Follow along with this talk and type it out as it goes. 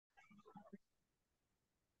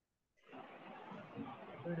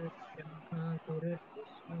गुरुर्ब्रह्मा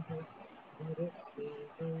गुरुर्विष्णुः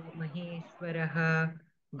गुरुर्देवो महेश्वरः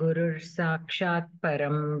गुरुर्साक्षात्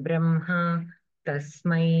परं ब्रह्म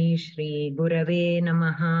तस्मै श्रीगुरवे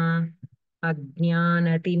नमः।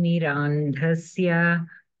 अज्ञानतिमिरान्धस्य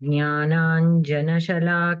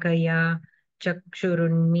ज्ञानाञ्जनशलाकया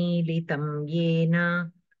चक्षुरुन्मीलितं येन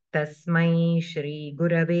तस्मै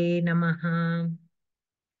श्रीगुरवे नमः।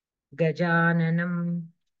 गजाननं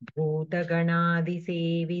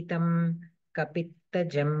भूतगणादिसेवितं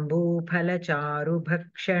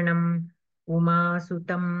कपित्तजम्बूफलचारुभक्षणम्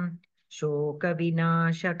उमासुतं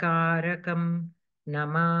शोकविनाशकारकं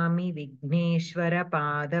नमामि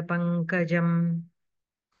विघ्नेश्वरपादपङ्कजम्।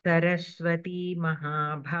 सरस्वती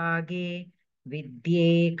महाभागे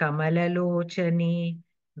विद्ये कमललोचने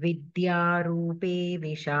विद्यारूपे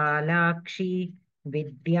विशालाक्षि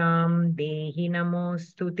विद्यां देहि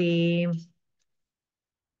नमोऽस्तु ते।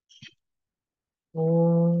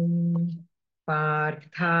 ॐ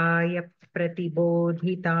पार्थाय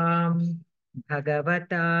प्रतिबोधितां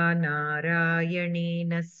भगवता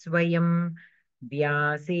नारायणेन स्वयं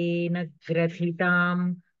व्यासेन ग्रथितां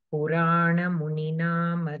पुराणमुनिना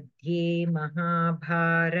मध्ये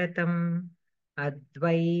महाभारतम्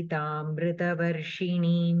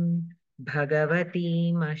अद्वैतामृतवर्षिणीं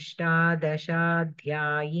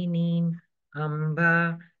भगवतीमष्टादशाध्यायिनीम् अम्ब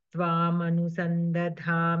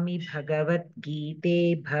त्वामनुसन्दधामि भगवद्गीते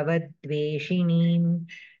भवद्वेषिणीं।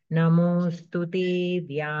 नमोऽस्तु ते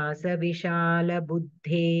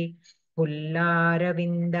व्यासविशालबुद्धे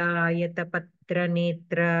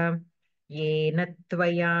पुल्लारविन्दायतपत्रनेत्र येन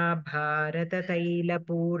त्वया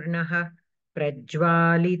भारततैलपूर्णः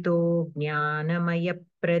प्रज्वालितो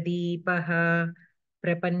ज्ञानमयप्रदीपः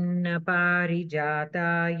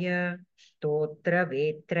प्रपन्नपारिजाताय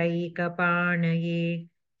स्तोत्रवेत्रैकपाणये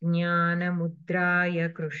ज्ञानमुद्राय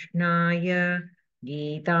कृष्णाय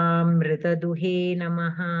गीतामृतदुहे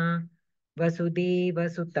नमः।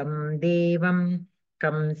 वसुदेवसुतं देवं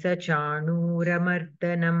कंसचाणूरमर्दनं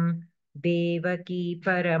देवकी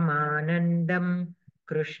परमानन्दं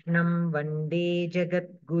कृष्णं वन्दे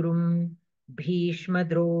जगद्गुरुं।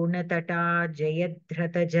 भीष्मद्रोणतटा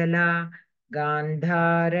जयद्रथजला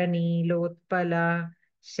गान्धारनीलोत्पला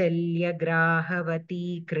शल्यग्राहवती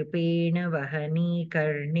कृपेण वहनी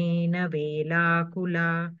कर्णेन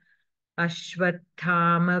वेलाकुला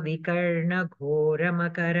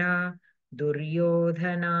अश्वत्थामविकर्णघोरमकरा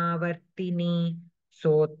दुर्योधनावर्तिनी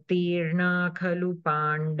सोत्तीर्णा खलु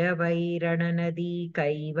पाण्डवैरणनदी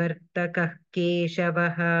कैवर्तकः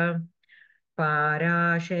केशवः।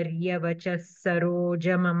 पाराशर्यवचः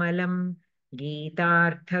सरोजममलं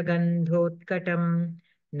गीतार्थगन्धोत्कटं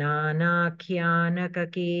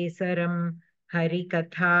नानाख्यानककेसरं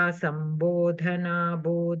हरिकथा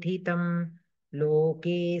सम्बोधनाबोधितं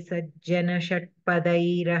लोके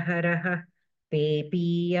सज्जनषट्पदैरहरः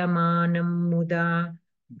पेपीयमानं मुदा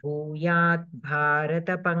भूयात्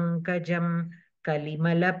भारतपङ्कजं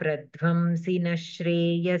कलिमलप्रध्वंसि न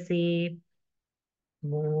श्रेयसे।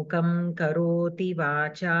 मूकं करोति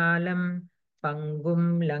वाचालं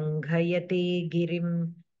पङ्गुं लङ्घयते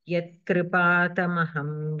गिरिं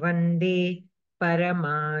यत्कृपातमहं वन्दे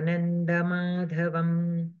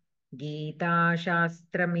परमानन्दमाधवम्।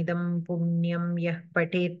 गीताशास्त्रमिदं पुण्यं यः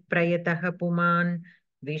पठेत् प्रयतः पुमान्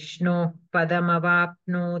विष्णोः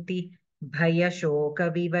पदमवाप्नोति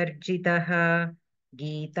भयशोकविवर्जितः।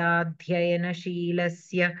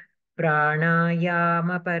 गीताध्ययनशीलस्य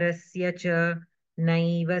प्राणायामपरस्य च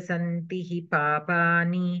नैव सन्ति हि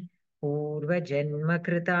पापानि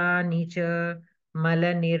पूर्वजन्मकृतानि च।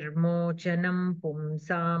 मलनिर्मोचनं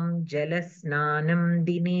पुंसां जलस्नानं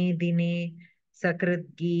दिने दिने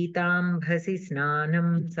सकृद्गीताम्भसि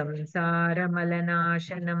स्नानं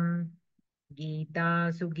संसारमलनाशनम्।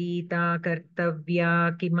 गीतासु गीता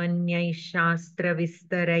कर्तव्या किमन्यैः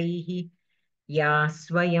शास्त्रविस्तरैः या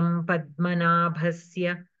स्वयं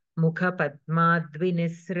पद्मनाभस्य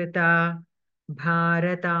मुखपद्माद्विनिसृता।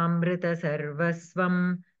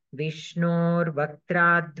 भारतामृतसर्वस्वं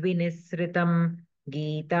विष्णोर्वक्त्राद्विनिसृतं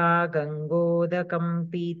गीता गङ्गोदकं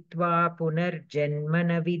पीत्वा पुनर्जन्म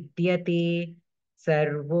न विद्यते।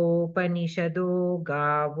 सर्वोपनिषदो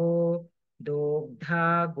गावो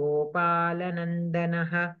दोग्धा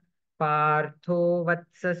गोपालनन्दनः पार्थो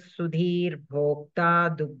वत्सः सुधीर्भोक्ता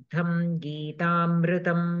दुग्धं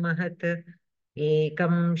गीतामृतं महत्।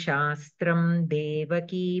 एकं शास्त्रं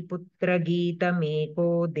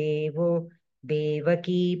देवकीपुत्रगीतमेको देवो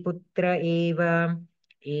देवकीपुत्र एव।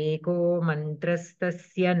 एको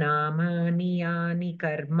मन्त्रस्तस्य नामानि यानि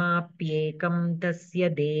कर्माप्येकं तस्य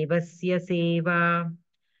देवस्य सेवा।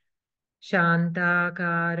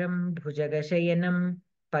 शान्ताकारं भुजगशयनं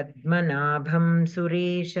पद्मनाभं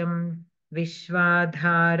सुरेशं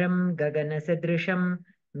विश्वाधारं गगनसदृशं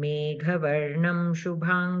मेघवर्णं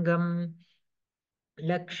शुभांगं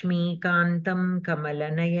लक्ष्मीकान्तं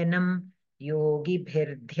कमलनयनं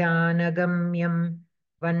योगिभिर्ध्यानगम्यं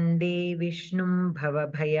वन्दे विष्णुं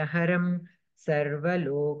भवभयहरं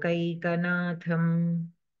सर्वलोकैकनाथम्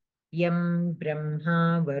यं ब्रह्मा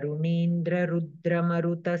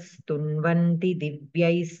वरुणेन्द्ररुद्रमरुतस्तुन्वन्ति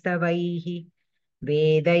दिव्यैस्तवैः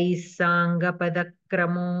वेदैः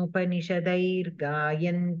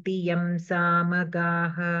साङ्गपदक्रमोपनिषदैर्गायन्ति यं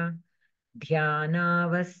सामगाः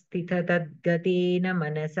ध्यानावस्थिततद्गतेन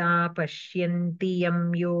मनसा पश्यन्ति यं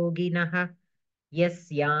योगिनः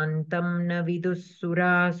यस्यान्तं न विदुः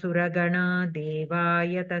सुरासुरगणा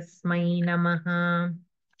देवाय तस्मै नमः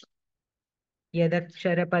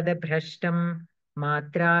यदक्षरपदभ्रष्टं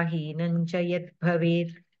मात्राहीनं च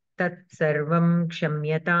यद्भवेत् तत्सर्वं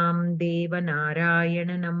क्षम्यतां देवनारायण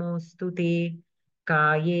नमोऽस्तु ते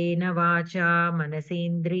कायेन वाचा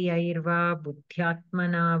मनसेन्द्रियैर्वा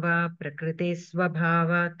बुद्ध्यात्मना वा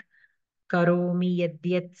प्रकृतेस्वभावात् करोमि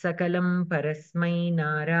यद्यत् सकलं परस्मै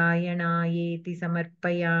नारायणायेति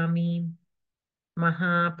समर्पयामि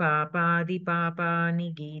महापापादिपापानि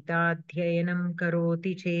गीताध्ययनं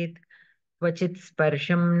करोति चेत् क्वचित्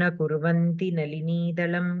स्पर्शं न कुर्वन्ति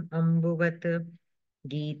नलिनीदलम् अम्बुवत्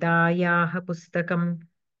गीतायाः पुस्तकं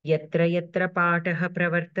यत्र यत्र पाठः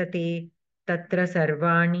प्रवर्तते तत्र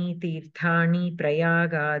सर्वाणि तीर्थानि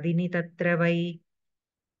प्रयागादीनि तत्र वै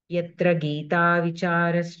यत्र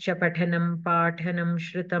गीताविचारश्च पठनं पाठनं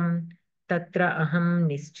श्रुतं तत्र अहं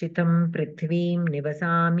निश्चितं पृथ्वीं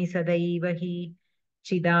निवसामि सदैव हि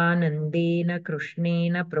चिदानन्देन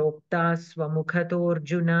कृष्णेन प्रोक्ता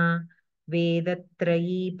स्वमुखतोऽर्जुन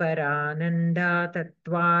वेदत्रयी परानन्दा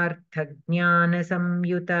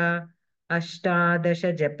तत्त्वार्थज्ञानसंयुता अष्टादश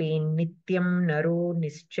जपेन्नित्यं नरो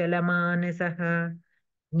निश्चलमानसः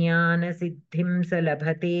ज्ञानसिद्धिं स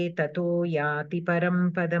लभते ततो याति परं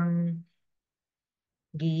पदम्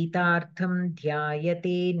गीतार्थं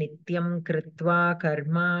ध्यायते नित्यं कृत्वा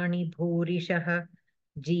कर्माणि भूरिशः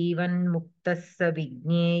जीवन्मुक्तः स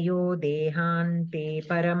विज्ञेयो देहान्ते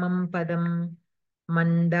परमं पदम्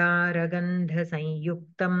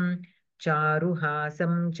मन्दारगन्धसंयुक्तं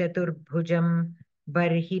चारुहासं चतुर्भुजं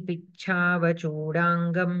बर्हि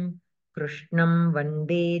पिच्छावचूडाङ्गं कृष्णं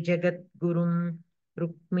वन्दे जगद्गुरुं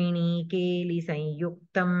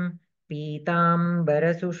रुक्मिणीकेलिसंयुक्तं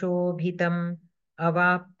पीताम्बरसुशोभितम्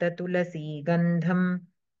अवाप्ततुलसीगन्धं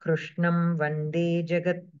कृष्णं वन्दे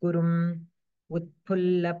जगद्गुरुम्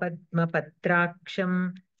उत्फुल्लपद्मपत्राक्षं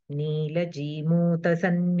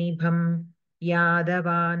नीलजीमूतसन्निभं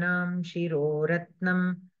यादवानां शिरोरत्नं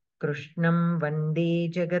कृष्णं वन्दे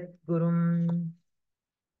जगद्गुरुम्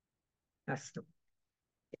अस्तु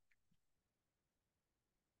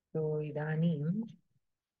तो इदानीं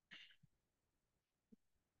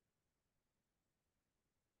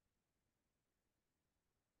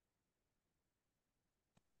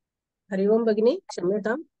हरि ओं भगिनी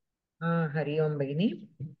क्षम्यताम् हरि ओं भगिनी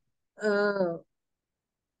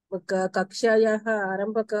कक्षायाः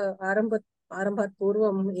आरम्भात्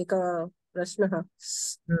पूर्वम् एकः प्रश्नः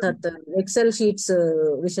तत् एक्सेल् शीट्स्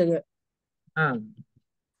विषये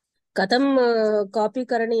कथं कापी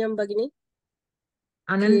करणीयं भगिनी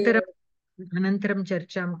अनन्तरं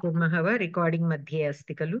चर्चां कुर्मः वा रेकार्डिङ्ग् मध्ये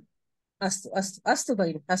अस्ति खलु अस्तु अस्तु अस्तु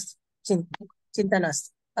भगिनी अस्तु चिन्ता नास्ति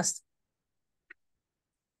अस्तु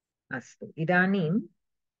अस्तु इदानीं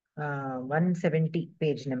 170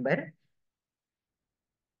 पेज् नम्बर्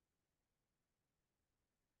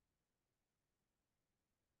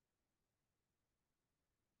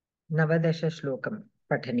नवदश श्लोकं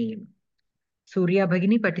पठनीयम् सूर्या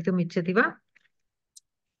भगिनी पठितुम् इच्छति वा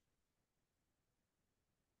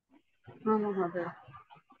महोदय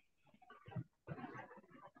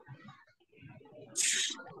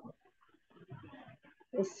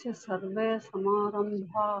यस्य सर्वे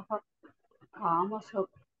समारम्भाः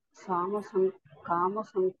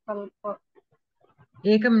कामसङ्कल्प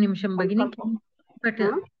एकं निमिषं भगिनी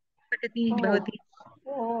पठति भवती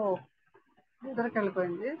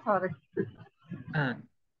నిద్రకెళ్ళిపోయింది సారీ ఆ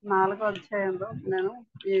 4వ అధ్యాయంలో నేను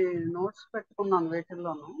ఈ నోట్స్ పెట్టుకున్నాను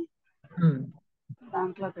వీటిల్లోను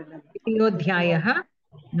దాంట్లోకి వెళ్ళాను द्वितीयोऽध्यायः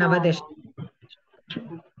 19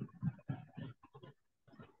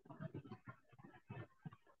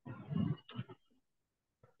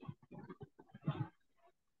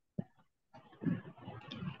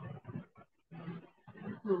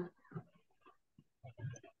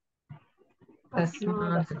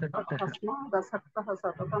 तस्मादसक्तः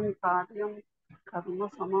सततं कार्यं कर्म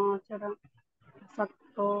समाचर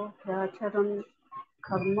असक्तो ह्याचरन्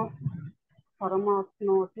कर्म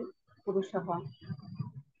परमाप्नोति पुरुषः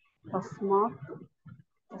तस्मात्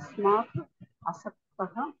तस्मात्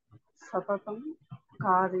असक्तः सततं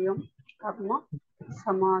कार्यं कर्म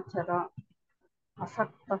समाचर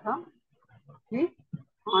असक्तः हि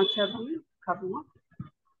आचरन् कर्म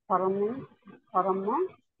परमं परम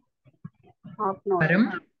आप्नोति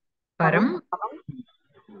परम परम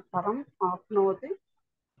परम आप्नोति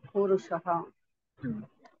पुरुषः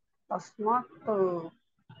तस्मात्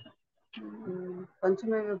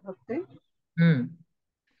पंचमे विभक्ति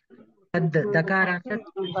तद् दकारान्त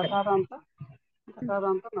दकारान्त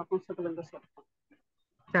दकारान्त नपुंसकलिंग शब्दं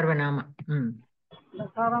सर्वनाम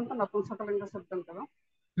दकारान्त नपुंसकलिंग शब्दं కదా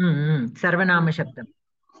सर्वनाम शब्दं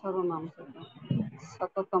सर्वनाम शब्दं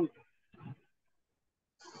సతతం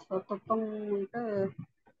సతతం అంటే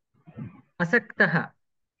असक्तः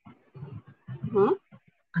ఆ?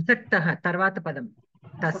 असक्तः తర్వాత పదం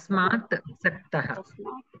తస్మాత్ असक्तः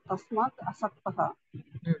तस्मात् असक्तः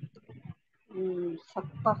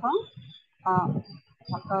सक्तः आ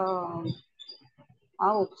ఆ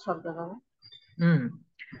ఉపసర్గ కదా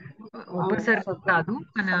ఉపసర్గ కాదు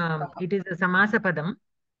మన ఇట్ ఈస్ సమాస పదం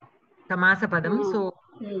సో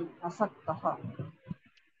అసక్తః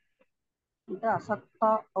అంటే అసక్త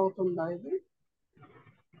అవుతుందా ఇది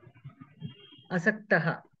असक्तः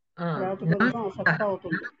ప్రాతిపదికం అసక్త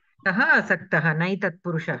అవుతుంది असक्तः नै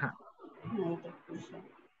तत्पुरुषः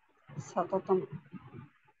సతతం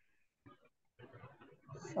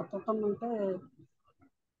సతతం అంటే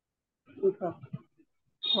ఇంకా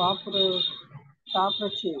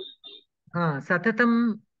తాప్రత్యయం సతతం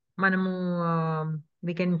మనము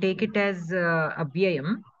we can take it as అవ్యయం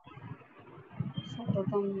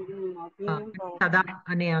సతతం అవ్యయం సదా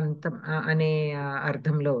అనే అంతం అనే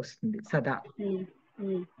అర్థంలో వస్తుంది సదా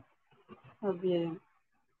అవ్యయం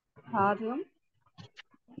కార్యం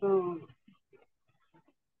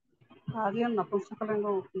కార్యం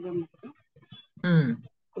నపుంసకలింగం అవుతుంది అన్నప్పుడు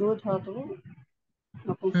క్రూధాతువు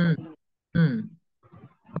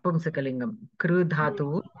నపుంసకలింగం కృ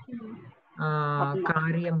ధాతువు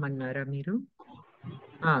కార్యం అన్నారా మీరు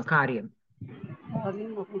కార్యం కార్యం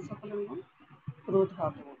నపుంసకలింగం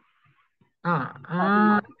క్రూధాతువు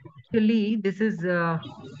యాక్చువల్లీ దిస్ ఇస్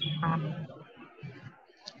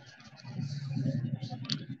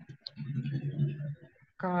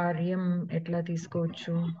కార్యం ఎట్లా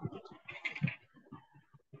తీసుకోవచ్చు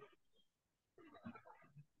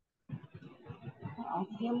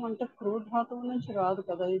కార్యం అంటే క్రూధాతువు నుంచి రాదు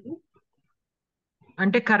కదా ఇది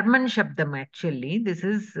అంటే కర్మన్ శబ్దం actually this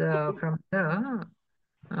is from the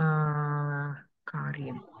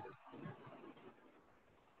కార్యం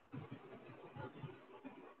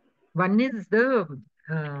వన్ ఇస్ ద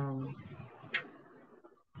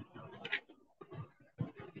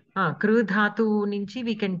కృ ధాతువు నుంచి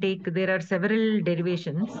we can take there are several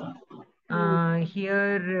derivations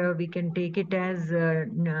here we can take it as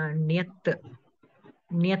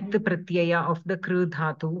nyat pratyaya of the kru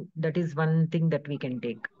dhatu that is one thing that we can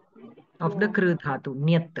take of the kru dhatu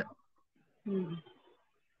nyat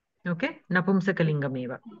okay napumsakalingam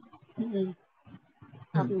eva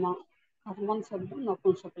కర్మ కర్మన్ శబ్దం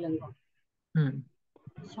నపుంసకలింగం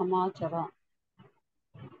సమాచర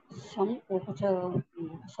సం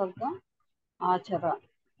ఉపసర్గ ఆచర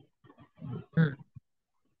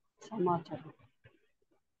సమాచర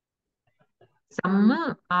some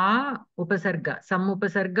ఆ ఉపసర్గ some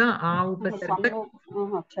ఉపసర్గ ఆ ఉపసర్గ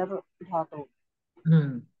చర్ ధాతువు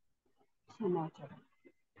సమాచర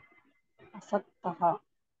అసక్తః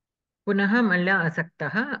పునః మళ్ళా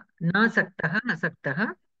అసక్తః నాసక్తః అసక్తః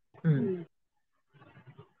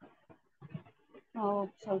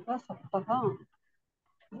ఉపసర్గ సక్తః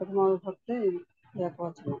ప్రథమా విభక్తి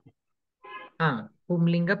ఏకవచనం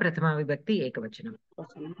పుంలింగ ప్రథమా విభక్తి ఏకవచనం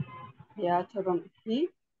యాచరన్ ఈ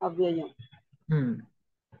అవ్యయం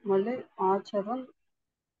మళ్ళీ ఆచరన్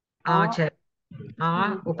ఆచర్ ఆ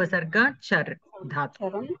ఉపసర్గ చర్ ధాతు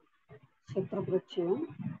చరణ్ శత్రుప్రత్యయం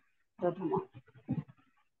ప్రథమ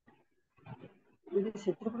ఇది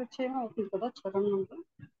శత్రుప్రత్యయం అవుతుంది కదా చరణ్ అంటే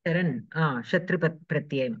చరణ్ శత్రు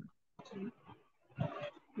ప్రత్యయం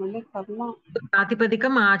మళ్ళీ కర్మ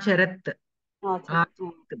ప్రాతిపదికం ఆచరత్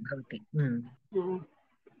భవతి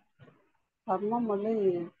కర్మ మళ్ళీ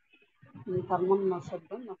కర్మం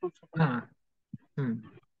శబ్దం నపుంసకలింగం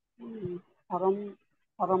పరం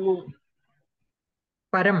పరము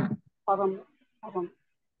పరం పరం పరం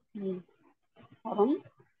పరం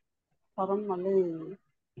పరం మళ్ళీ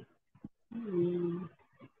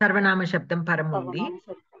సర్వనామ శబ్దం పరం ఉంది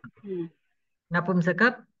నపుంసక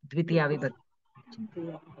ద్వితీయ విభక్తి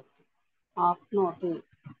ఆప్నోతి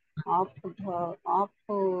ఆప్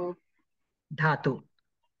ధాతు ధాతు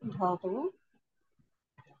ధాతువు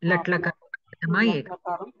లట్లక प्रथमा एक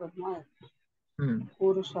प्रकारं प्रथमा हम्म,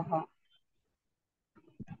 पुरुषः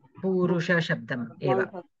पूरुष शब्दम एव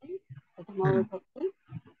प्रथमा विभक्ति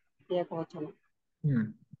ఏకవచనం हम्म,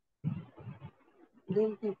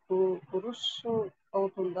 దీనికి పురుష్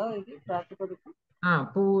అవుతుందా ఇది ప్రాతిపదిక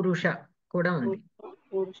పూరుష కూడా ఉంది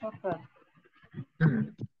పురుష ప్రాతిపదిక हम्म,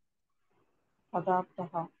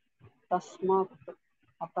 పదార్థः తస్మాత్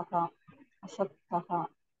అతః అసక్తः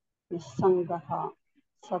నిస్సంగः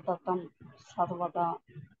సతతం సర్వదా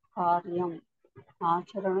కార్యం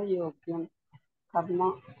ఆచరణయోగ్యం కర్మ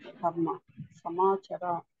కర్మ సమాచర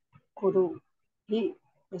కురు హి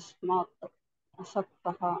యస్మాత్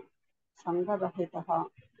అసక్తः సంగరహితः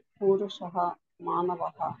పురుషः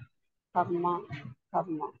మానవः కర్మ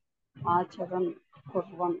కర్మ ఆచరన్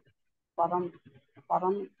కుర్వన్ పరం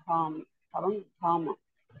పరం ధామ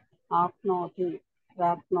ఆప్నోతి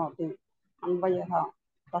ప్రాప్నోతి అన్వయః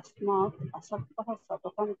తస్మాత్ అసక్తః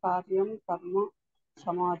సతతం కార్యం కర్మ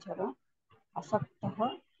సమాచర అసక్తః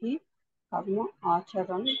హి కర్మ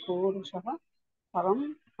ఆచరన్ పురుషः పరం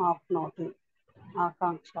ఆప్నోతి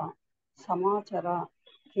ఆకాంక్ష సమాచర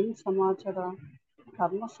కిం సమాచర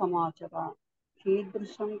కర్మ సమాచర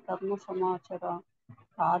కీదృశం కర్మ సమాచర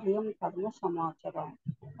కార్యం కర్మ సమాచర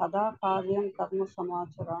కదా కార్యం కర్మ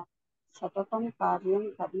సమాచర సతతం కార్యం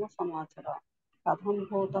కర్మ సమాచర కథం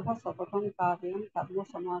భూతః సతతం కార్యం కర్మ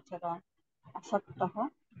సమాచర అసక్తః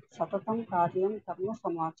సతతం కార్యం కర్మ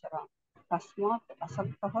సమాచర తస్మాత్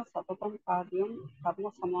అసక్తః సతతం కార్యం కర్మ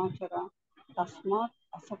సమాచర తస్మాత్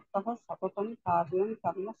అసక్తః సతతం కార్యం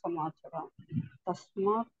కర్మ సమాచర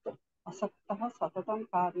తస్మాత్ అసక్తః సతతం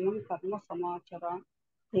కార్యం కర్మ సమాచర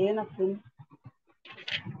తేన కిం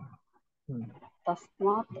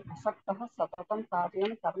తస్మాత్ అసక్తః సతతం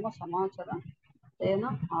కార్యం కర్మ సమాచర తేన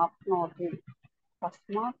ఆప్నోతి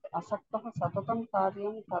తస్మాత్ అసక్తః సతతం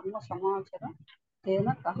కార్యం కర్మ సమాచర తేన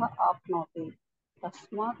కః ఆప్నోతి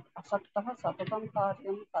తస్మాత్ అసక్తః సతతం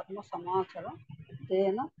కార్యం కర్మ సమాచర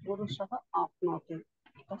తేన పురుషः ఆప్నోతి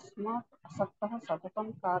తస్మాత్ అసక్తః సతతం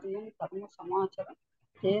కార్యం కర్మ సమాచర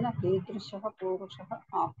తేన కీదృశः పురుషः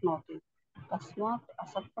ఆప్నోతి తస్మాత్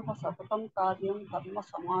అసక్తః సతతం కార్యం కర్మ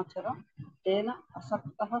సమాచర తేన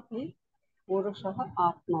అసక్తః హి పురుషः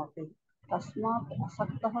ఆప్నోతి తస్మాత్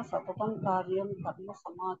అసక్తః సతతం కార్యం కర్మ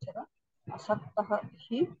సమాచర అసక్తః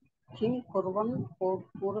హి కిం కుర్వన్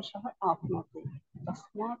పురుషः ఆప్నోతి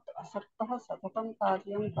తస్మాత్ అసక్తః సతతం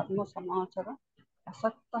కార్యం కర్మ సమాచర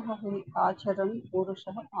అసక్తః హి ఆచరన్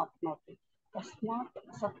పురుషः ఆప్నోతి తస్మాత్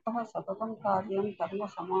అసక్తః సతతం కార్యం కర్మ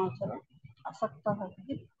సమాచర అసక్తః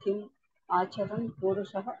హి కిం ఆచరన్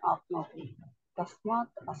పురుషः ఆప్నోతి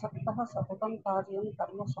తస్మాత్ అసక్తః సతతం కార్యం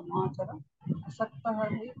కర్మ సమాచర అసక్తః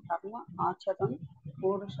హి కర్మ ఆచరన్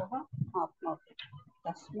పురుషः ఆప్నోతి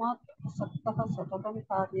తస్మాత్ అసక్తః సతతం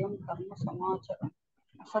కార్యం కర్మ సమాచర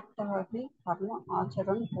అసక్తః హి కర్మ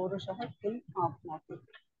ఆచరన్ పురుషः కిం ఆప్నోతి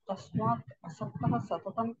తస్మాత్ అసక్తః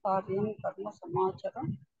సతతం కార్యం కర్మ సమాచర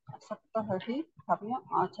అసక్తః హి కర్మ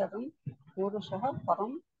ఆచరన్ పురుషः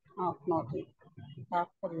పరం ఆప్నోతి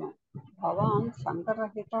తాత్పర్యం భవాన్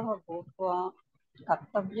సంగరహితః భూత్వా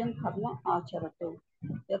కర్తవ్యం కర్మ ఆచరతు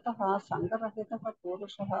యతః సంగరహితః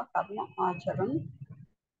పురుషः కర్మ ఆచరన్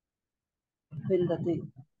విందతి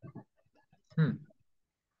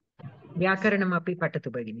వ్యాకరణమపి పఠతు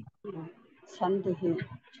భగిని సంధిః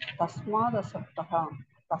తస్మాదసక్తః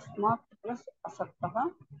తస్మాత్ ప్లస్ అసక్తః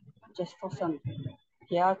జస్వసంధి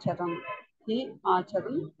హ్యాచరన్ హి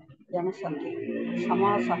ఆచరన్ జనసంధి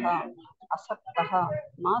సమాసః అసక్తః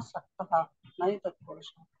నాసక్తః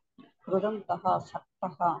నైతత్పురుషः కృదంతః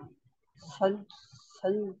సక్తః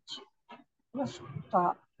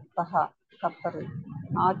సంజ్ఞస్తః కర్తరి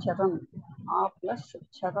ఆచరన్ ఆ ప్లస్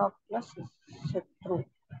చర ప్లస్ శత్రు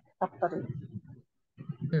కర్తరి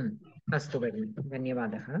अस्तु भगिनि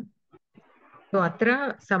धन्यवादः तो अत्र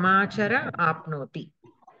समाचर आप्नोति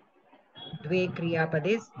द्वे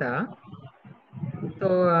क्रियापदे स्तः तो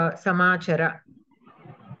समाचर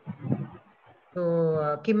तो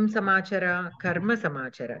किं समाचर कर्म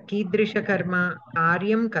समाचर कीदृशकर्म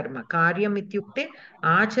कार्यं कर्म कार्यम् इत्युक्ते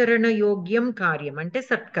आचरणयोग्यं कार्यम् अन्टे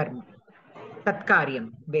सत्कर्म सत्कार्यं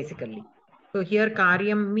basically so here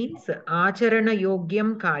karyam means acharana yogyam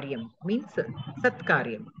karyam means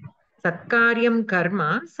satkaryam karma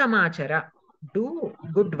samachara do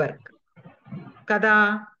good work kada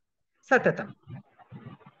satatam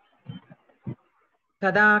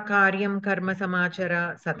kada karyam karma samachara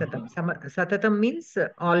satatam means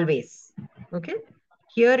always okay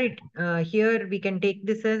here we can take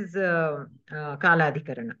this as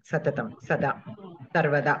kaladhikarana satatam sada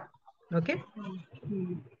sarvada okay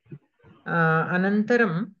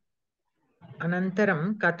अनन्तरं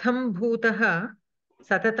कथं भूतः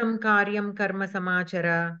Satatam karyam karma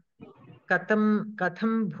samachara. Katham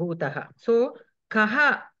bhutah. So,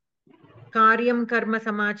 kaha karyam karma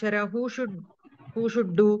samachara. Who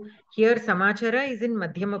should do? Here samachara is in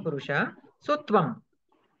Madhyama Purusha. So, tvam.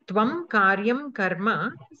 Tvam karyam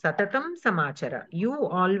karma satatam samachara. You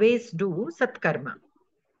always do satkarma.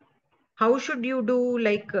 How should you do?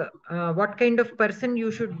 Like, what kind of person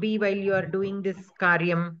you should be while you are doing this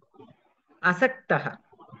karyam? Asaktaha.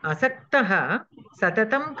 Asaktaha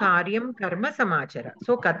satatam karyam karma samachara.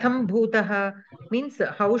 So, katham bhutaha means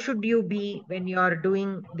how should you be when you are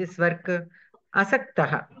doing this work?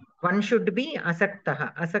 Asaktaha. One should be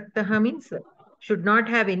asaktaha. Asaktaha means should not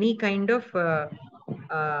have any kind of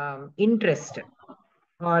interest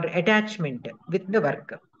or attachment with the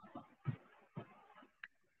work.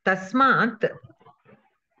 Tasmat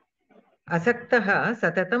asaktaha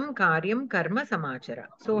satatam karyam karma samachara.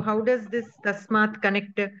 So how does this tasmat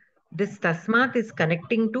connect? This tasmat is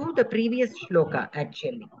connecting to the previous shloka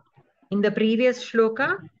actually. In the previous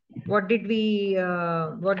shloka, what did we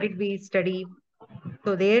study?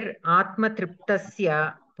 So there atma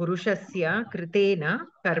triptasya purushasya kritena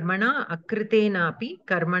karmana akritenapi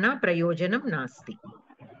karmana prayojanam nasti.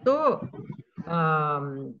 So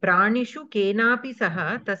प्राणिषु केनापि सह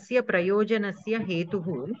तस्य प्रयोजनस्य हेतुः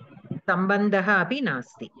सम्बन्धः अपि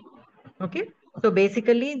नास्ति. Okay, so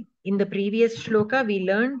basically in the previous shloka we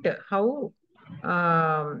learned how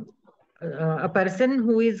a person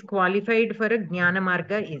who is qualified for a jnana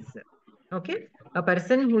marga is. Okay, a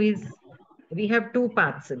person who is, we have two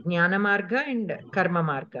paths, jnana marga and karma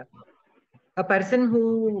marga. A person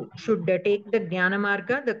who should take the jnana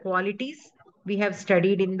marga, the qualities we have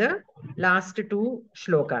studied in the last two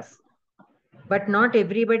shlokas. But not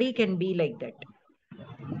everybody can be like that,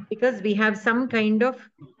 because we have some kind of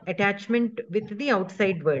attachment with the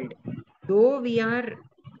outside world. Though we are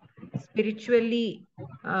spiritually,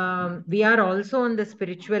 we are also on the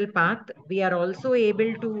spiritual path. We are also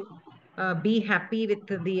able to be happy with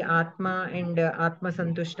the Atma and Atma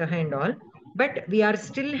Santushtaha and all. But we are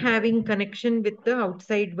still having connection with the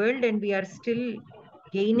outside world, and we are still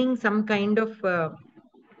gaining some kind of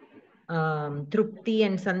trupti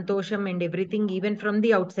and santosham and everything, even from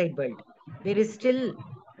the outside world. There is still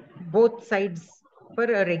both sides for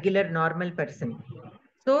a regular normal person.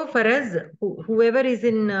 So for us, whoever is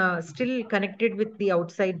in still connected with the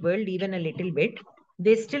outside world, even a little bit,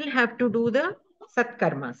 they still have to do the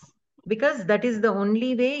satkarmas, because that is the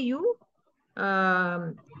only way you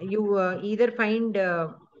either find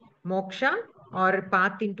moksha or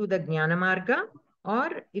path into the jnana marga,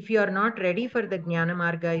 or if you are not ready for the jnana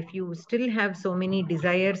marga, if you still have so many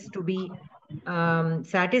desires to be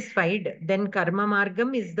satisfied, then karma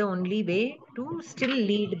margam is the only way to still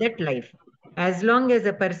lead that life. As long as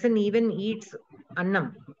a person even eats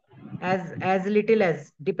annam, as little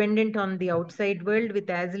as dependent on the outside world, with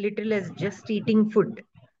as little as just eating food,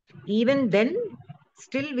 even then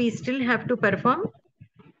we still have to perform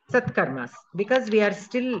satkarmas, because we are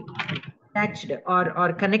still attached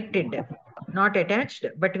or connected, not attached,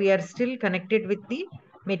 but we are still connected with the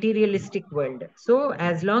materialistic world. So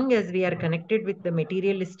as long as we are connected with the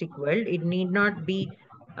materialistic world, it need not be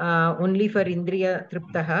only for indriya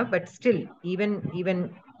triptaha, but still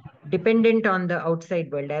even dependent on the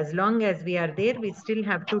outside world. As long as we are there, we still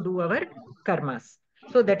have to do our karmas.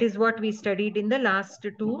 So that is what we studied in the last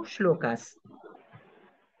two shlokas.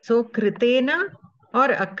 So kritena or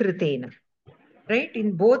akritena, right?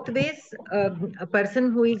 In both ways, a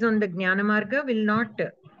person who is on the jnana marga will not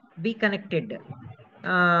be connected.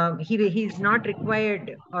 He is not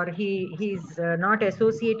required, or he is not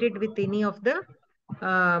associated with any of the,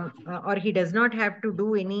 or he does not have to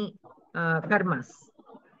do any karmas.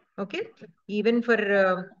 Okay, even for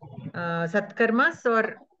satkarmas,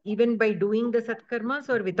 or even by doing the satkarmas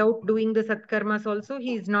or without doing the satkarmas also,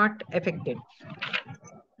 he is not affected.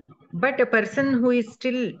 But a person who is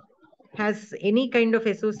still has any kind of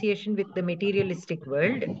association with the materialistic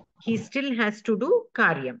world, he still has to do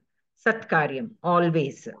karyam, satkaryam,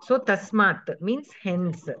 always. So tasmat means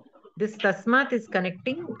hence. This tasmat is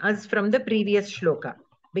connecting us from the previous shloka,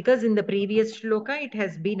 because in the previous shloka it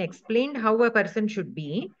has been explained how a person should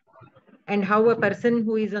be and how a person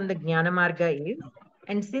who is on the jnana marga is.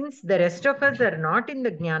 And since the rest of us are not in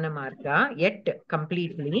the jnana marga yet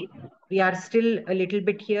completely, we are still a little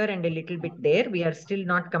bit here and a little bit there. We are still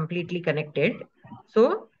not completely connected.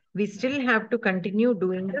 So we still have to continue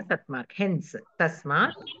doing the satmark. Hence,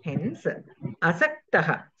 tasmat, hence,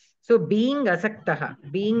 asaktaha. So being asaktaha,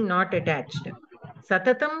 being not attached.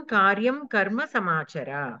 Satatam karyam karma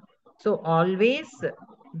samachara. So always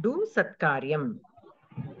do satkaryam.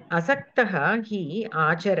 Asaktaha hi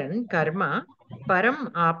acharan karma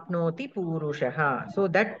param apnoti purushaha. So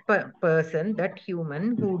that person, that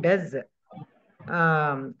human who does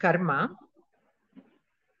karma,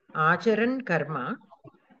 acharan karma,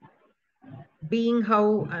 being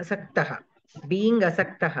asaktaha,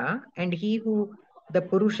 and the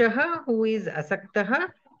purushaha who is asaktaha,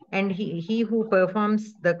 and he who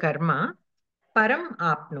performs the karma, param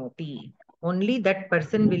apnoti. Only that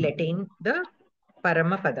person will attain the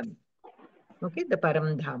paramapadam. Okay, the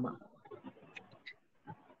param dhama.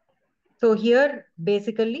 So here,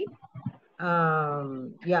 basically,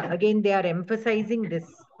 again, they are emphasizing this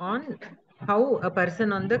on how a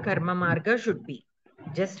person on the karma marga should be.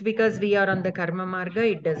 Just because we are on the karma marga,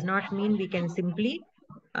 it does not mean we can simply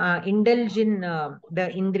indulge in the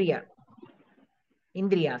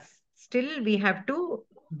indriyas. Still, we have to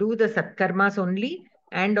do the satkarmas only,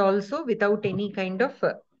 and also without any kind of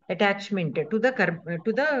attachment to the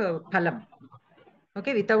phalam.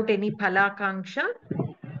 Okay, without any phalakanksha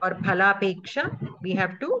or phalapeksha, we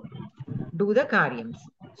have to do the karyams.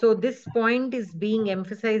 So this point is being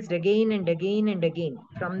emphasized again and again and again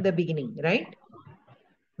from the beginning, right?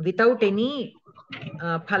 Without any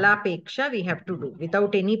phalapeksha, we have to do.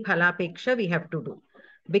 Without any phalapeksha, we have to do.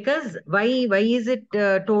 Because why is it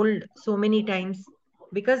told so many times?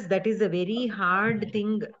 Because that is a very hard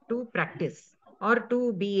thing to practice or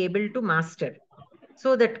to be able to master.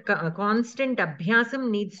 So that constant abhyasam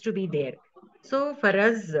needs to be there. So for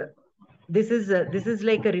us, this is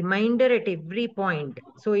like a reminder at every point.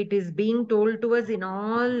 So it is being told to us in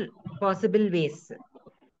all possible ways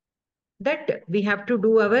that we have to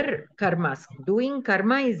do our karmas. Doing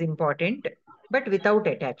karma is important, but without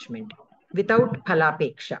attachment, without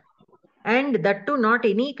phalapeksha. And that too, not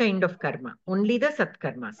any kind of karma, only the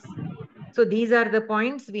satkarmas. So these are the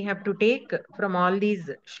points we have to take from all these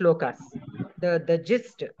shlokas. The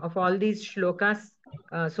gist of all these shlokas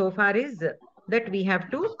so far is that we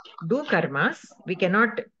have to do karmas. We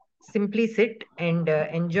cannot simply sit and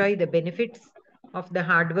enjoy the benefits of the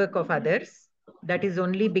hard work of others. That is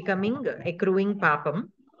only becoming accruing papam.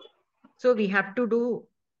 So we have to do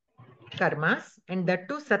karmas, and that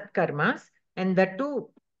too sat karmas, and that too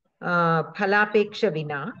phalapeksha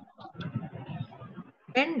vina,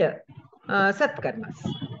 and sat karmas.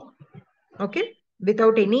 Okay,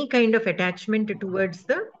 without any kind of attachment towards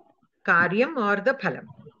the karyam or the phalam.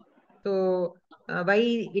 So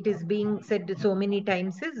why it is being said so many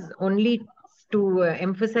times is only to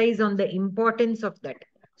emphasize on the importance of that.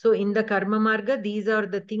 So in the karma marga, these are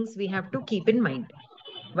the things we have to keep in mind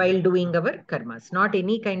while doing our karmas. Not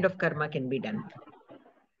any kind of karma can be done.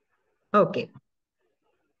 Okay.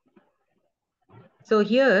 So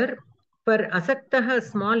here, for asaktaha, a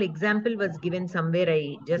small example was given somewhere.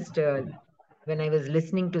 I just, when I was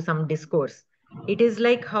listening to some discourse, it is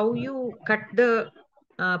like how you cut the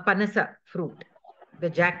panasa fruit, the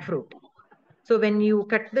jackfruit. So when you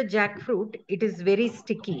cut the jackfruit, it is very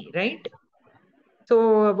sticky, right?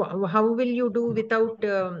 So how will you do without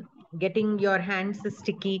getting your hands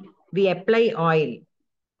sticky? We apply oil.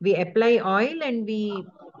 We apply oil and we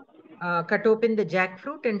cut open the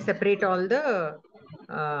jackfruit and separate all the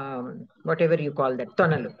whatever you call that,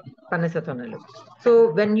 tonalu, panasa tonalu.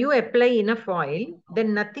 So when you apply enough oil,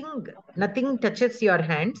 then nothing touches your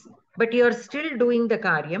hands, but you are still doing the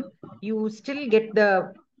karyam. You still get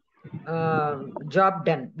the job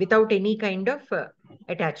done without any kind of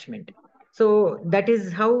attachment. So that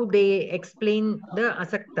is how they explain the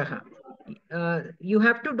asaktaha. You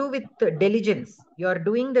have to do with diligence. You are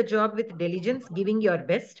doing the job with diligence, giving your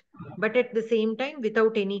best, but at the same time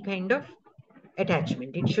without any kind of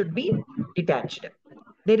attachment. It should be detached.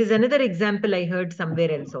 There is another example I heard somewhere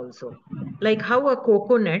else also, like how a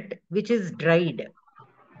coconut which is dried.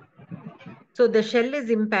 So the shell is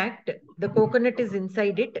impact, the coconut is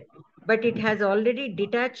inside it, but it has already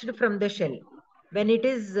detached from the shell. When it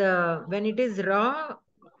is raw,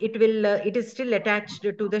 it is still attached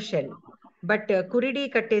to the shell. But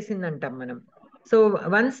kuridi kattesindantam manam. So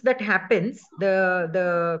once that happens,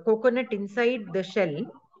 the coconut inside the shell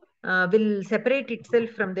will separate itself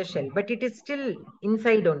from the shell, but it is still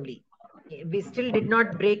inside only. We still did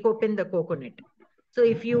not break open the coconut. So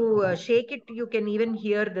if you shake it, you can even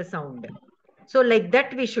hear the sound. So like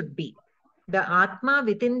that we should be. The Atma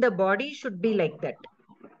within the body should be like that.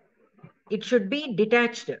 It should be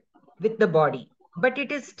detached with the body, but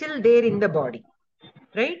it is still there in the body,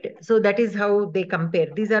 right? So that is how they compare.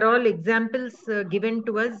 These are all examples given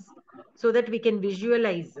to us so that we can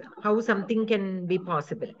visualize how something can be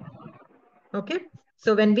possible. Okay.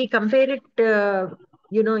 So when we compare it,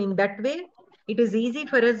 in that way, it is easy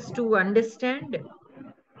for us to understand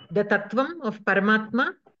the tattvam of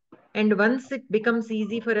Paramatma And once it becomes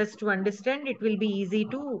easy for us to understand, it will be easy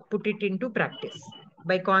to put it into practice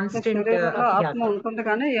by constant శరీరంలో ఆత్మ abhyasa. ఉంటుంది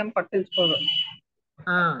కానీ ఏం పట్టించుకోదు.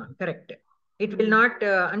 Correct. It will not,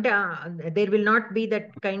 there will not be that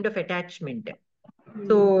kind of attachment.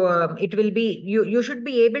 So it will be, you should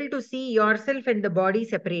be able to see yourself and the body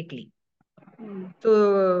separately. So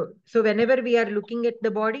whenever we are looking at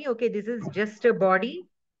the body, okay, this is just a body,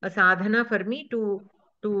 a sadhana for me to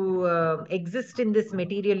exist in this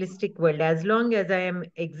materialistic world. As long as I am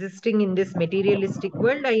existing in this materialistic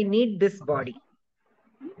world, I need this body.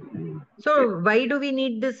 So why do we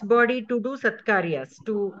need this body? To do satkaryas,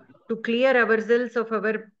 to clear ourselves of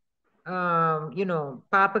our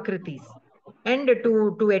papakritis, and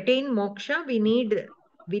to attain moksha. We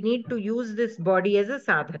need to use this body as a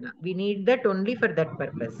sadhana. We need that only for that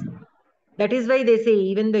purpose. That is why they say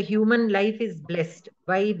even the human life is blessed.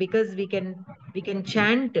 Why? Because we can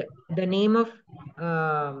chant the name of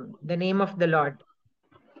the Lord.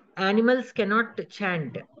 Animals cannot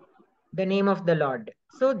chant the name of the Lord.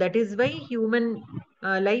 So that is why human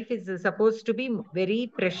life is supposed to be very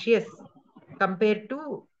precious compared to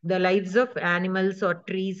the lives of animals or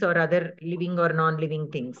trees or other living or non-living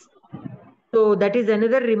things. So that is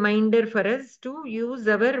another reminder for us to use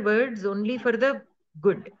our words only for the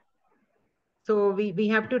good. So we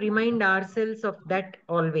have to remind ourselves of that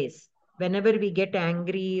always. Whenever we get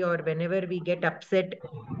angry or whenever we get upset,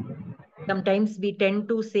 sometimes we tend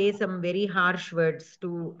to say some very harsh words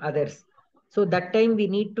to others. So that time we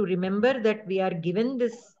need to remember that we are given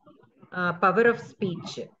this power of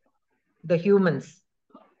speech, the humans,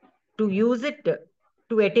 to use it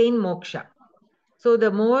to attain moksha. So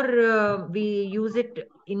the more we use it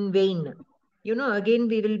in vain, again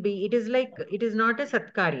we will be, it is like, it is not a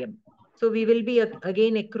satkaryam. So we will be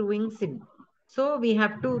again accruing sin. So we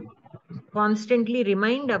have to constantly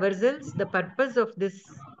remind ourselves the purpose of this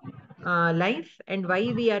life and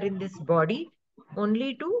why we are in this body,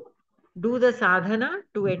 only to do the sadhana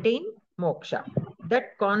to attain moksha.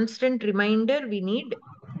 That constant reminder we need.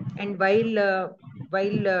 And while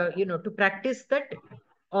to practice that,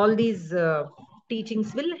 all these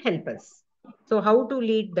teachings will help us. So how to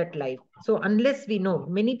lead that life? So unless we know,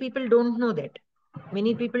 many people don't know that.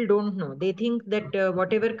 Many people don't know. They think that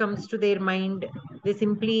whatever comes to their mind, they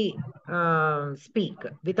simply speak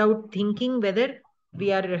without thinking whether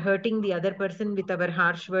we are hurting the other person with our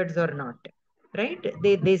harsh words or not. Right?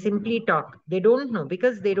 They simply talk. They don't know,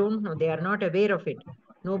 because they don't know. They are not aware of it.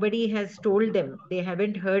 Nobody has told them. They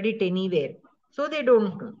haven't heard it anywhere. So they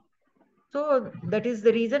don't know. So that is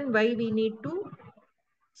the reason why we need to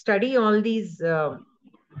study all these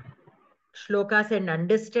shlokas and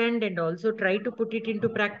understand, and also try to put it into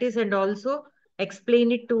practice, and also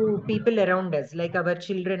explain it to people around us, like our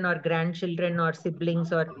children or grandchildren or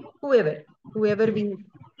siblings or whoever we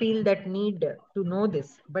feel that need to know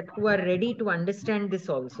this, but who are ready to understand this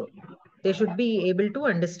also. They should be able to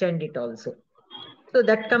understand it also. So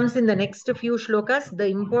that comes in the next few shlokas. The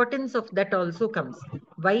importance of that also comes.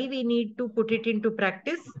 Why we need to put it into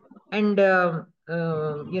practice, and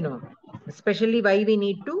especially why we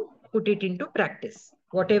need to put it into practice.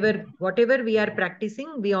 Whatever we are practicing,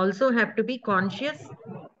 we also have to be conscious.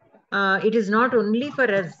 It is not only for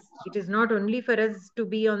us. It is not only for us to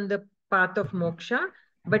be on the path of moksha,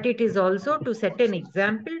 but it is also to set an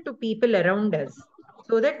example to people around us,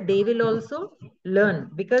 so that they will also learn.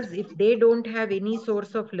 Because if they don't have any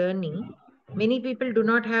source of learning, many people do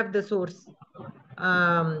not have the source.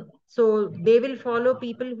 So they will follow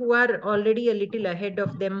people who are already a little ahead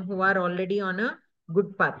of them, who are already on a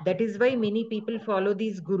good path. That is why many people follow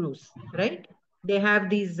these gurus, right? They have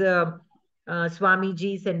these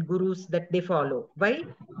Swamijis and gurus that they follow. Why?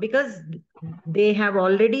 Because they have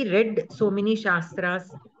already read so many shastras.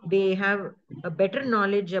 They have a better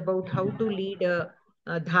knowledge about how to lead a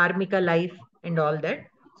dharmika life and all that.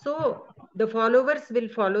 So the followers will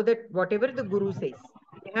follow that, whatever the guru says.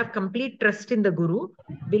 They have complete trust in the guru,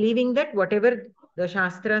 believing that whatever the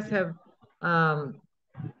shastras have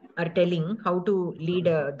are telling how to lead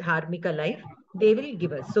a dharmika life, they will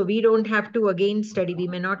give us. So we don't have to again study. We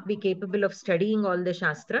may not be capable of studying all the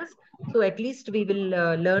shastras. So at least we will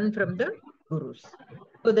learn from the gurus.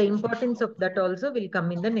 So the importance of that also will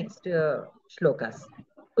come in the next shlokas.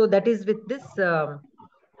 So that is with this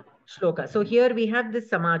shloka. So here we have this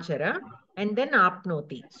samachara and then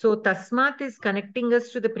apnoti. So tasmat is connecting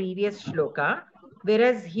us to the previous shloka,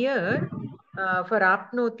 whereas here for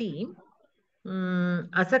apnoti,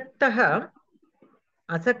 asaktah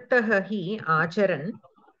hi acharan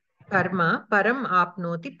karma param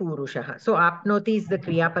apnoti purushaha. So apnoti is the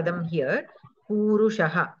kriya padam here.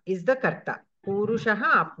 Purushaha is the karta.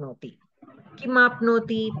 Purushaha apnoti. Kim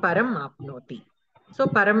apnoti, param apnoti. So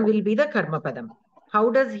param will be the karma padam. How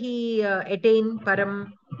does he attain param?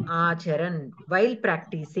 Acharan, while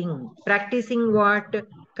practicing. Practicing what?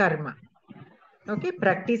 Karma. Okay,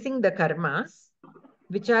 practicing the karmas,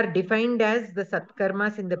 which are defined as the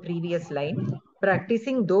satkarmas in the previous line.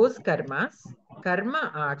 Practicing those karmas,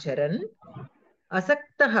 karma acharan,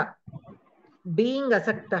 asaktaha, being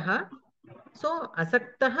asaktaha. So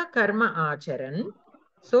asaktaha karma acharan.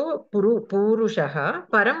 So purushaha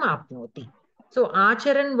param apnoti. So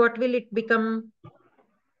acharan, what will it become?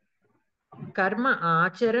 Karma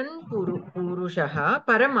acharan purushaha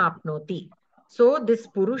param apnoti. So this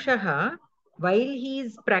purushaha, while he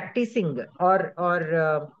is practicing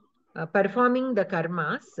or performing the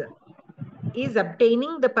karmas, is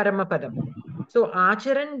obtaining the paramapadam. So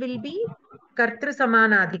acharan will be kartru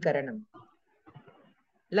samanadhikaranam,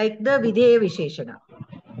 like the videya visheshana.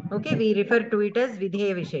 Okay, we refer to it as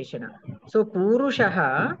videya visheshana. So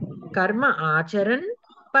purushaha karma acharan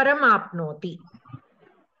param apnoti.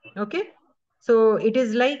 Okay, so it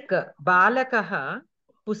is like balakaha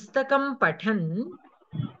pustakam pathan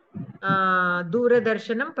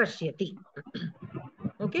दूरदर्शनं पश्यति.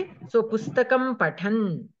 Okay, so pustakam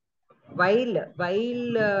pathan, while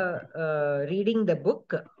reading the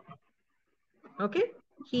book, okay,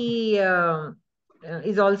 he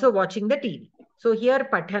is also watching the TV. So here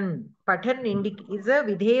pathan is a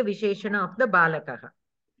vidheya visheshana of the balakaha.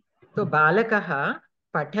 So balakaha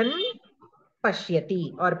pathan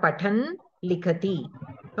pashyati or pathan likhati.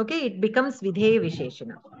 Okay, it becomes vidheya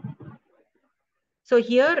visheshana. So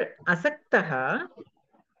here asaktaha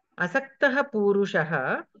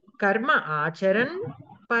purushaha karma acharan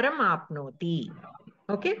param apnoti.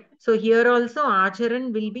 Okay, so here also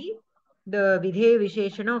acharan will be the vidheya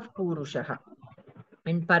visheshana of purushaha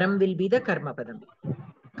and param will be the karma padam.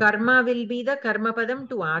 Karma will be the karma padam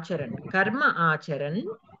to acharan. Karma acharan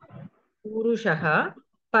purushaha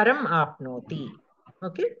param apnoti.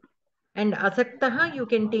 Okay, and asaktaha you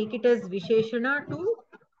can take it as visheshana to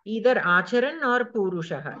either acharan or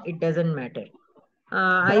purushaha. It doesn't matter.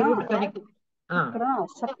 I would connect. ఇక్కడ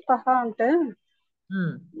అసక్త అంటే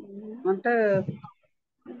అంటే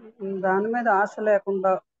దాని మీద ఆశ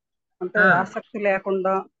లేకుండా అంటే ఆసక్తి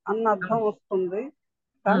లేకుండా అన్న అర్థం వస్తుంది.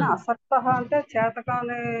 కానీ అసక్త అంటే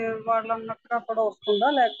చేతకాని వాళ్ళు అన్నట్టుగా కూడా వస్తుందా,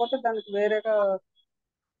 లేకపోతే దానికి వేరేగా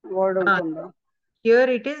వర్డ్ ఉంటుందా? Here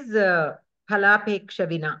it is phalapeksha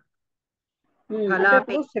vina.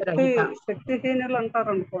 అంటే ఇప్పుడు శక్తిహీనులు అంటారు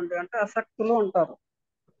అనుకోండి, అంటే అసక్తులు అంటారు.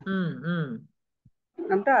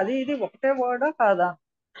 అంటే అది ఇది ఒకటే వర్డా కాదా?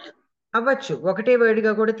 అవ్వచ్చు, ఒకటే వర్డ్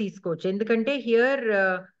గా కూడా తీసుకోవచ్చు. ఎందుకంటే హియర్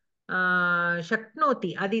శక్నోతి,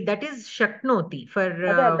 అది దట్ ఈస్ శక్నోతి ఫర్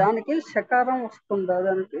దానికి శకారం వస్తుందా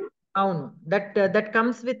దానికి? అవును, that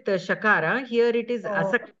comes with శకార. Here it is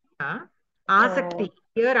అసక్త, ఆసక్తి.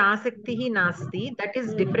 హియర్ ఆసక్తి నాస్తి, that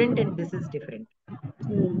is different and this is different.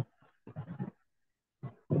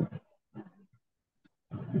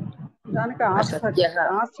 దానికి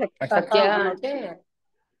అంటే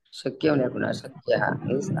శక్యం లేకుండా అసక్త్యః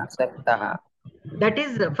means అసక్తః. That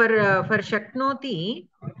is for shaknoti.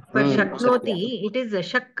 For shaknoti, it is a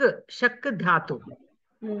shak dhatu.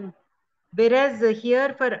 Whereas here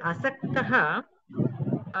for asaktaha,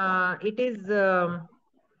 it is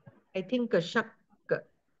I think shak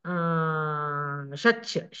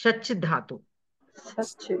shach dhatu.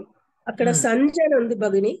 అక్కడ సంజ అని ఉంది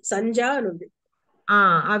భగిని, సంజ అని ఉంది.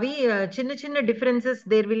 అవి చిన్న చిన్న differences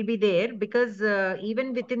there will be there, because even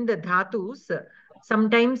within the dhatus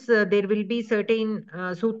sometimes there will be certain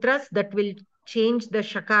sutras that will change the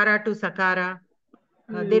shakara to sakara.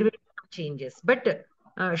 There will be some changes, but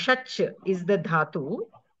shach is the dhatu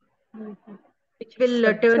which will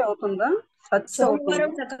turn.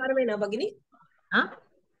 సోమవారం సకారమేనా భగిని?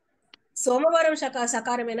 సోమవారం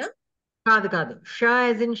సకారమేనా? కాదు, ష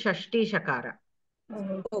as in Shashthi శకార.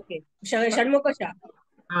 Okay, Shanmukha ష.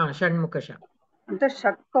 షణ్ముఖ ష అంటే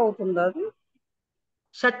షక్ అవుతుందా అది?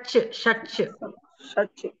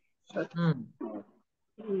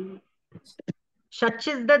 షచ్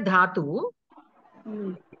is the dhatu.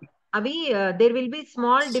 Avi there will be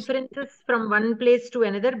small differences from one place to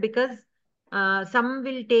another, because some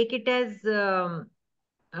will take it as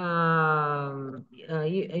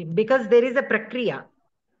because there is a prakriya.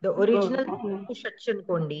 The original shach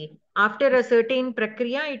kondi, after a certain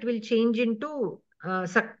prakriya it will change into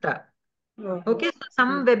sakta. Okay, so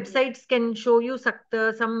some websites can show you sakta,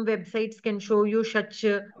 some websites can show you shach.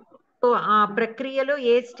 So ప్రక్రియలో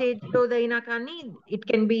ఏ stage లోదైనా కానీ it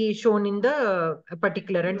can be shown in the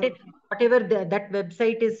particular, అంటే whatever that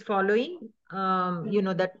website is following,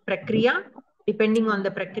 that prakriya, depending on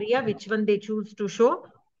the prakriya which one they choose to show,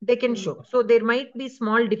 they can show. So there might be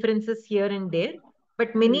small differences here and there,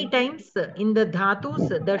 but many times in the dhatus,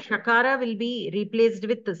 the shakara will be replaced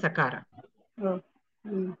with the sakara. For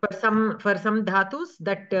some dhatus,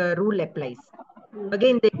 that rule applies.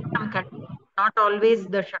 Again, there is some confusion. Not always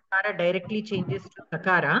the shakara directly changes to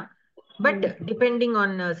sakara, but depending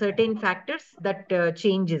on certain factors, that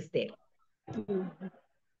change is there.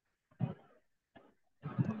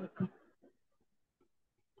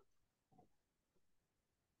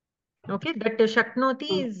 Okay, that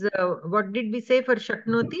shaknoti is, what did we say for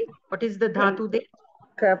shaknoti? What is the dhatu there?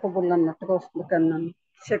 Capable అన్నట్టుగా వస్తుంది కన్నా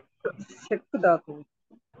శక్ ధాతువు.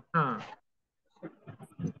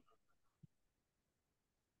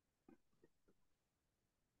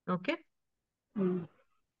 Okay.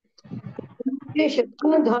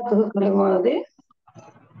 శక్ను ధాతువు కలవు అది.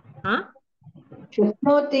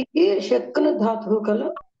 శక్నోతికి శక్ను ధాతువు కల.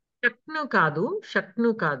 Shaknu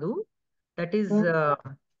kadu. That is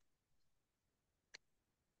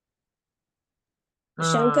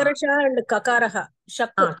Shankarasha and Kakaraha.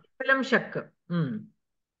 Shak. Kevalam shak.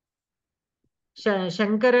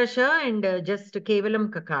 Shankarasha and just Kevalam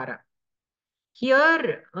kakara.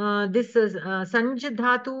 Here, this sanj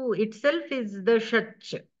dhatu itself is the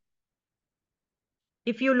shach.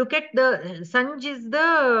 If you look at the sanj is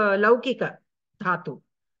the laukika dhatu,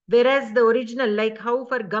 whereas the original, like how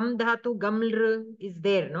for gam dhatu gamr is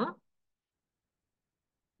there, no?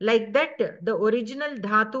 Like that, the original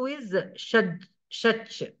dhatu is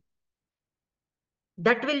shach.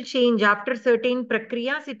 That will change after certain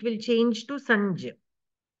prakriyas. It will change to sanj,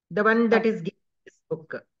 the one that is given in this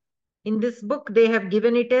book. In this book, they have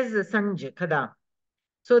given it as sanj khada.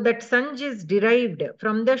 So that sanj is derived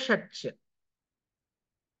from the shach.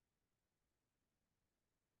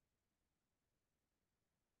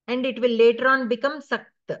 And it will later on become sakt.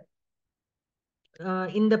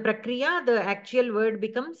 In the prakriya, the actual word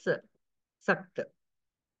becomes sakt.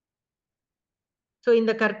 So in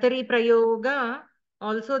the kartari prayoga,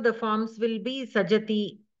 also the forms will be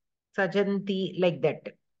sajati, sajanti, like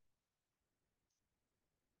that.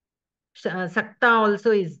 Sakta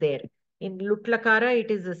also is there. In lutlakara,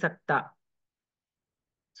 it is a sakta.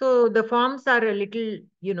 So the forms are a little,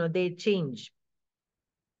 they change.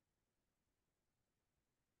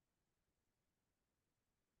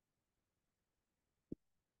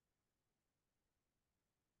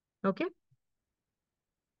 Okay.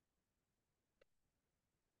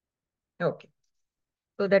 Okay.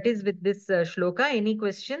 So that is with this shloka. Any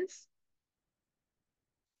questions?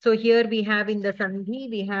 So here we have in the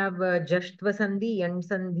sandhi, we have jashtva sandhi, yan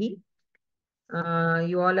sandhi.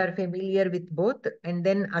 You all are familiar with both. And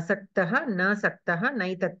then asaktaha, na saktaha,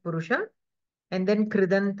 nai tatpurusha. And then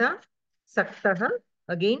kridanta, saktaha,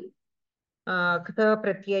 again, kta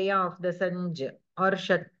pratyaya of the sanj or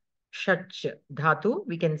shach dhatu,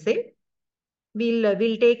 we can say. We'll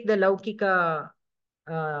take the laukika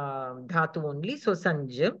dhatu only. So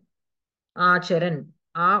sanj, acharan,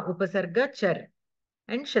 upasarga char,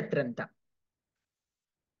 and shatranta.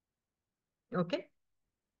 Okay.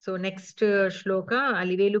 So next shloka,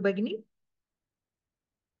 Alivelu Bhagini.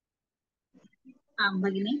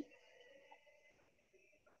 भगिनी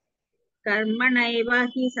कर्मणैव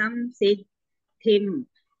हि संसिद्धिम्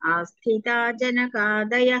आस्थिता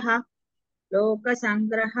जनकादयः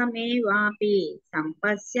लोकसङ्ग्रहमेवापि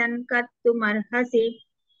सम्पश्यन् कर्तुमर्हसि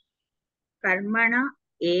कर्मण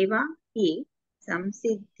एव हि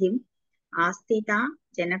संसिद्धिम् आस्थिता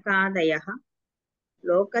जनकादयः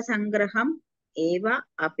लोकसङ्ग्रहम् एव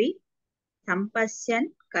अपि सम्पश्यन्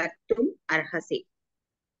कर्तुम् अर्हसि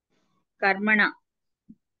कर्मण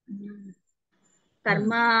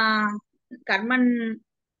कर्मन्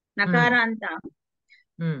नकारान्त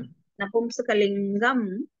नपुंसकलिङ्गं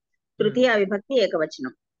तृतीय विभक्ति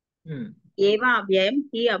एकवचनम् एव अव्ययं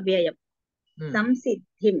हि अव्ययं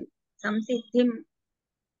संसिद्धिम्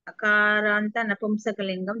अकारान्त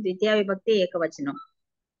नपुंसकलिङ्गं द्वितीय विभक्ति एकवचनम्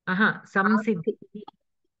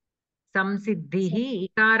संसिद्धिः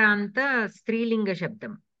इकारान्त स्त्रीलिङ्ग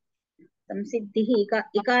शब्दम् संसिद्धिः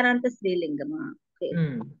इकारान्त स्त्रीलिङ्गम्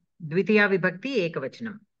द्वितीया विभक्ति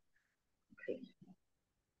एकवचनम्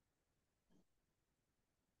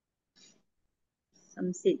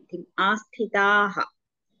संसिद्धिम् आस्थिताः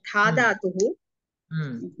था धातुः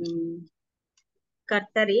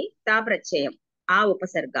कर्तरि ता प्रत्ययम् आ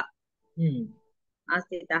उपसर्ग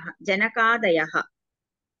आस्थिताः जनकादयः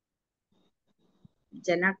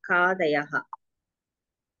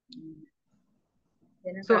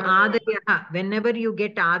So adayah, whenever you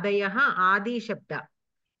get adayah, adi shabda.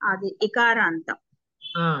 Adi, ikaranta.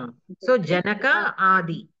 So janaka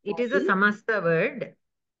adi. It is a samasa word.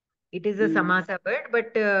 It is a samasa word,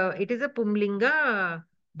 but it is a pumlinga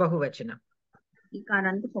बहुवचनं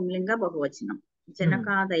इकारान्त पुंलिङ्ग बहुवचनं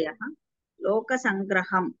जनकादयः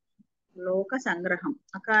लोकसङ्ग्रहम्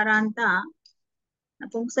अकारान्त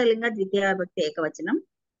पुंसलिङ्ग द्वितीया विभक्ति एकवचनं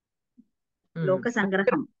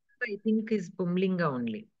लोकसङ्ग्रहम् I think is pumlinga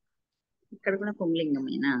only. ఇక్కడ కూడా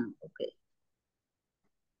పుంలింగమేనా? Okay.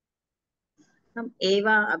 ఏవ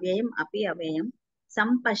అవ్యయం అపి అవ్యయం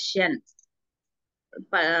సంపశ్యన్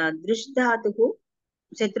దృష్ ధాతుకు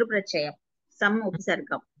శత్రు ప్రత్యయం సం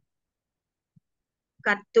ఉపసర్గం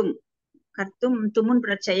కర్తుం తుమున్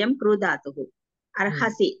ప్రత్యయం క్రూ ధాతుకు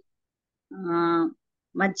అర్హసి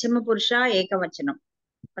మధ్యమ పురుష ఏకవచనం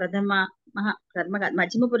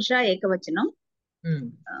మధ్యమ పురుష ఏకవచనం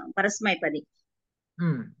పరస్మైపది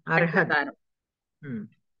arhat.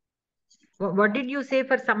 What did you say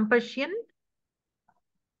for sampashyan?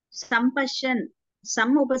 సంపశ్యన్ సం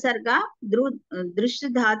ఉపసర్గ దృష్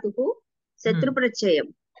ధాతుకు శత్రు ప్రత్యయం.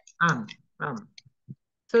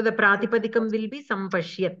 So the pratipadikam will be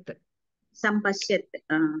sampashyat.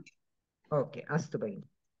 Okay, astu bhagini.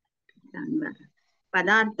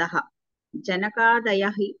 పదార్థః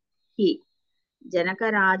జనకాదయః హి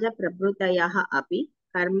జనకరాజ ప్రభృతయః అపి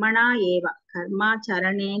కర్మణా ఏవ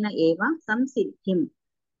కర్మాచరణేన ఏవ సంసిద్ధిం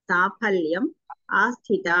సాఫల్యం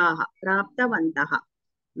ఆస్థితాః ప్రాప్తవంతః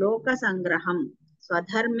లోకసంగ్రహం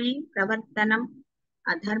స్వధర్మే ప్రవర్తనం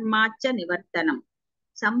అధర్మాచ్చ నివర్తనం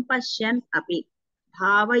సంపశ్యన్ అపి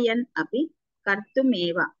భావయన్ అపి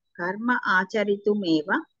కర్తుమేవ కర్మ ఆచరితుమేవ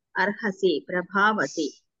అర్హసి ప్రభావసి.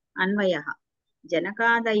 అన్వయః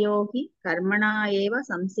జనకాదయో హి కర్మణా ఏవ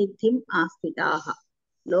సంసిద్ధిం ఆస్థితాః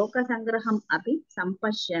లోకసంగ్రహం అపి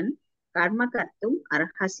సంపశ్యన్ కర్మ కర్తుం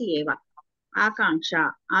అర్హసి ఏవ. ఆకాంక్ష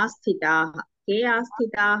ఆస్థితాః కే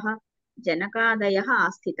ఆస్థితాః జనకాదయః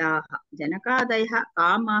ఆస్థితాః జనకాదయః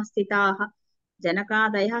కామ్ ఆస్థితాః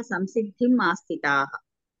జనకాదయః సంసిద్ధిం ఆస్థితాః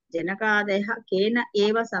జనకాదయః కేన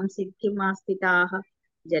ఏవ సంసిద్ధిం ఆస్థితాః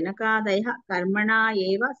జనకాదయః కర్మణా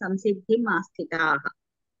ఏవ సంసిద్ధిం ఆస్థితాః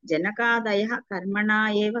జనకాదయః కర్మణా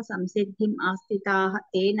ఏవ సంసిద్ధిం ఆస్థితాః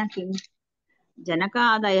తేన కిం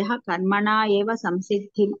జనకాదయః కర్మణా ఏవ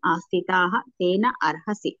సంసిద్ధిం ఆస్థితాః తేన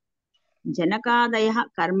అర్హసి. జనకాదయః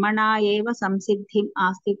కర్మణా ఏవ సంసిద్ధిం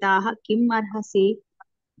ఆస్థితాః కిం అర్హసి.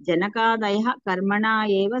 జనకాదయః కర్మణా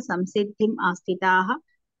ఏవ సంసిద్ధిం ఆస్థితాః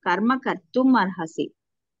కర్మ కర్తుం అర్హసి.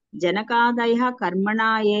 జనకాదయః కర్మణా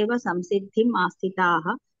ఏవ సంసిద్ధిం ఆస్థితాః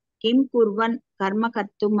కిం కుర్వన్ కర్మ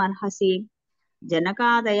కర్తుం అర్హసి.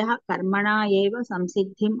 జనకాదయః కర్మణా ఏవ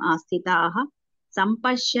సంసిద్ధిం ఆస్థితాః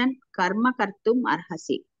సంపశ్యన్ కర్మ కర్తుం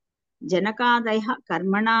అర్హసి. జనకాదయః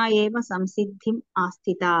కర్మణా ఏవ సంసిద్ధిం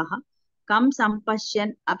ఆస్థితాః కం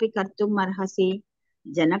సంపశ్యన్ అపి కర్తుం అర్హసి.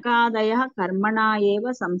 జనకాదయః కర్మణా ఏవ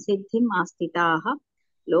సంసిద్ధిం ఆస్థితాః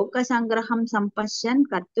లోకసంగ్రహం సంపశ్యన్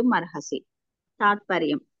కర్తుం అర్హసి.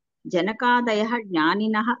 తాత్పర్యం జనకాదయః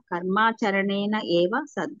జ్ఞానినః కర్మాచరణేన ఏవ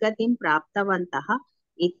సద్గతిం ప్రాప్తవంతః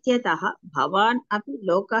ఇత్యతః భవాన్ అపి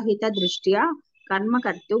లోకహిత దృష్ట్యా కర్మ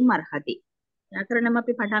కర్తుం అర్హతి.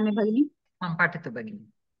 వ్యాకరణమపి పఠామి భగిని. పఠతు భగిని.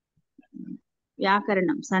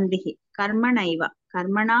 వ్యాకరణం సంధిః కర్మణైవ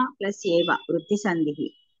కర్మణా ప్లస్ ఏవ వృత్తి సంధిః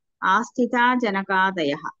ఆస్థితా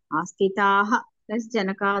జనకాదయః ఆస్థితాః ప్లస్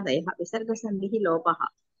జనకాదయః విసర్గ సంధిః లోపః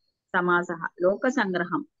సమాసః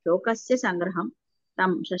లోకసంగ్రహం లోకస్య సంగ్రహం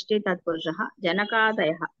తం షష్ఠీ తత్పురుషः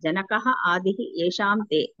జనకాదయః జనకः ఆదిః ఏషాం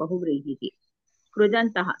తే బహువ్రీహిః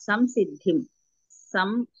కృదంతః సంసిద్ధిం సం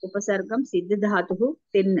ఉపసర్గం సిద్ధ ధాతుః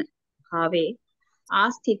తిన్ భావే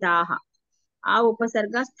ఆస్థితాః ఆ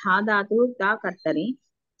ఉపసర్గ స్థా ధాతుః తా కర్తరి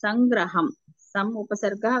సంగ్రహం సం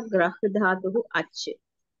ఉపసర్గ గ్రహ్ ధాతుః అచ్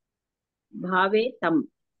భావే తం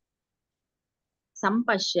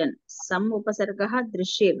సంపశ్యన్ సం ఉపసర్గ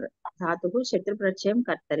దృశ్యర్ ధాతుః శత్రు ప్రత్యయం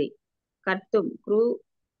కర్తరి కర్తుం క్రూ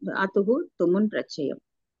ధాతుః తుమున్ ప్రత్యయం.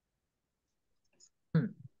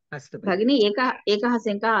 భగిని ఏకः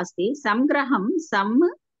శంకः అస్తి సంగ్రహం సం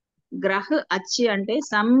గ్రహ్ అచ్ అంటే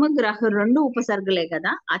సమ్ గ్రహ్ రెండు ఉపసర్గలే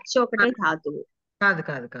కదా, అచ్ ఒకటే ధాతువు. కాదు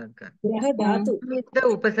గ్రహ ధాతు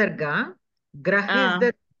ఉపసర్గ గ్రహ్ ఇస్ ద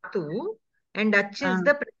ధాతువు అండ్ అచ్ ఇస్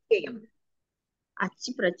ద ప్రత్యయం. అచ్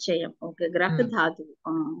ప్రత్యయం. ఓకే గ్రహ్ ధాతువు.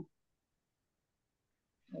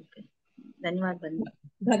 ఓకే ధన్యవాదాలు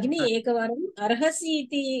భగిని. ఏకవారం అర్హసి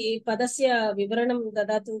ఇతి పదస్య వివరణం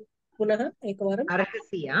దదాతు పునః ఏకవారం.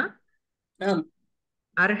 అర్హసియా? ఆమ్.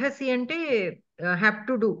 అర్హసి అంటే have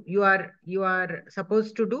to do, you are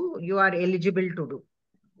supposed to do, you are eligible to do.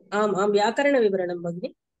 ఆమ్ ఆమ్ వ్యాకరణ వివరణం భగిని.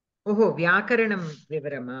 ఓహో వ్యాకరణం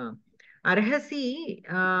వివరమా? అర్హసి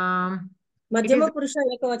మధ్యమ పురుష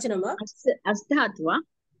ఏకవచనమా? అస్ ధాతువా?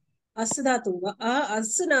 అస్ ధాతువా?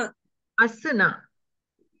 అస్సున అస్సున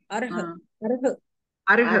అర్హ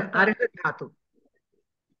అర్హ ధాతు.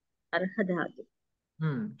 అర్హ ధాతు.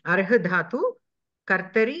 अर्ह धातु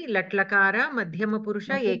कर्तरि लट्लकार मध्यमपुरुष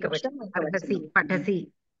एकवचन अर्हसि पठसि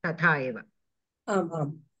तथा एव। आम्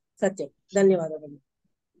आम् सत्यं धन्यवादः।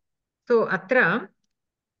 सो अत्र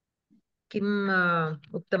किम्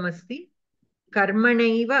उक्तमस्ति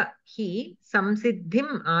कर्मणैव हि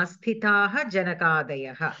संसिद्धिम् आस्थिताः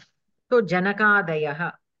जनकादयः। So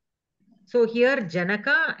जनकादयः. So here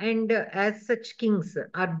Janaka and as such kings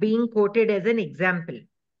are being quoted as an example.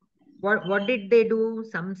 What did they do?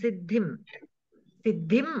 Samsiddhim.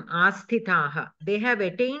 Siddhim asthitaha. They have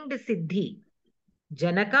attained siddhi.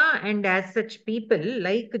 Janaka and as such people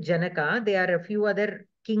like Janaka, there are a few other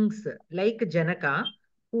kings like Janaka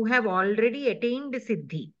who have already attained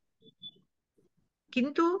siddhi.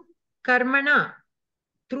 Kintu karmana,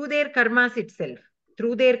 through their karmas itself,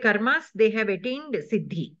 through their karmas they have attained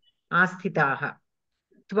siddhi. Asthitaha.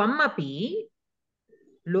 Tvam api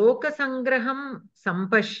lokasangraham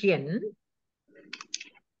sampashyan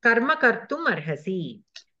karma kartum arhasi.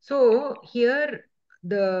 So here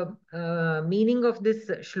the meaning of this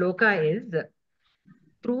shloka is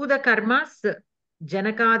through the karmas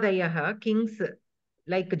Janakadayaha, kings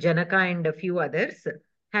like Janaka and a few others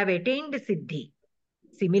have attained siddhi.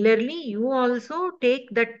 Similarly, you also take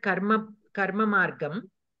that karma margam,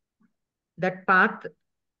 that path,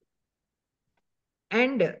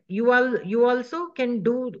 and you also can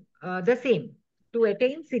do the same to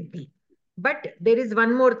attain siddhi. But there is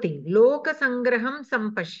one more thing, loka sangraham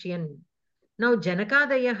sampashyan. Now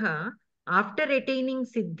Janakadayaha, after attaining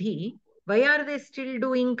siddhi, why are they still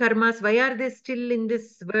doing karmas? Why are they still in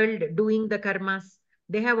this world doing the karmas?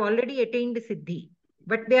 They have already attained siddhi,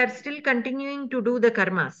 but they are still continuing to do the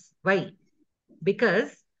karmas. Why?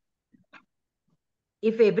 Because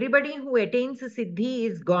if everybody who attains siddhi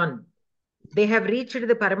is gone, they have reached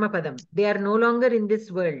the Paramapadam. They are no longer in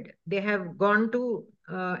this world. They have gone to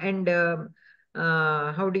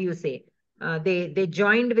how do you say? They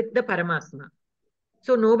joined with the Paramatma.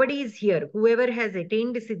 So nobody is here. Whoever has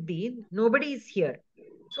attained siddhi, nobody is here.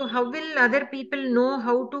 So how will other people know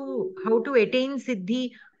how to attain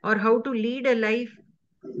siddhi or how to lead a life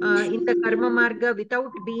in the karma marga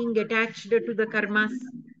without being attached to the karmas,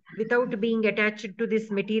 without being attached to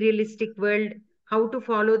this materialistic world? How to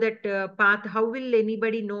follow that path? How will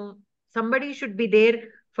anybody know? Somebody should be there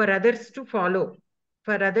for others to follow,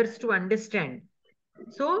 for others to understand.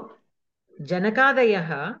 So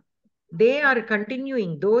Janakadayaha, they are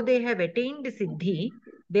continuing, though they have attained siddhi,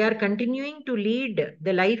 they are continuing to lead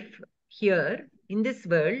the life here in this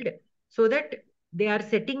world so that they are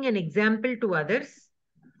setting an example to others,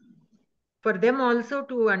 for them also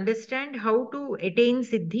to understand how to attain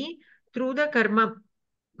siddhi through the karma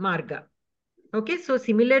marga. Okay, so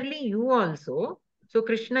similarly you also, so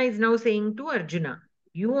Krishna is now saying to Arjuna,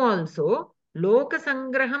 you also loka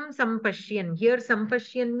sangraham sampashyan. Here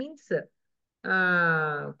sampashyan means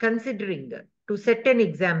considering, to set an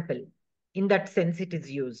example. In that sense it is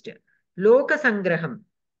used. Loka sangraham.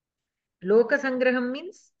 Loka sangraham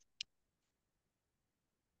means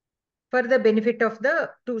for the benefit of the,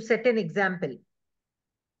 to set an example.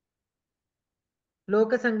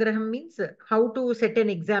 Loka sangraham means how to set an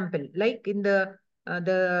example, like in the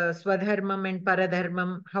swadharmam and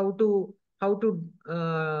paradharmam, how to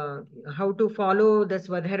follow the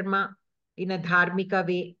swadharma in a dharmika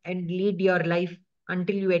way and lead your life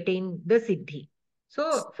until you attain the siddhi.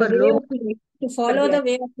 So for to follow the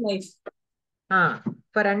way of life.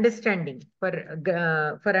 For understanding,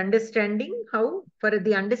 for understanding how, for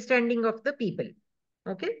the understanding of the people.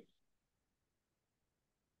 Okay.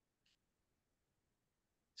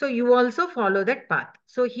 So you also follow that path.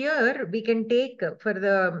 So here we can take for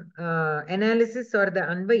the analysis or the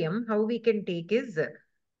anvayam, how we can take is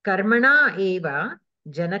karmana eva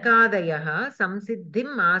janakadayaha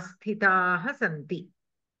samsiddhim asthitaha santi.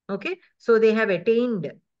 Okay, so they have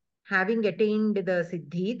attained, having attained the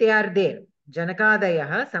siddhi, they are there.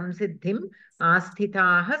 Janakadayaha samsiddhim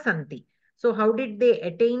asthitaha santi. So how did they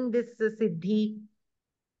attain this siddhi?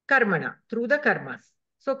 Karmana, through the karmas.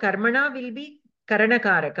 So karmana will be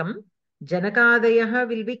karanakarakam, janakadayaha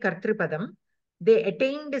will be kartripadam. They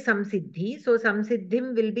attained samsiddhi, so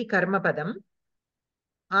samsiddhim will be karmapadam.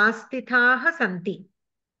 Astithaha santi,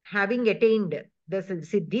 having attained the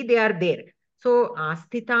siddhi, they are there. So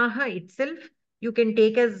astithaha itself you can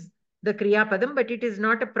take as the kriya padam, but it is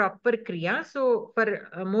not a proper kriya. So for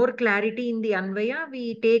more clarity in the anvaya,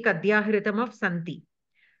 we take adhyahritam of santi.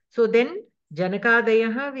 So then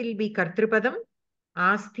janakadayaha will be kartripadam,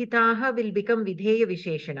 asthitaha will become vidheya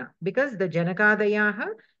visheshana, because the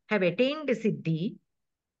janakadayaha have attained siddhi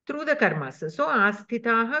through the karmas. So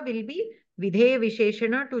asthitaha will be vidheya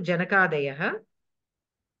visheshana to janakadayaha.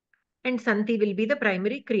 and santi will be the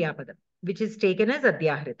primary kriya padam, which is taken as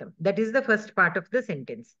adhyahritam. That is the first part of the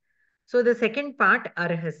sentence. So the second part,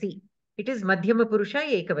 arhasi, it is madhyama purusha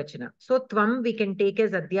ekavachana. So tvam we can take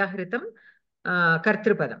as adhyahritam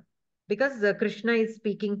kartrupadam, because Krishna is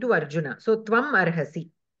speaking to Arjuna. So tvam arhasi.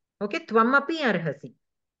 Okay, tvam api arhasi.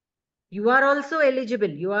 You are also eligible.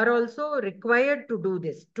 You are also required to do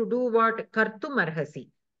this. To do what? Kartum arhasi.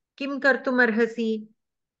 Kim kartum arhasi?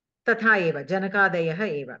 Tatha eva, janakadayah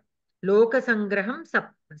eva. Lokasangraham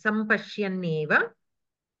sampashyaneva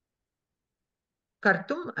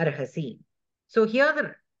kartum arhasi. So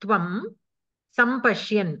here tvam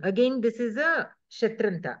sampashyan. Again, this is a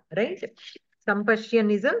shatranta, right?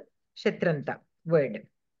 Sampashyan is a shatranta word.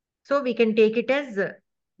 So we can take it as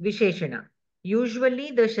visheshana.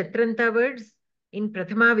 Usually the shatranta words in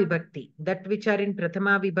prathama vibhakti, that which are in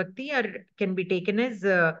prathama vibhakti can be taken as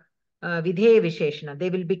vidheya visheshana.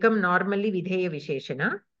 They will become normally vidheya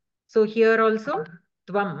visheshana. So here also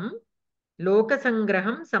tvam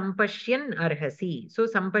lokasangraham sampashyan arhasi. So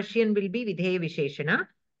sampashyan will be vidheya visheshana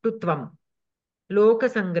to tvam.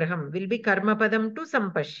 Lokasangraham will be karma padam to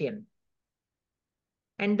sampashyan.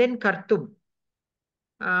 And then kartum.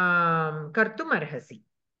 Kartum arhasi.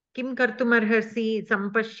 Kim kartum arhasi?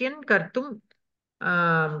 Sampashyan kartum,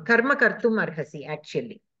 karma kartum arhasi,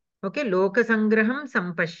 actually. Okay, lokasangraham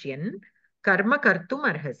sampashyan, karma kartum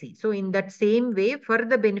arhasi. So in that same way, for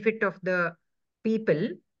the benefit of the people,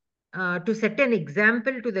 to set an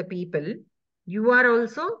example to the people, you are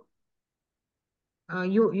also,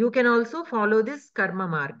 you can also follow this karma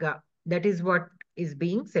marga. That is what is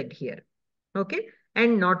being said here. Okay,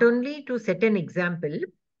 and not only to set an example.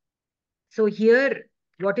 So here,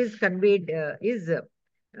 what is conveyed is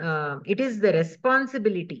it is the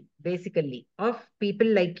responsibility, basically, of people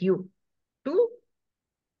like you to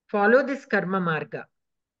follow this karma marga.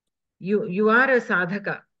 You are a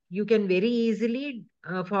sadhaka. You can very easily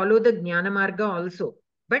follow the jnana marga also,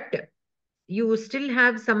 but you still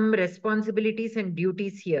have some responsibilities and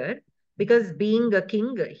duties here, because being a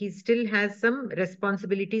king, he still has some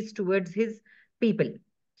responsibilities towards his people.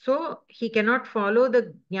 So he cannot follow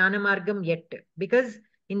the jnana margam yet, because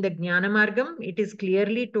in the jnana margam, it is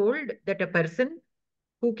clearly told that a person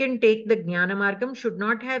who can take the jnana margam should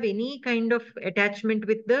not have any kind of attachment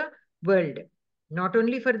with the world, not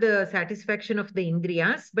only for the satisfaction of the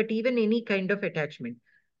indriyas, but even any kind of attachment.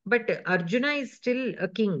 But Arjuna is still a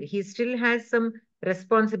king. He still has some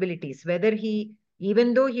responsibilities, whether he,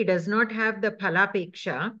 even though he does not have the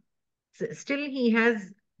phalapeksha, still he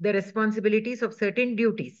has the responsibilities of certain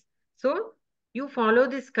duties. So you follow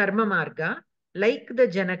this karma marga like the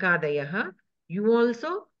Janakadayaha. You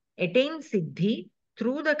also attain siddhi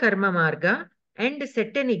through the karma marga and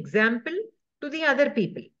set an example to the other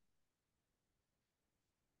people.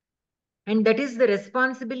 And that is the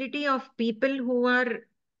responsibility of people who are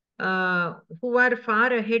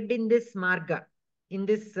far ahead in this marga, in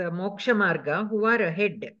this moksha marga, who are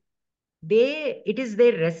ahead. It is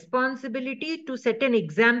their responsibility to set an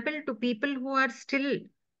example to people who are still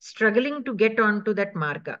struggling to get onto that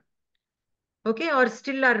marga. Okay, or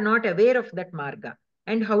still are not aware of that marga.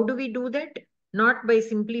 And how do we do that? Not by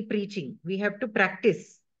simply preaching. We have to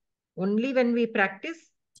practice. Only when we practice,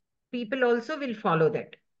 people also will follow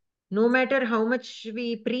that. No matter how much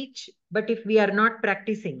we preach, but if we are not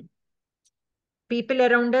practicing, people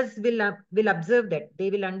around us will observe that.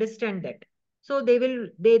 They will understand that. So they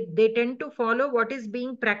tend to follow what is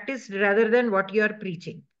being practiced rather than what you are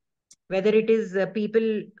preaching. Whether it is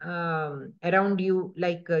people around you,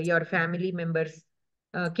 like your family members,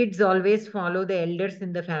 kids always follow the elders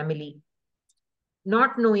in the family,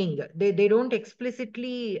 not knowing. They don't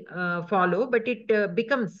explicitly follow, but it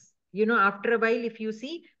becomes, after a while, if you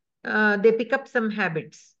see, they pick up some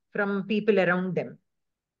habits from people around them,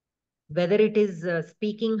 whether it is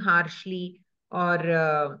speaking harshly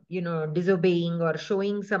or disobeying or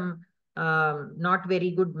showing some not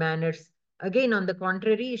very good manners. Again, on the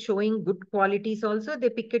contrary, showing good qualities also, they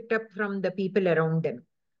pick it up from the people around them.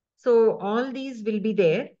 So all these will be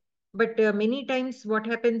there, but many times what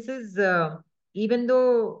happens is, even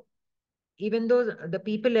though the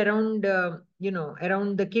people around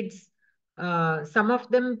around the kids, some of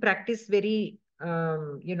them practice very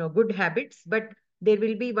good habits, but there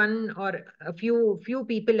will be one or a few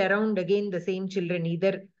people around, again the same children,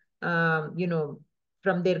 either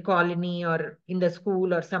from their colony or in the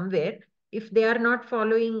school or somewhere. If they are not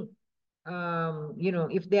following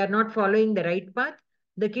if they are not following the right path,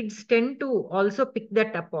 the kids tend to also pick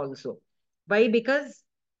that up also. Why? Because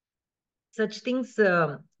such things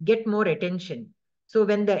get more attention. So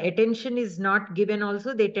when the attention is not given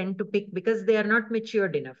also, they tend to pick, because they are not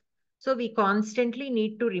matured enough. So we constantly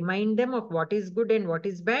need to remind them of what is good and what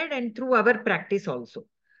is bad, and through our practice also.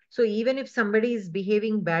 So even if somebody is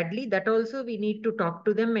behaving badly, that also we need to talk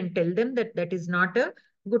to them and tell them that that is not a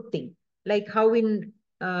good thing. Like how in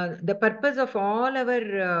the purpose of all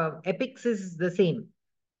our epics is the same.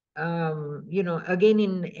 Again,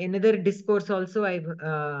 in another discourse also, I've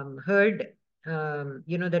heard,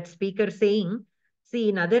 that speaker saying, see,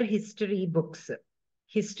 in other history books,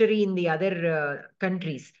 history in the other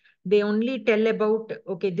countries, they only tell about,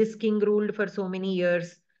 okay, this king ruled for so many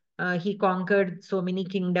years, he conquered so many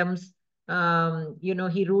kingdoms,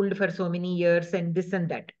 he ruled for so many years, and this and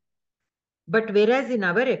that. But whereas in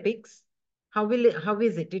our epics, how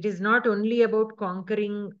is it? It is not only about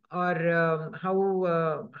conquering or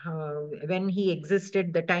when he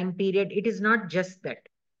existed, the time period. It is not just that.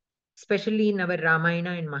 Especially in our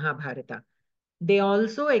Ramayana and Mahabharata, they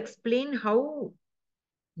also explain how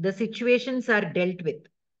the situations are dealt with.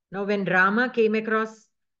 Now, when Rama came across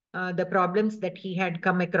the problems that he had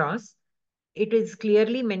come across, it is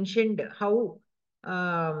clearly mentioned how,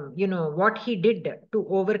 what he did to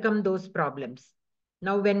overcome those problems.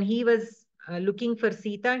 Now, when he was looking for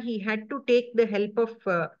Sita, he had to take the help of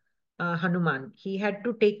Hanuman. He had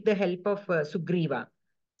to take the help of Sugriva.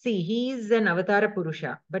 See, he is an Avatara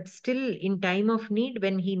Purusha, but still in time of need,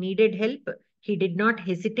 when he needed help, he did not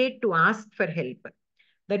hesitate to ask for help.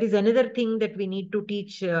 That is another thing that we need to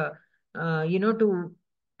teach, to our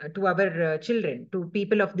children, to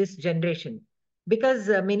people of this generation, because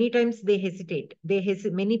many times they hesitate.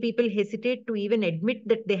 Many people hesitate to even admit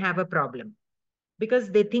that they have a problem, because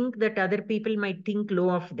they think that other people might think low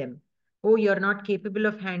of them. Oh, you're not capable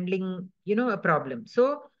of handling, a problem.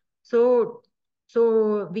 So, so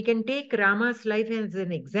we can take Rama's life as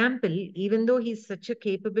an example. Even though he's such a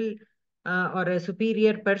capable or a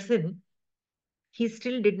superior person, he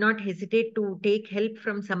still did not hesitate to take help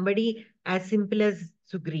from somebody as simple as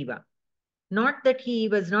Sugriva. Not that he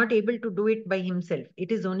was not able to do it by himself.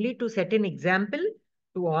 It is only to set an example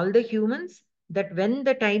to all the humans that when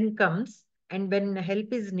the time comes and when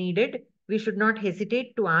help is needed, we should not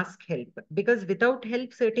hesitate to ask help, because without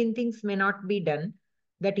help, certain things may not be done.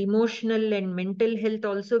 That emotional and mental health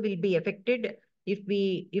also will be affected if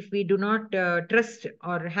we do not trust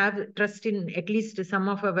or have trust in at least some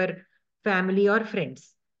of our family or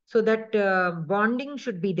friends. So that bonding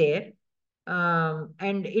should be there,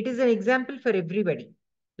 and it is an example for everybody,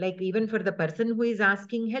 like even for the person who is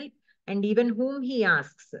asking help and even whom he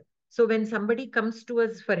asks. So when somebody comes to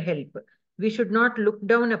us for help, we should not look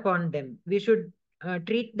down upon them. We should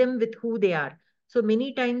treat them with who they are. So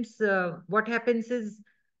many times what happens is,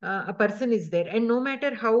 a person is there, and no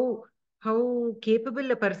matter how capable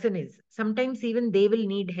a person is, sometimes even they will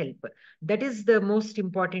need help. That is the most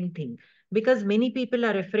important thing, because many people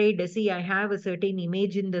are afraid. See, I have a certain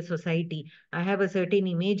image in the society, I have a certain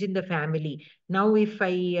image in the family. Now if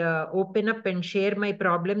I open up and share my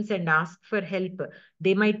problems and ask for help,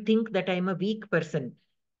 they might think that I'm a weak person.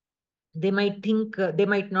 They might think, they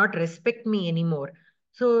might not respect me anymore.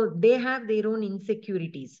 So they have their own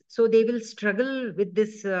insecurities, so they will struggle with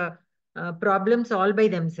this problems all by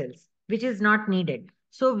themselves, which is not needed.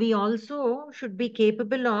 So we also should be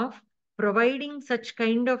capable of providing such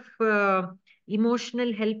kind of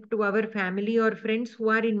emotional help to our family or friends who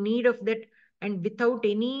are in need of that, and without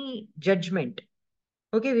any judgment.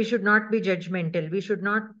 Okay, we should not be judgmental. We should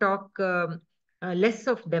not talk less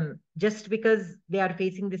of them just because they are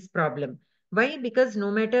facing this problem. Why? Because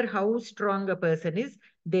no matter how strong a person is,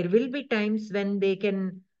 there will be times when they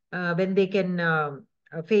can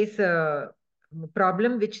face a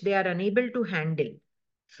problem which they are unable to handle.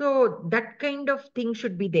 So that kind of thing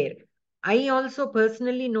should be there. I also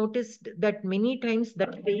personally noticed that many times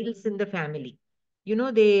that fails in the family.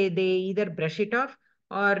 They either brush it off,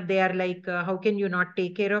 or they are like, how can you not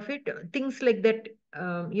take care of it? Things like that,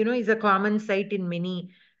 is a common sight in many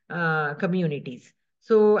communities.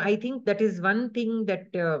 So I think that is one thing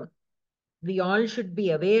that we all should be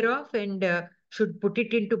aware of, and should put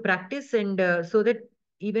it into practice, and so that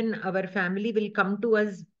even our family will come to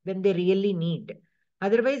us when they really need.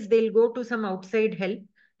 Otherwise, they'll go to some outside help,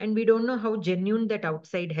 and we don't know how genuine that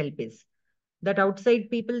outside help is. That outside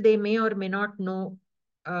people, they may or may not know,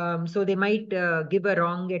 so they might give a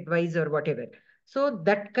wrong advice or whatever. So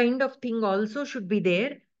that kind of thing also should be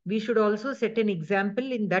there. We should also set an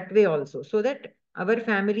example in that way also, so that our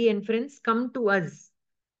family and friends come to us.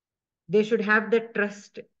 They should have that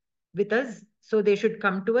trust with us, so they should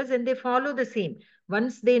come to us and they follow the same.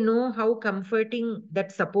 Once they know how comforting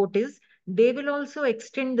that support is, they will also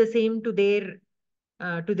extend the same to their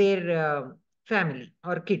family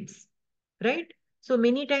or kids, right? So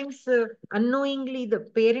many times, unknowingly, the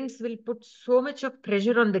parents will put so much of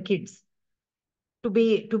pressure on the kids to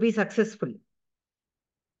be successful,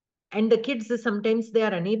 and the kids sometimes they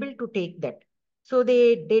are unable to take that. So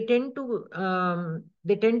they tend to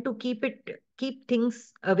keep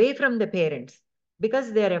things away from the parents,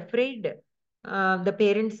 because they are afraid the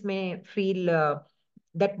parents may feel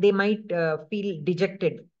that they might feel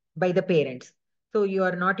dejected by the parents. So you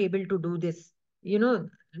are not able to do this. You know,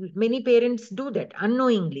 many parents do that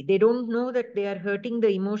unknowingly. They don't know that they are hurting the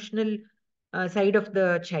emotional side of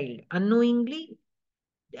the child. Unknowingly,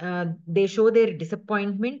 they show their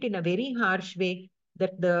disappointment in a very harsh way,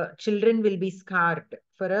 that the children will be scarred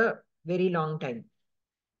for a very long time.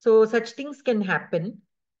 So such things can happen.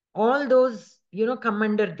 All those, come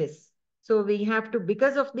under this. So we have to,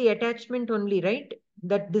 because of the attachment only, right,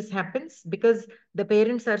 that this happens, because the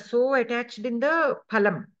parents are so attached in the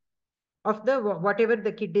phalam of the whatever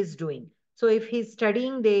the kid is doing. So if he's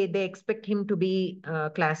studying, they expect him to be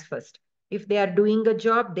class first. If they are doing a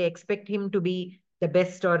job, they expect him to be the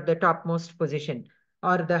best or the topmost position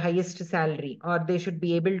or the highest salary, or they should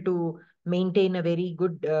be able to maintain a very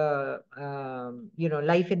good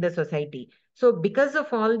life in the society. So because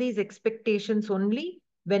of all these expectations only,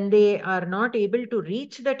 when they are not able to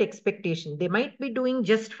reach that expectation, they might be doing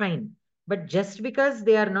just fine, but just because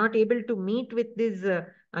they are not able to meet with these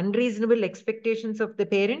unreasonable expectations of the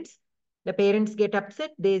parents get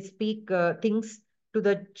upset. They speak things to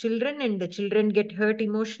the children, and the children get hurt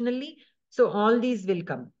emotionally. So all these will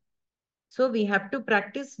come. So we have to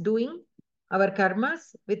practice doing our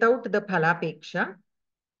karmas without the phalapeksha,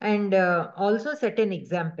 and also set an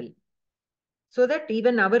example, so that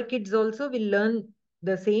even our kids also will learn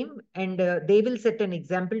the same, and they will set an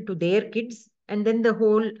example to their kids, and then the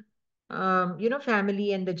whole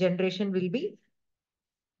family and the generation will be,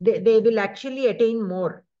 they will actually attain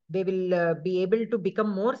more. They will be able to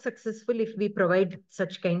become more successful if we provide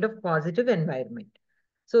such kind of positive environment.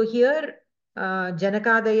 So here,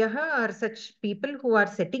 Janakadayaha are such people who are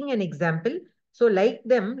setting an example. So like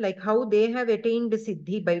them, like how they have attained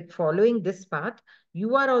Siddhi by following this path,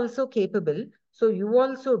 you are also capable. So you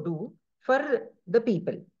also do for the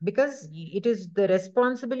people, because it is the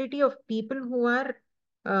responsibility of people who are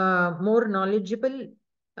more knowledgeable,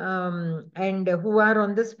 and who are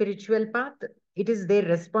on the spiritual path. It is their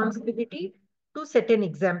responsibility to set an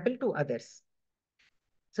example to others.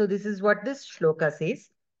 So this is what this shloka says.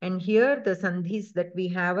 And here the sandhis that we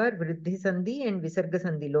have are Vriddhi Sandhi and Visarga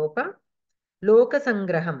Sandhi Lopa. Loka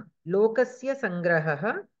Sangraham. Lokasya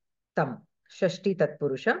Sangrahaha Tam. Shashti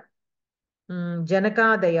Tatpurusha.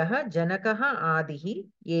 Janakadayaha Janakaha Adihi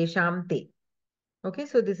Yesham Te. Okay,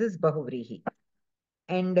 so this is Bahuvrihi.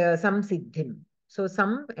 And some Siddhim. So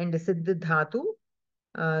some and Siddh Dhatu.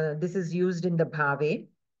 This is used in the bhave,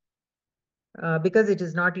 because it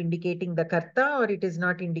is not indicating the karta or it is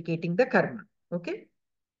not indicating the karma. Okay.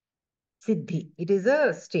 Siddhi. It is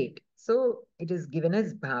a state. So it is given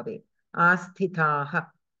as bhave.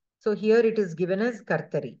 Asthitaha. So here it is given as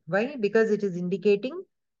kartari. Why? Because it is indicating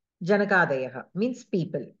janakadayaha, means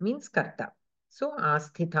people, means karta. So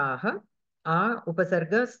asthitaha. A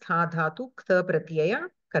upasarga stha dhatu ktha pratyaya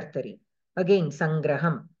kartari. Again,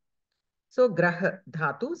 sangraham. So grah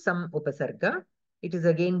dhatu, sam upasarga. It is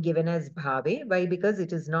again given as bhave. Why? Because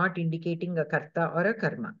it is not indicating a karta or a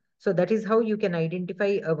karma. So that is how you can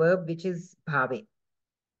identify a verb which is bhave.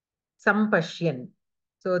 Sampashyan.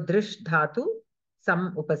 So drish dhatu,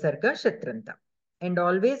 sam upasarga shatranta. And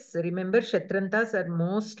always remember, shatrantas are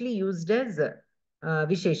mostly used as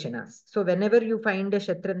visheshanas. So whenever you find a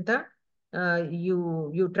shatranta,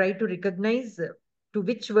 you try to recognize to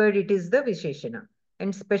which word it is the visheshana.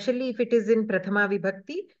 And especially if it is in prathama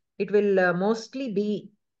vibhakti, it will mostly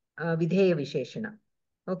be vidheya visheshana.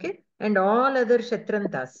 Okay. And all other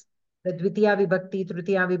shatrantas, the dvitiya vibhakti,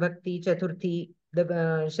 tritiya vibhakti, chaturthi, the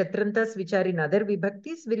shatrantas which are in other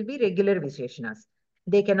vibhaktis will be regular visheshanas.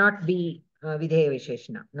 They cannot be vidheya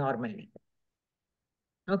visheshana normally.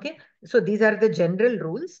 Okay. So these are the general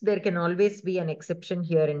rules. There can always be an exception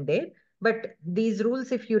here and there. But these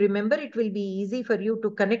rules, if you remember, it will be easy for you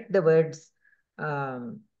to connect the words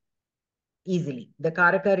easily. The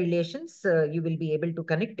karaka relations, you will be able to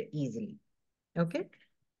connect easily. Okay.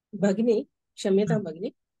 भगिनी क्षम्यतां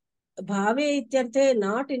भगिनी भावे इत्यर्थे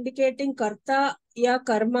नाट indicating कर्ता या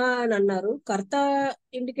कर्म అని అన్నారు కర్త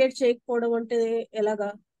ఇండికేట్ చేయకపోవడం అంటే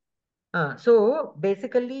ఎలాగా So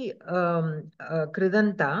basically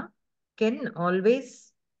kridanta can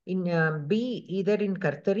always be either in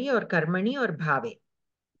kartari or karmani or bhave.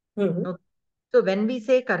 Okay. So when we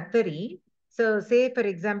say kartari, so say for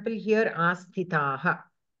example here asthitaha.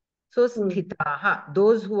 So sthitaha,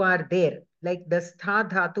 those who are there, like the stha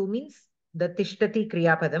dhatu means the tishtati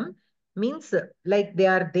kriyapadam, means like they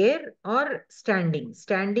are there or standing.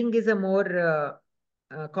 Standing is a more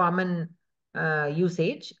common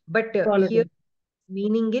usage, but here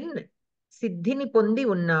meaning in siddhini pondi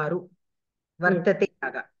unnaru, vartate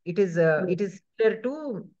aga. It is similar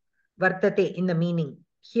to vartate in the meaning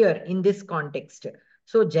here in this context.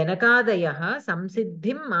 So janakadayaha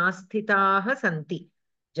samsiddhim asthitaha santi.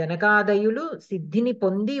 Janakadayulu siddhini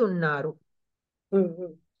pondi unnaru.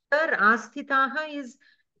 Sir, asthitaha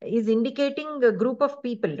is indicating a group of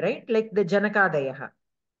people, right? Like the janakadayaha.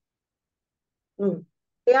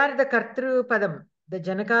 They are the kartrupadam. The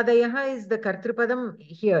janakadayaha is the kartrupadam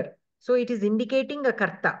here. So it is indicating a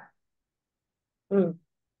karta. So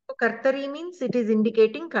kartari means it is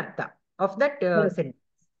indicating karta of that sentence.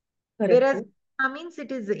 Whereas means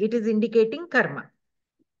it is indicating karma.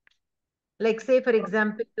 Like say for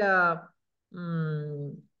example,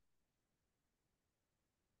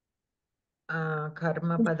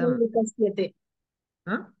 karma padam.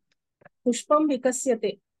 Pushpam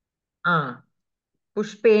vikasyate.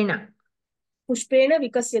 Pushpena. Pushpena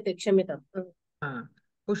vikasyate. Kshamitam.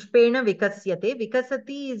 Pushpena vikasyate.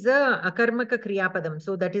 Vikasati is a akarmaka kriyapadam.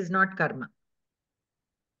 So that is not karma.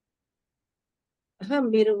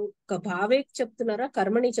 మీరు భావే చెప్తున్నారా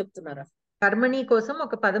కర్మని చెప్తున్నారా? కర్మణి కోసం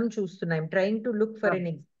ఒక పదం చూస్తున్నాం. Trying to look for an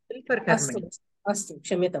example for కర్మణి. అస్తు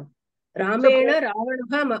క్షమ్యతాం. రామేణ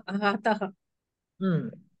రావణః హతః.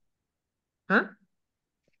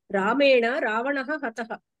 రామేణ రావణః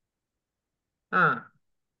హతః.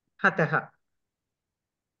 హతః.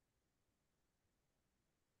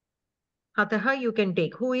 Hataha you can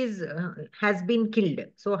take. Who is has been killed.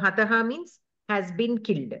 So hataha means has been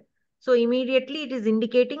killed. So immediately it is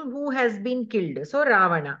indicating who has been killed. So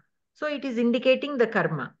Ravana. So it is indicating the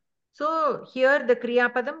karma. So here the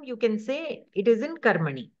kriyapadam you can say it is in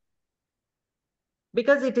karmani.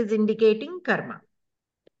 Because it is indicating karma.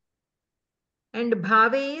 And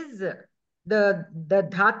bhave is the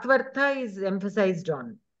dhatvartha is emphasized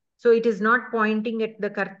on. So it is not pointing at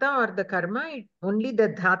the karta or the karma, only the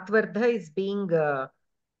dhatvartha is being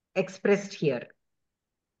expressed here.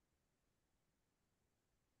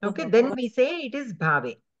 Okay, then we say it is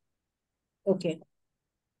bhave. Okay.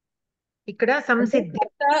 Ikkada samsiddhi.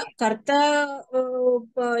 Karta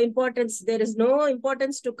importance, there is no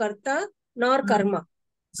importance to karta nor karma.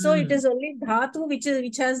 So it is only dhatu which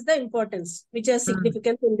has the importance, which has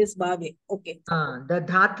significance in this bhave. Okay. The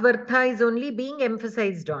dhatvartha is only being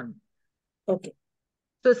emphasized on. Okay.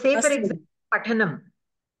 So say for example, pathanam.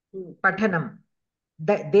 Pathanam.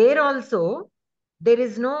 There also, there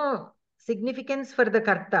is no significance for the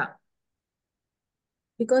karta.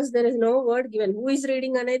 Because there is no word given. Who is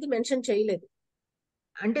reading anedi mention cheyaledu.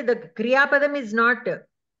 Ante the kriyapadam is not,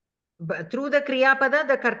 through the kriyapada,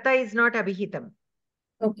 the karta is not abhihitam.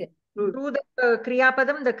 Okay. Through the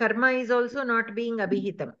kriyapadam, the karma is also not being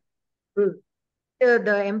abhihitam.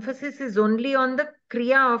 The emphasis is only on the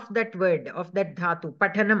kriya of that word, of that dhatu,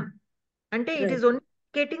 pathanam. Ante it is only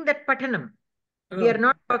indicating that pathanam. We are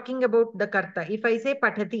not talking about the karta. If I say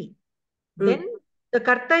pathati, then the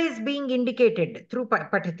karta is being indicated through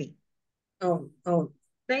pathati. When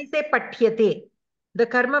I say pathyate, the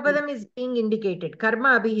karma padam is being indicated.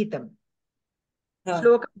 Karma abhihitam.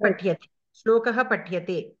 Shloka pathyate. Shlokaha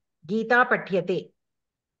pathyate. Geetha pathyate.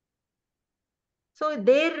 So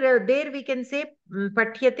there we can say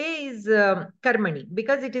pathyate is karmani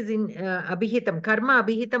because it is in abhihitam. Karma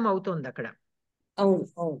abhihitam avutond akkada. When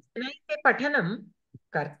I say pathanam,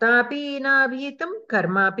 karta api na abhihitam,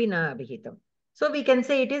 karma api na abhihitam. So we can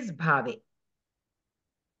say it is bhave.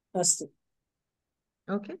 Astu.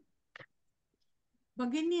 Okay.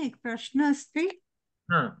 Bhagini, ek prashna asti.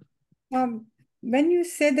 When you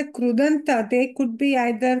say the krudanta, they could be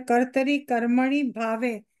either kartari, karmani,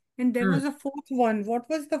 bhave, and there was a fourth one. What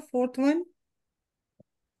was the fourth one?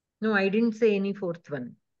 No, I didn't say any fourth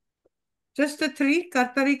one. Just the three,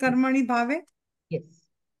 kartari, karmani, bhave? Yes.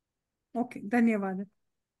 Okay, dhanyavad.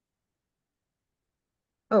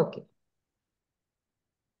 Okay.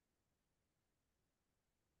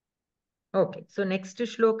 Okay, so next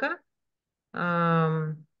shloka.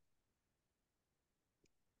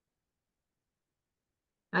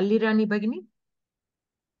 Allirani Bhagini.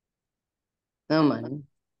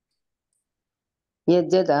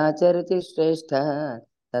 यद्यदाचरति श्रेष्ठः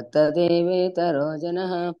तत्तदेवेतरो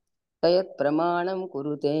जनः तयत् प्रमाणं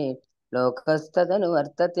कुरुते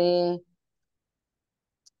लोकस्तदनुवर्तते.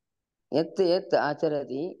 यत् यत्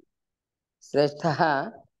आचरति श्रेष्ठः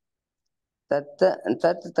तत्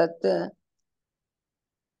तत् तत्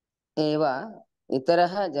एव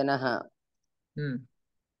इतरः जनः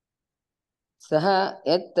सः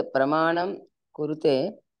यत् प्रमाणं कुरुते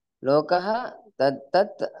लोकः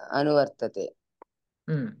तत् अनुवर्तते।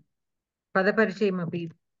 पदपरिचयमपि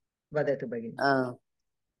वदतु भगिनि।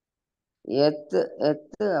 यत्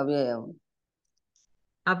यत् अव्ययम्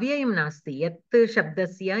अव्ययं नास्ति। यत्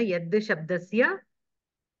शब्दस्य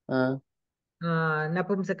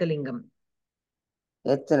नपुंसकलिङ्गं।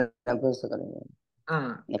 यत् नपुंसकलिङ्गं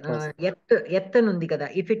yet nundi kada.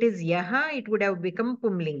 If it is yaha, it would have become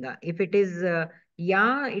pumlinga. If it is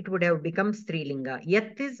ya, it would have become strilinga.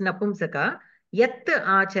 Yat is napumsaka, yat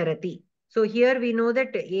acharati. So here we know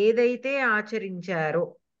that edaite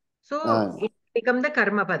acharincharo, so it become the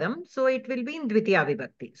karma padam, so it will be in dvitiya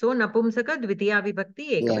vibhakti. So napumsaka dvitiya vibhakti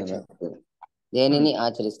ekavachanam. దేనిని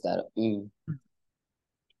ఆచరిస్తారు.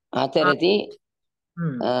 ఆచరతి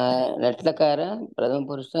లట్లకార ప్రథమ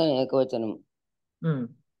పురుష ఏకవచనం.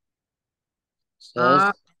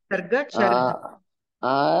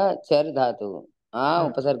 చర్ ధాతువు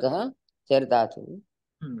ఉపసర్గ చర్ ధాతువు.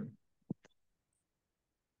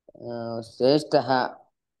 శ్రేష్ఠః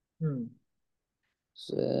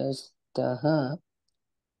శ్రేష్ఠః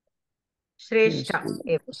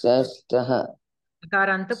శ్రేష్ఠః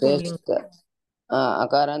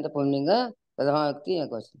అకారాంత పుంలింగ ప్రథమ వ్యక్తి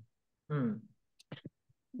ఏకవచనం.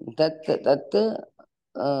 తత్ తత్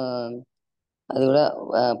అది కూడా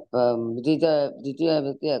ద్వితీయ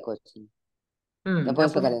వ్యక్తి ఏకవచనం.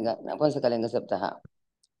 నపుంసకలింగ శబ్దः.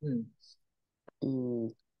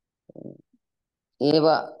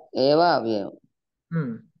 ఏవ అవ్యయం.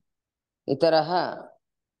 ఇతరः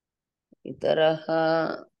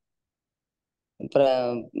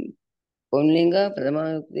పుంలింగ ప్రథమ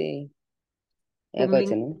వ్యక్తి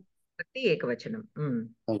ఏకవచనం.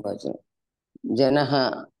 జనః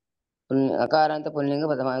అకారాంత పుల్లింగ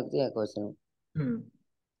ప్రథమ వ్యక్తి ఏకవచనం.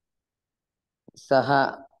 సహ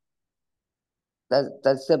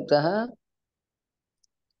తత్శబ్దः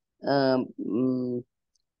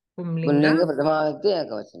పుల్లింగ ప్రథమ వ్యక్తి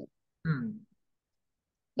ఏకవచనం.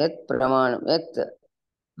 యత్ ప్రమాణం యత్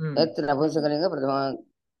నపుంసకలింగ ప్రథమ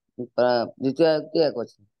ద్వితీయ వ్యక్తి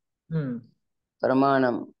ఏకవచనం.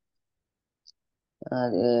 ప్రమాణం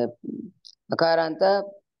అకారాంత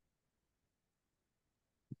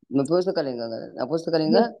నపుంసకలింగం కదా.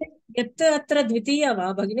 నపుంసకలింగ యత్ అత్ర ద్వితీయ వా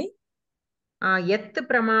భగిని? యత్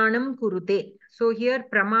ప్రమాణం కురుతే. సో హియర్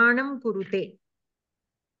ప్రమాణం కురుతే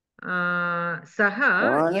సహ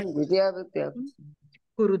ద్వితీయ వ్యక్తి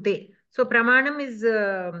kurute. So pramanam is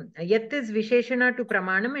yat is visheshana to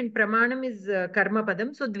pramanam and pramanam is karma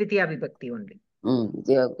padam. So dvitiya vibhakti only.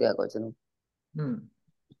 Dvitiya vibhakti ekavachanam.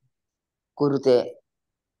 Kurute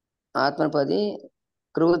atmanepadi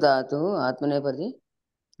kru dhatu atmanepadi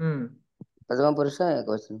prathama purusha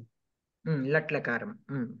ekavachanam. Latlakaram.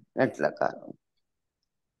 Latlakaram.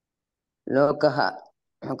 Lokaha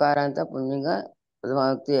akaranta pulinga prathama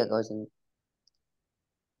vibhakti ekavachanam.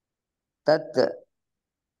 Tat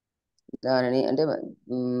దానిని అంటే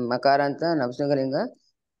మకారాంత నపుంసకలింగ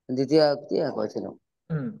ద్వితీయ వ్యక్తి ఏకవచనం.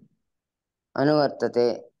 అనువర్తతే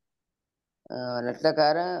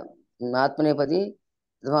లట్లకార ఆత్మనేపది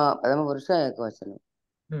ప్రథమ పురుష ఏకవచనం.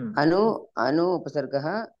 అను ఉపసర్గ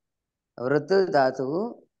వృత్ ధాతువు.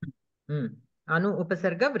 అను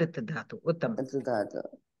ఉపసర్గ వృత్ ధాతు. ఉత్తమం. వృత్ ధాతు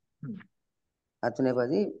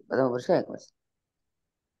ఆత్మనేపది ప్రథమ పురుష ఏకవచనం.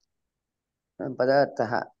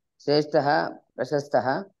 పదార్థః శ్రేష్ఠః ప్రశస్తః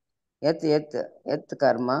యత్ యత్ యత్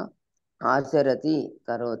కర్మ ఆచరతి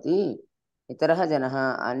కరోతి ఇతరః జనః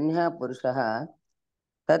అన్యః పురుషः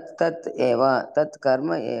తత్ తత్ ఏవ తత్ కర్మ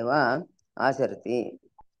ఏవ ఆచరతి.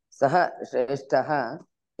 సః శ్రేష్ఠః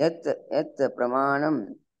యత్ యత్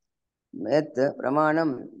ప్రమాణం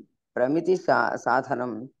ప్రమితి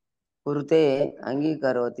సాధనం కురుతే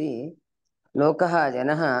అంగీకరోతి లోకః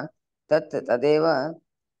జనః తత్ తదేవ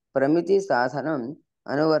ప్రమితి సాధనం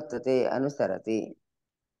అనువర్తతే అనుసరతి.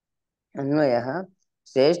 అన్వయః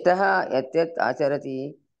శ్రేష్ఠః యత్ యత్ ఆచరతి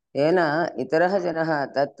తేన ఇతరః జనః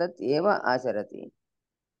తత్ తత్ ఏవ ఆచరతి.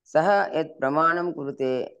 సః యత్ ప్రమాణం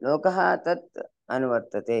కురుతే లోకః తత్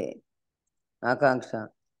అనువర్తతే. ఆకాంక్ష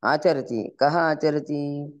ఆచరతి కః ఆచరతి.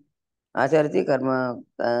 ఆచరతి కర్మ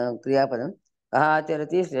క్రియాపదం. కః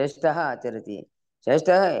ఆచరతి శ్రేష్ఠః ఆచరతి.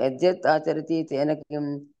 శ్రేష్ఠః యద్యత్ ఆచరతి తేన కిం.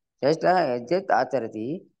 శ్రేష్ఠః యద్యత్ ఆచరతి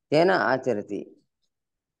తేన ఆచరతి.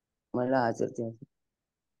 మళ్ళా ఆచరతి.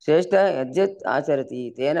 శ్రేష్ఠః యద్యత్ ఆచరతి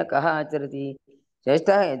తేన కః ఆచరతి.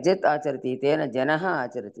 శ్రేష్ఠః యద్యత్ ఆచరతి తేన జనః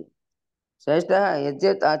ఆచరతి. శ్రేష్ఠః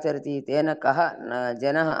యద్యత్ ఆచరతి తేన కః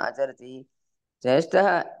జనః ఆచరతి. శ్రేష్ఠః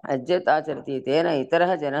యద్యత్ ఆచరతి తేన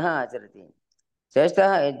ఇతరః జనః ఆచరతి.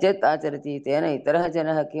 శ్రేష్ఠః యద్యత్ ఆచరతి తేన ఇతరః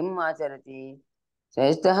జనః కిం ఆచరతి.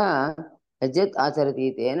 శ్రేష్ఠః యద్యత్ ఆచరతి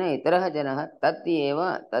తేన ఇతరః జనః తత్ ఏవ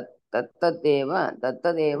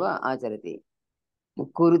तत्तदेव आचरति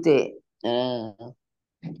कुरुते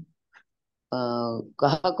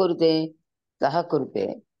कः कुरुते सः कुरुते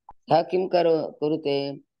सः किं कुरुते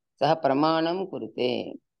सः प्रमाणं कुरुते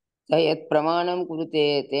सः यत् प्रमाणं कुरुते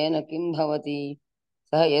तेन किं भवति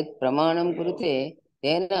सः यत् प्रमाणं कुरुते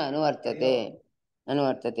तेन अनुवर्तते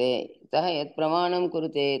सः यत् प्रमाणं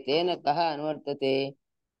कुरुते तेन कः अनुवर्तते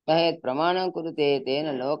सः यत् प्रमाणं कुरुते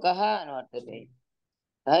तेन लोकः अनुवर्तते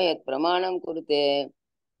सः यत् प्रमाणं कुरुते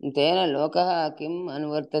तेन लोकः किम्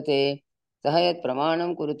अनुवर्तते सः यत्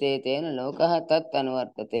प्रमाणं कुरुते तेन लोकः तत्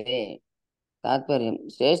अनुवर्तते तात्पर्यं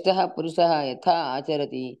श्रेष्ठः पुरुषः यथा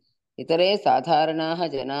आचरति इतरे साधारणाः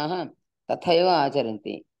जनाः तथैव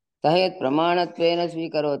आचरन्ति सः यत् प्रमाणत्वेन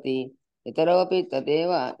स्वीकरोति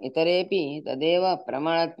इतरेपि तदेव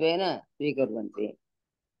प्रमाणत्वेन स्वीकुर्वन्ति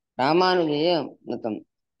रामानुजय मतं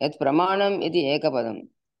यत् प्रमाणम् इति एकपदं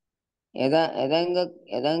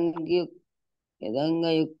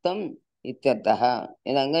यदङ्गयुक्तम् इत्यर्थः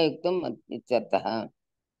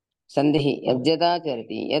सन्धिः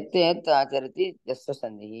यद्यदाचरति यत् आचरति तस्य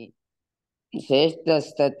सन्धिः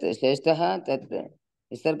श्रेष्ठः तत्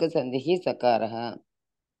विसर्गसन्धिः सकारः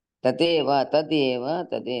तदेव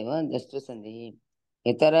जस्वसन्धिः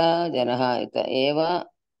इतरः जनः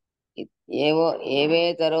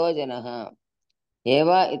एवेतरो जनः एव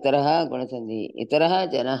इतरः गुणसन्धिः इतरः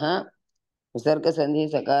जनः विसर्गसन्धिः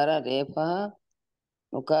सकार रेफः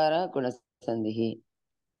उकार गुणसन्धिः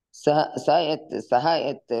सः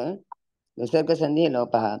यत् विसर्गसन्धिः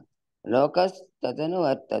लोपः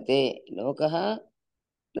लोकस्तदनुवर्तते लोकः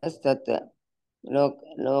तत्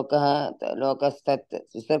लोकस्तत्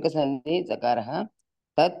विसर्गसन्धिः सकारः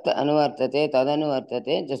तत् अनुवर्तते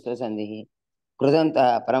तदनुवर्तते जस्वसन्धिः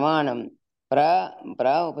कृदन्तः प्रमाणं प्र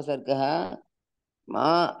उपसर्गः मा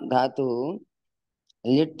धातुः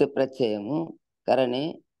लिट् प्रत्ययము करणे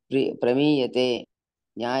प्रमीयते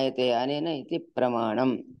ज्ञायते अनेन इति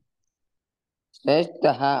प्रमाणम्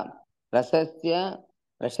श्रेष्ठः प्रशस्य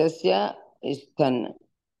इष्टन्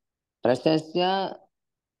प्रशस्य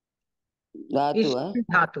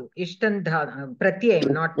धातु इष्टन्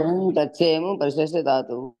प्रत्ययं नाट् प्रत्ययము प्रशस्य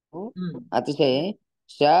धातुः अतिशये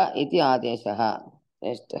श इति आदेशः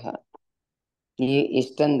श्रेष्ठः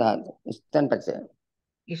इष्टन् धातु eastern प्रत्ययम्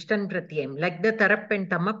Ishtan pratyayam. Like the tarap and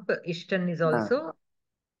tamap, Ishtan is also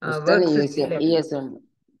Ishtan works.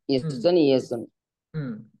 Ishtan.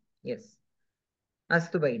 Yes.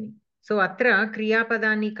 Astu Bhaini. So atra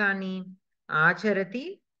kriyapadani kani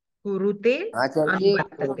acharati kurute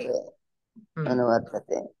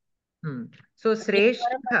anuvartate. So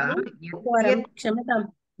shrestha క్షమతాం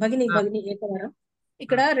భగిని ఏకవరం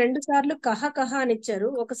ఇక్కడ 2 సార్లు కహ కహ అని ఇచ్చారు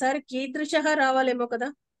ఒకసారి కీదృశః రావాలేమో కదా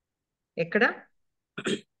ఎక్కడ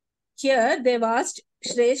Here they've asked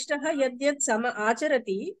श्रेष्ठः यद्यत् सम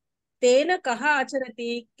आचरति तेन कः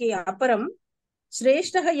आचरति के अपरं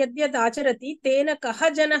श्रेष्ठः यद्यत् आचरति तेन कः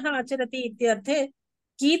जनः आचरति इत्यर्थे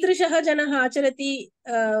कीदृशः जनः आचरति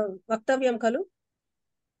वक्तव्यं खलु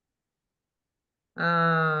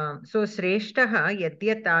So श्रेष्ठः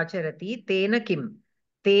यद्यत् आचरति तेन किं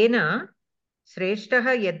तेन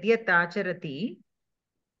श्रेष्ठः यद्यत् आचरति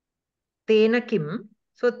तेन किं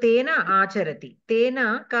So tena acharati.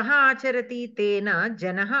 Tena kaha acharati? Tena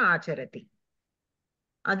janaha acharati.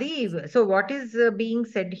 Adi. So what is being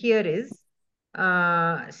said here is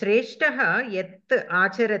shreshtaha yat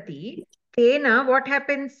acharati. Tena what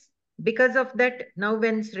happens because of that? Now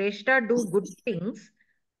when shreshta do good things,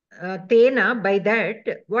 tena by that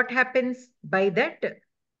what happens by that?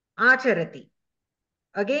 Acharati.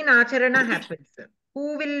 Again acharana happens.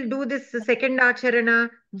 Who will do this second acharana?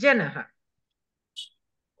 Janaha.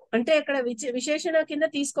 అంటే ఇక్కడ విశేషణ కింద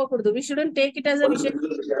తీసుకోకూడదు వి shouldn't take it as a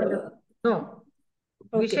విశేషణ no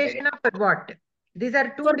విశేషణ for what these are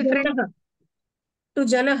two different to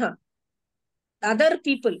జనః other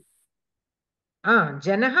people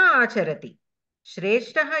జనః ఆచరతి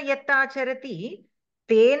శ్రేష్ఠః యత్ ఆచరతి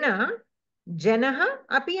తేన జనః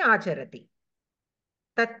అపి ఆచరతి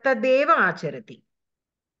తత్తదేవ ఆచరతి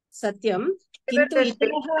సత్యం किन्तु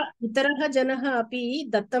इतरः जनः अपि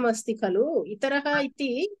दत्तमस्ति खलु इतरः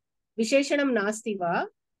इति विशेषणं नास्ति वा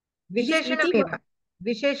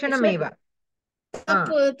विशेषणमेव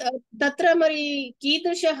तत्र मरि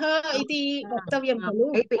कीदृशः इति वक्तव्यं खलु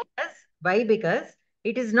why because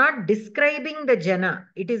it is not describing the jana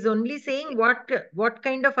it is only saying what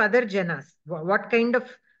kind of other janas what kind of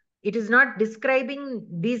it is not describing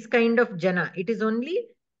these kind of jana it is only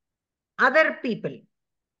other people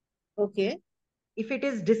okay if it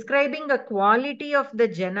is describing a quality of the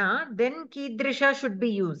jana, then kidrisha should be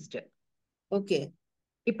used. Okay.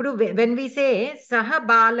 Ippudu when we say saha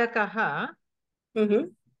balakaha,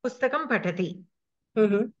 Pustakam patati.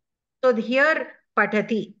 Mm-hmm. So here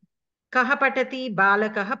patati. Kaha patati,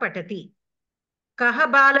 balakaha patati. Kaha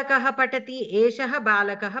balakaha patati, eshaha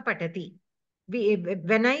balakaha patati.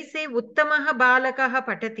 When I say uttamaha balakaha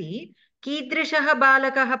patati, kidrishaha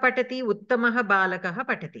balakaha patati, uttamaha balakaha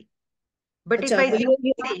patati. But if Acha, I you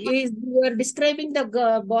say, you are describing the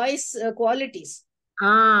boy's qualities.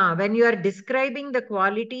 when you are describing the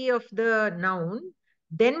quality of the noun,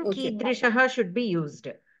 then Okay. kidrishaha should be used.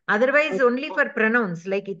 Otherwise, Okay. only for pronouns,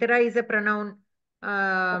 like itara is a pronoun,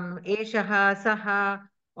 eshaha, saha,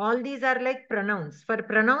 all these are like pronouns. For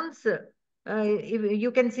pronouns,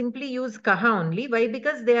 you can simply use kaha only. Why?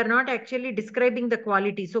 Because they are not actually describing the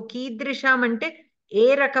quality. So, kidrisham ante ఏ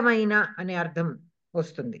రకమైన అనే అర్థం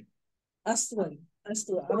వస్తుంది. Astu,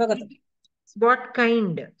 astu, avagatam. What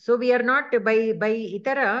kind? So we are not by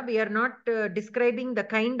itara, we are not describing the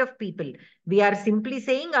kind of people. We are simply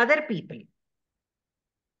saying other people.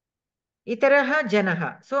 Itaraha janaha.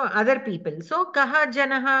 So other people. So kaha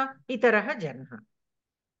janaha, itaraha janaha.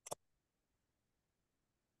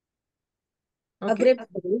 Okay.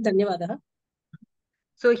 Dhanyavadah.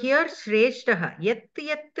 So here shreshtaha, yat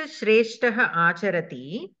shreshtaha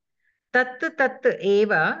acharati, tat tat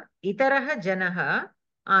eva itaraha janaha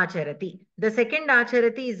acharati. The second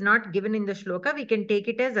acharati is not given in the shloka. We can take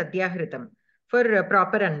it as adhyahritam for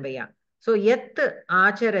proper anvaya. So yat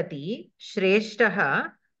acharati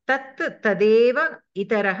shreshtaha tat tadeva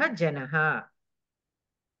itaraha janaha.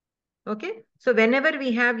 Okay. So whenever we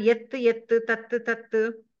have yat tat tat,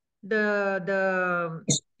 the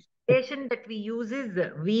station that we use is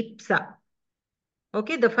vipsa.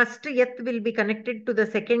 Okay, the first yat will be connected to the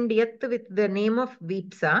second yat with the name of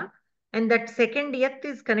vipsa, and that second yat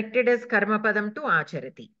is connected as karmapadam to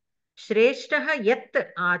acharati. Shreshtaha yat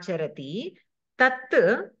acharati, tat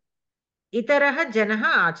itaraha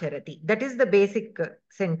janaha acharati. That is the basic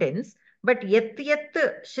sentence. But yat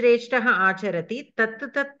shreshtaha acharati, tat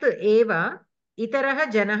eva itaraha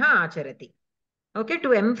janaha acharati. Okay,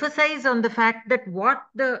 to emphasize on the fact that what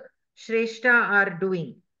the Shrestha are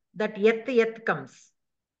doing, that yat comes.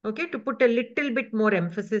 Okay, to put a little bit more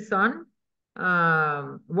emphasis on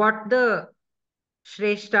what the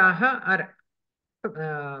Shresthaha are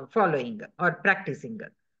following or practicing.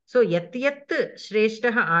 So yat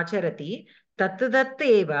Shresthaha acharati, tat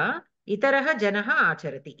eva itaraha janaha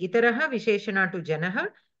acharati. Itaraha visheshana to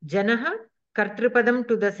janaha kartripadam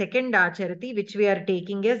to the second acharati, which we are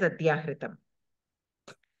taking as adhyahritam.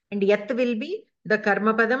 And yat will be the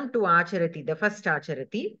karmapadam to acharati, the first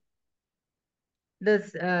acharati.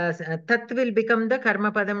 This tat will become the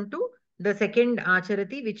karmapadam to the second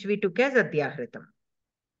acharati, which we took as adhyahritam.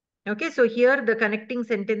 Okay, so here the connecting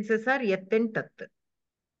sentences are yat and tat.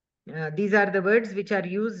 These are the words which are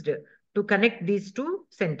used to connect these two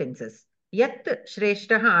sentences. Yat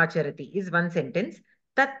shreshtaha acharati is one sentence.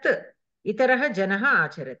 Tat itaraha janaha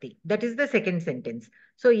acharati. That is the second sentence.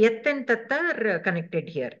 So yat and tat are connected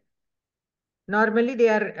here. Normally, they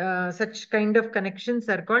are such kind of connections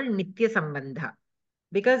are called nitya sambandha,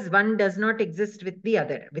 because one does not exist with the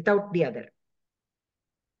other, without the other.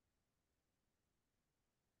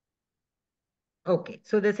 Okay,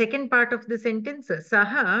 so the second part of the sentence,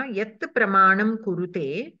 saha yat pramanam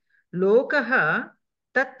kurute, lokaha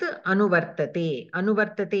tat anuvartate.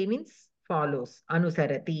 Anuvartate means follows,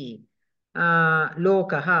 anusarati.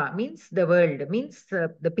 Lokaha means the world, means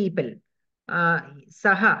the people.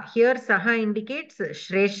 Saha, here saha indicates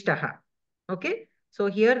shreshtaha. Okay, so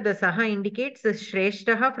here the saha indicates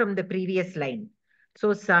shreshtaha from the previous line. So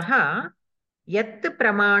saha yat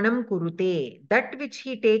pramanam kurute, that which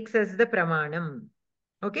he takes as the pramanam.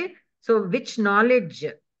 Okay, so which knowledge,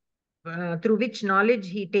 through which knowledge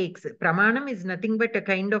he takes. Pramanam is nothing but a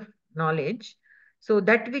kind of knowledge. So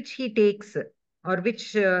that which he takes, or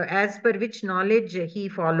which, as per which knowledge he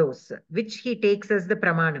follows, which he takes as the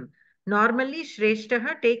pramanam. Normally,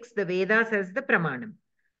 Shreshtaha takes the Vedas as the pramanam.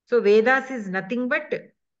 So Vedas is nothing but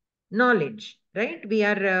knowledge, right? We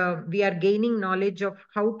are gaining knowledge of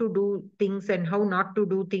how to do things and how not to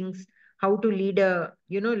do things, how to lead a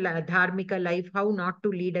dharmika life, how not to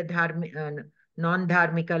lead a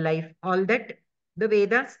non-dharmika life. All that the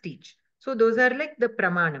Vedas teach. So those are like the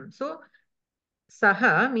pramanam. So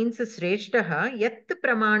saha means shreshtaha yat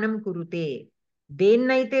pramanam kurute.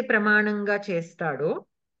 Denaite pramananga chestado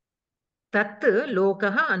tat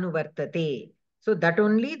lokaha anuvartate. So that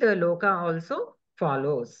only the loka also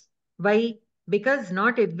follows. Why? Because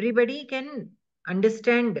not everybody can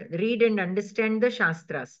read and understand the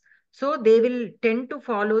Shastras. So they will tend to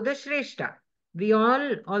follow the Shrestha. We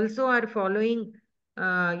all also are following,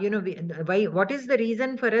 why? What is the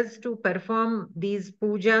reason for us to perform these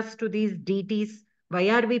pujas to these deities? Why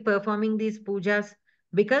are we performing these pujas?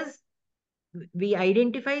 Because we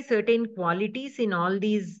identify certain qualities in all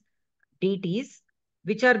these deities,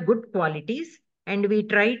 which are good qualities, and we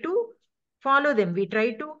try to follow them. We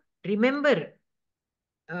try to remember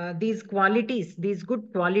these qualities, these good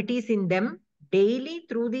qualities in them daily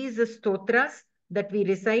through these stotras that we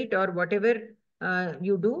recite or whatever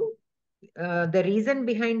you do. The reason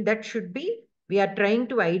behind that should be we are trying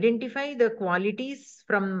to identify the qualities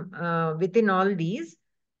from within all these,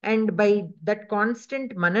 and by that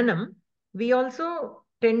constant mananam, we also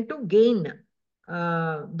tend to gain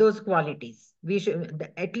those qualities. We should,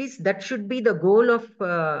 at least that should be the goal of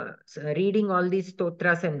reading all these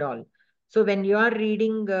stotras and all. So when you are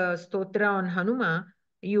reading stotra on Hanuma,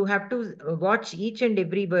 you have to watch each and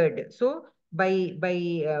every word. So by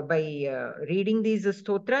reading these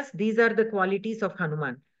stotras, these are the qualities of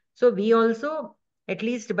Hanuman. So we also, at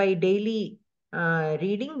least by daily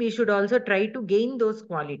reading, we should also try to gain those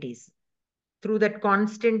qualities through that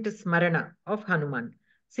constant smarana of Hanuman.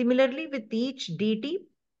 Similarly, with each deity,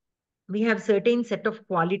 we have certain set of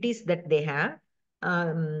qualities that they have,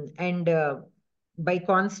 and by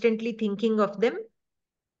constantly thinking of them,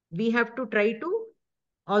 we have to try to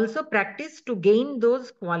also practice to gain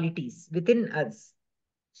those qualities within us,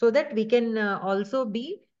 so that we can also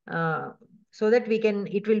be so that we can,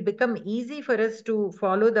 it will become easy for us to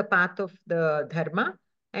follow the path of the dharma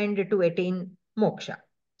and to attain moksha.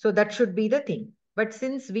 So that should be the thing. But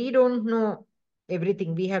since we don't know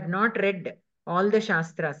everything, we have not read all the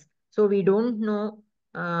shastras, so we don't know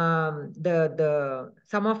the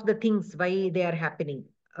some of the things why they are happening.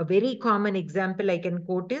 A very common example I can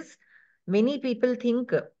quote is, many people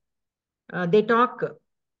think they talk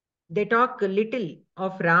little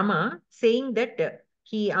of Rama, saying that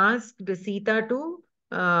he asked Sita to,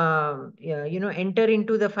 enter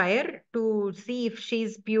into the fire to see if she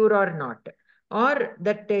is pure or not, or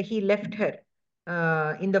that he left her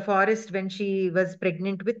in the forest when she was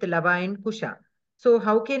pregnant with Lava and Kusha. So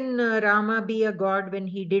how can Rama be a god when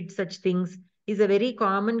he did such things? Is a very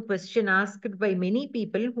common question asked by many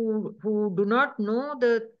people who do not know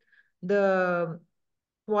the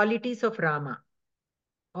qualities of Rama,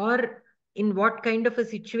 or in what kind of a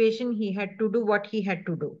situation he had to do what he had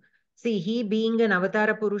to do. See, he being an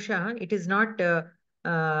Avatara Purusha, it is not,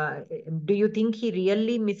 do you think he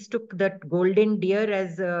really mistook that golden deer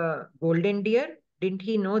as a golden deer? Didn't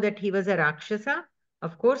he know that he was a Rakshasa?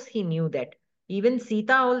 Of course, he knew that. Even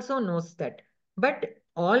Sita also knows that. But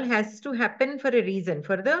all has to happen for a reason,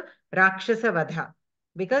 for the Rakshasa Vadha.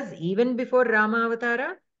 Because even before Rama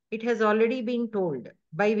Avatara, it has already been told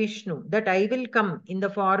by Vishnu that I will come in the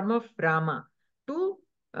form of Rama to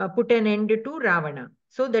put an end to Ravana.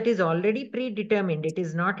 So that is already predetermined. It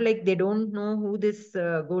is not like they don't know who this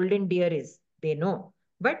golden deer is. They know.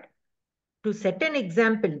 But to set an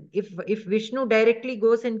example, if Vishnu directly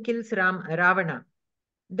goes and kills Ravana,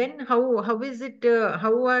 then how is it?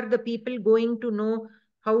 How are the people going to know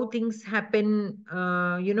how things happen?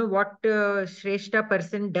 What Shrestha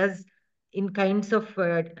person does in kinds of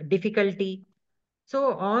difficulty.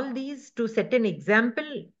 So all these, to set an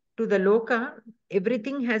example to the loka,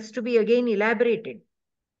 everything has to be again elaborated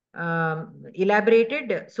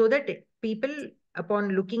so that people,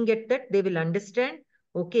 upon looking at that, they will understand,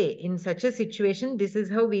 okay, in such a situation, this is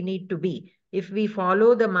how we need to be. If we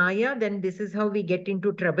follow the Maya, then this is how we get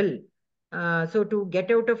into trouble. So to get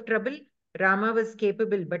out of trouble, Rama was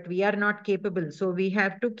capable, but we are not capable. So we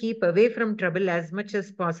have to keep away from trouble as much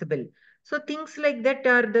as possible. So things like that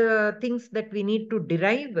are the things that we need to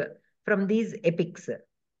derive from these epics.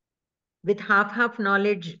 With half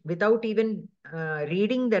knowledge, without even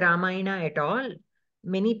reading the Ramayana at all,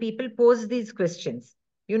 many people pose these questions.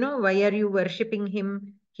 Why are you worshipping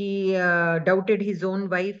him? He doubted his own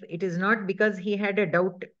wife. It is not because he had a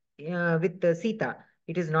doubt with Sita.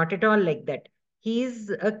 It is not at all like that. He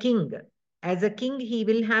is a king. As a king, he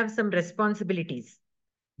will have some responsibilities.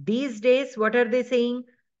 These days, what are they saying?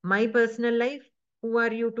 My personal life, who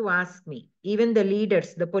are you to ask me? Even the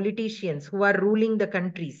leaders, the politicians who are ruling the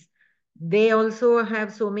countries, they also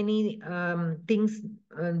have so many things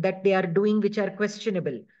that they are doing which are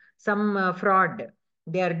questionable. Some fraud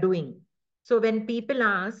they are doing. So when people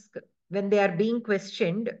ask, when they are being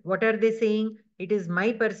questioned, what are they saying? It is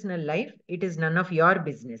my personal life. It is none of your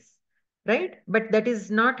business. Right? But that is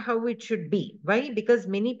not how it should be. Why? Because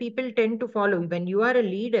many people tend to follow. When you are a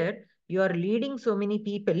leader, you are leading so many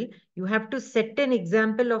people, you have to set an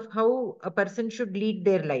example of how a person should lead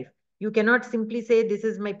their life. You cannot simply say, this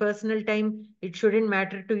is my personal time. It shouldn't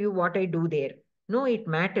matter to you what I do there. No, it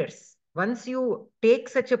matters. Once you take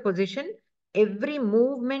such a position, every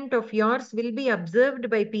movement of yours will be observed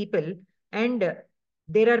by people, and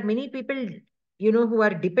there are many people, who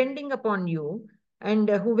are depending upon you and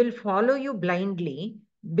who will follow you blindly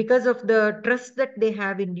because of the trust that they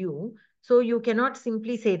have in you. So you cannot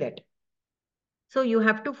simply say that. So you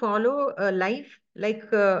have to follow a life like,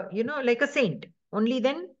 like a saint. Only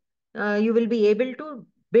then you will be able to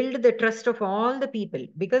build the trust of all the people,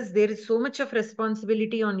 because there is so much of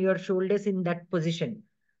responsibility on your shoulders in that position.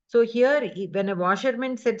 So here, when a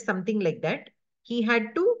washerman said something like that, he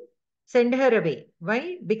had to send her away.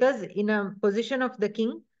 Why? Because in a position of the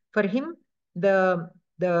king, for him, the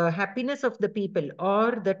happiness of the people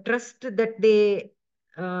or the trust that they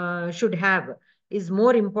should have is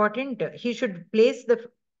more important. He should place the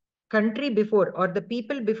country before, or the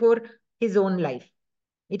people before, his own life.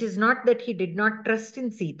 It is not that he did not trust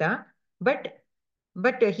in Sita, but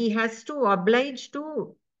he has to oblige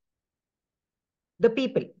to the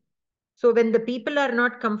people. So when the people are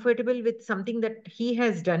not comfortable with something that he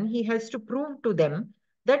has done, he has to prove to them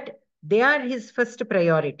that they are his first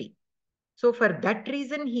priority. So for that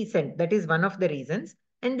reason, he sent. That is one of the reasons.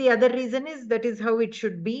 And the other reason is that is how it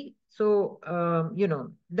should be. So,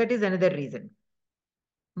 that is another reason.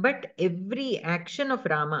 But every action of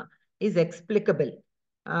Rama is explicable,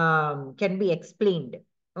 can be explained,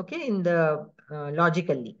 okay, in the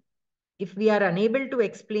logically. If we are unable to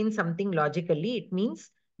explain something logically, it means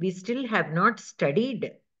we still have not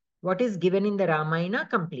studied what is given in the Ramayana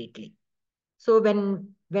completely. So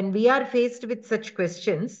when we are faced with such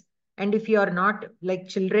questions, and if you are not, like,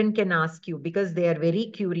 children can ask you because they are very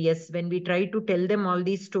curious, when we try to tell them all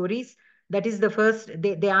these stories, that is the first,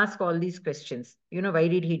 they ask all these questions. Why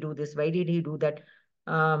did he do this? Why did he do that?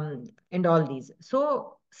 And all these.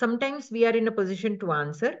 So sometimes we are in a position to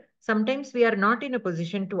answer. Sometimes we are not in a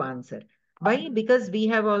position to answer. Why? Because we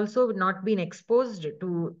have also not been exposed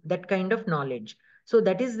to that kind of knowledge. So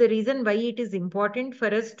that is the reason why it is important for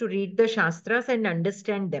us to read the Shastras and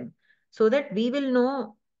understand them, so that we will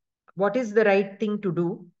know what is the right thing to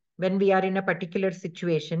do when we are in a particular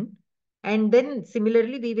situation. And then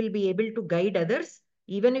similarly, we will be able to guide others.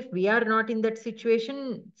 Even if we are not in that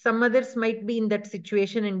situation, some others might be in that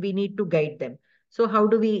situation and we need to guide them. So how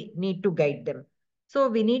do we need to guide them? So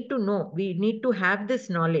we need to know, we need to have this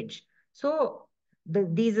knowledge. So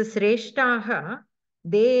these Sreshtaha,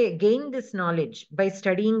 they gain this knowledge by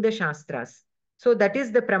studying the Shastras. So that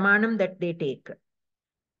is the pramanam that they take.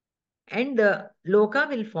 And the Loka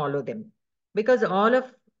will follow them. Because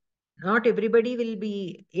not everybody will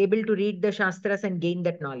be able to read the Shastras and gain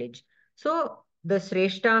that knowledge. So the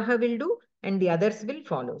Sreshtaha will do and the others will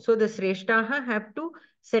follow. So the Sreshtaha have to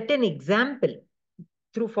set an example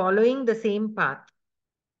through following the same path.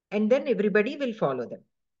 And then everybody will follow them.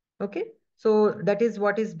 Okay, so that is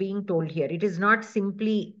what is being told here. It is not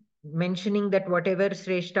simply mentioning that whatever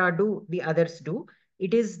Sreshta do, the others do.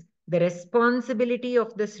 It is the responsibility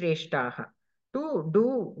of the Sreshtaha to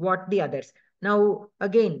do what the others. Now,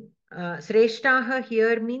 again, Sreshtaha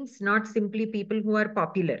here means not simply people who are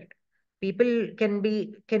popular. People can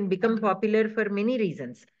become popular for many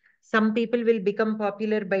reasons. Some people will become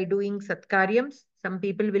popular by doing satkaryams. Some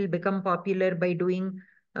people will become popular by doing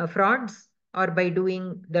frauds or by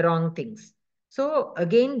doing the wrong things. So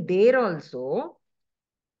again, there also,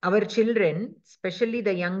 our children, especially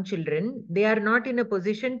the young children, they are not in a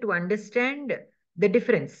position to understand the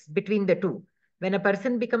difference between the two. When a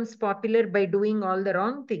person becomes popular by doing all the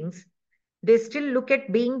wrong things, they still look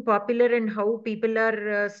at being popular and how people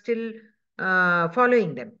are still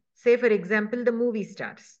following them. Say, for example, the movie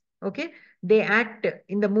stars. Okay, they act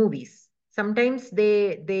in the movies. Sometimes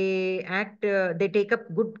they take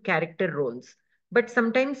up good character roles, but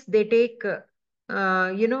sometimes they take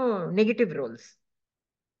negative roles.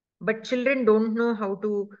 But children don't know how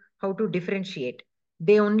to differentiate.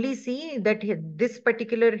 They only see that this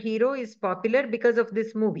particular hero is popular because of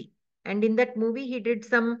this movie, and in that movie he did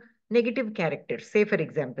some negative characters, say for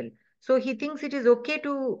example. So he thinks it is okay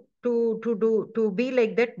to be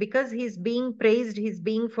like that because he's being praised, he's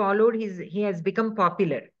being followed, he has become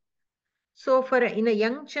popular. So in a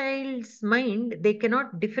young child's mind, they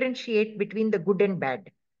cannot differentiate between the good and bad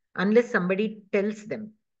unless somebody tells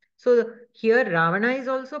them. So here Ravana is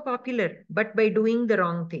also popular, but by doing the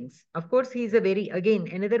wrong things. Of course, he is again,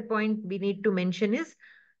 another point we need to mention is,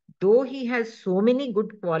 though he has so many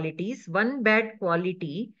good qualities, one bad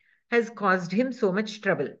quality has caused him so much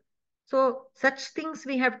trouble. So such things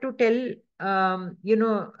we have to tell,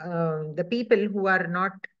 the people who are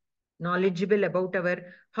not knowledgeable about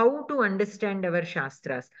how to understand our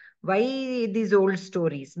Shastras. Why these old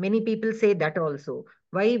stories? Many people say that also.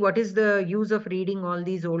 Why? What is the use of reading all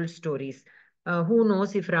these old stories? Who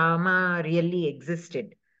knows if Rama really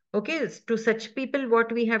existed? Okay, to such people,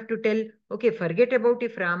 what we have to tell, Okay, forget about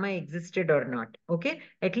if Rama existed or not. Okay,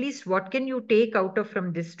 at least what can you take out of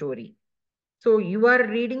from this story? So you are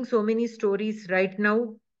reading so many stories right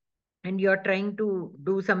now and you are trying to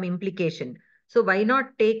do some implication. So why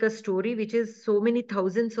not take a story which is so many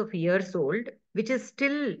thousands of years old, which is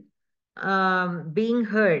still being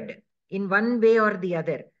heard in one way or the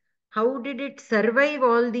other? How did it survive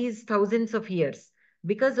all these thousands of years?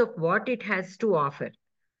 Because of what it has to offer.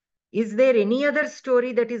 Is there any other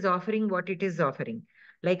story that is offering what it is offering?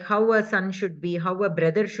 Like how a son should be, how a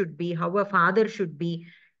brother should be, how a father should be.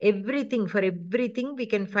 Everything, for everything, we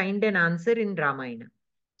can find an answer in Ramayana.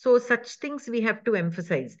 So, such things we have to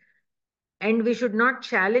emphasize. And we should not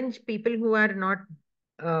challenge people who are not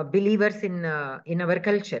believers in our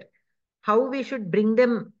culture. How we should bring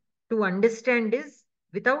them to understand is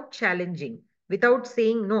without challenging, without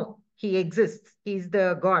saying no, he exists, he is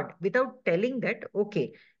the god, without telling that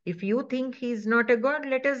okay, if you think he is not a god,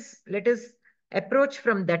 let us approach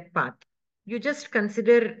from that path. You just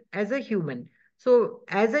consider as a human. So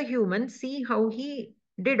as a human, see how he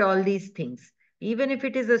did all these things. Even if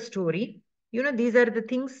it is a story, these are the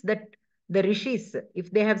things that the rishis, if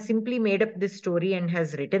they have simply made up this story and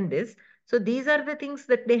has written this, so these are the things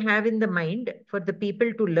that they have in the mind for the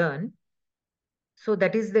people to learn. So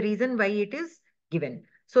that is the reason why it is given.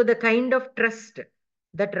 So the kind of trust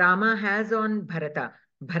that Rama has on Bharata,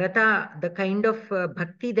 the kind of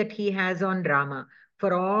bhakti that he has on Rama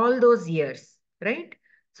for all those years, right?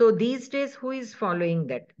 So these days, who is following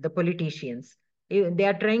that? The politicians. They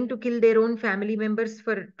are trying to kill their own family members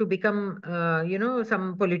for to become,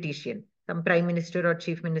 some politician, some prime minister or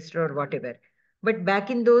chief minister or whatever. But back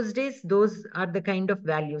in those days, those are the kind of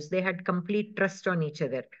values. They had complete trust on each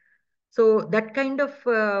other. So that kind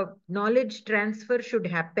of knowledge transfer should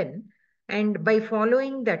happen. And by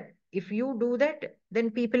following that, if you do that,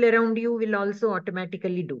 then people around you will also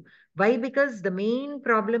automatically do. Why? Because the main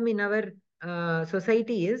problem in our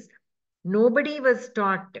society is nobody was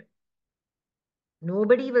taught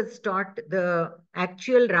Nobody was taught the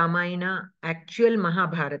actual Ramayana, actual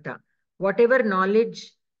Mahabharata. Whatever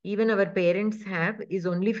knowledge even our parents have is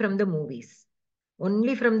only from the movies.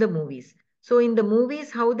 Only from the movies. So in the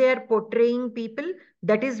movies, how they are portraying people,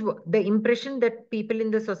 that is the impression that people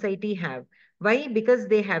in the society have. Why? Because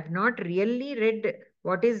they have not really read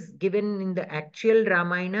what is given in the actual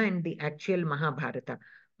Ramayana and the actual Mahabharata.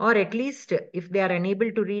 Or at least if they are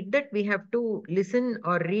unable to read that, we have to listen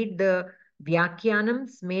or read the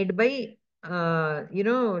Vyakyanams made by,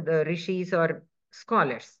 the rishis or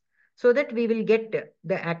scholars, so that we will get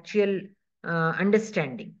the actual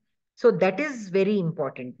understanding. So that is very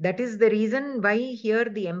important. That is the reason why here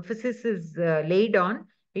the emphasis is laid on.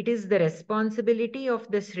 It is the responsibility of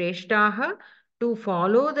the Shreshtaha to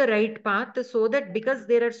follow the right path, so that because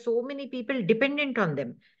there are so many people dependent on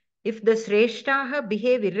them. If the Shreshtaha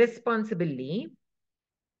behave irresponsibly,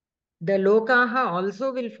 the Lokaha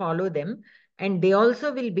also will follow them and they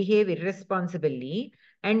also will behave irresponsibly,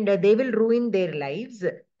 and they will ruin their lives,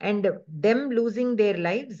 and them losing their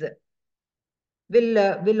lives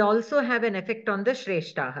will also have an effect on the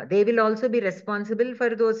Shreshtaha. They will also be responsible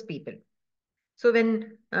for those people. So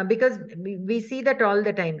when, because we see that all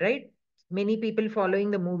the time, right? Many people following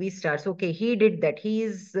the movie stars. Okay, he did that. He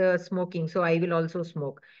is smoking, so I will also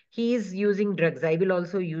smoke. He is using drugs. I will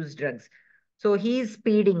also use drugs. So he is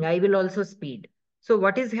speeding. I will also speed. So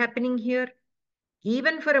what is happening here?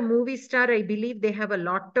 Even for a movie star, I believe they have a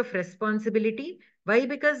lot of responsibility. Why?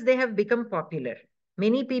 Because they have become popular.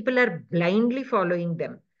 Many people are blindly following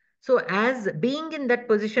them. So, as being in that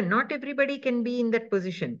position, not everybody can be in that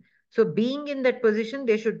position. So, being in that position,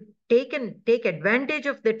 they should take advantage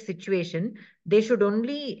of that situation. They should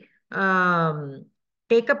only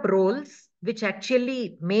take up roles which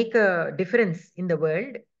actually make a difference in the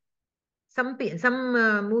world. Some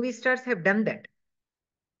movie stars have done that,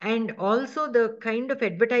 and also the kind of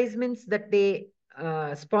advertisements that they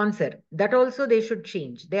sponsor, that also they should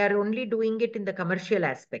change. They are only doing it in the commercial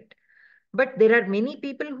aspect, but there are many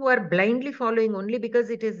people who are blindly following only because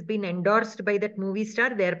it has been endorsed by that movie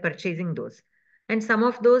star. They are purchasing those, and some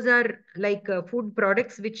of those are like food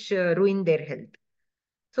products which ruin their health.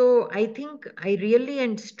 So I think I really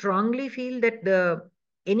and strongly feel that the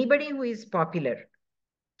anybody who is popular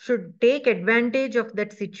should take advantage of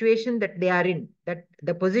that situation that they are in, that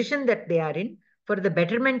the position that they are in, for the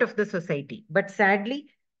betterment of the society. But sadly,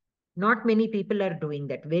 not many people are doing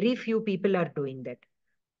that. Very few people are doing that.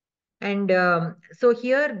 And so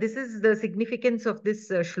here, this is the significance of this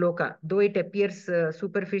shloka. Though it appears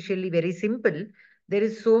superficially very simple, there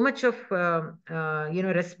is so much of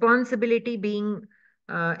responsibility being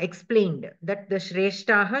explained that the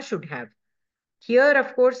Shreshtaha should have. Here,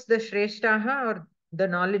 of course, the Shreshtaha or the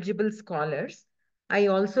knowledgeable scholars, I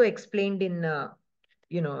also explained in,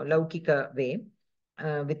 Laukika way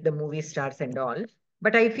with the movie stars and all.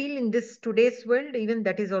 But I feel in this today's world, even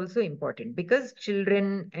that is also important because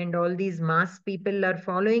children and all these mass people are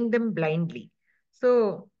following them blindly.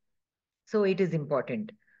 So it is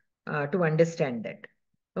important to understand that.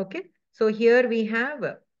 Okay. So here we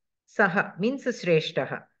have Saha means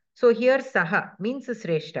Sreshtaha. So here Saha means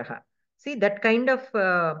Sreshtaha. See um,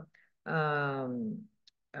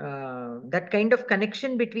 that kind of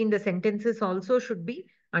connection between the sentences also should be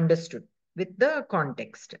understood with the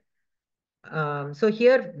context. So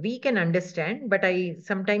here we can understand, but I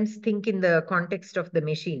sometimes think in the context of the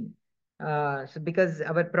machine. So because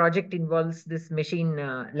our project involves this machine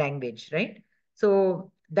language, right?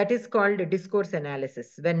 So that is called a discourse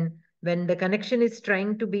analysis. When the connection is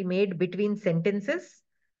trying to be made between sentences,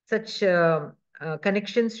 such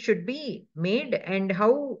connections should be made, and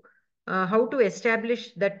how to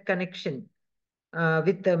establish that connection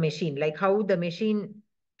with the machine, like how the machine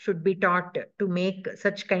should be taught to make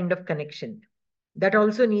such kind of connection. That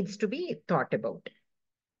also needs to be thought about.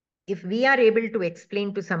 If we are able to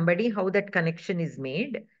explain to somebody how that connection is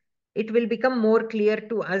made, it will become more clear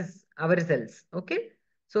to us ourselves. Okay.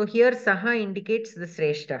 So here Saha indicates the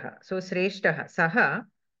Sreshtaha. So Sreshtaha, Saha,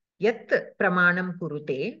 Yat Pramanam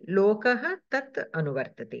Kurute, Lokaha Tat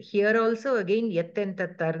Anuvartate. Here also again Yat and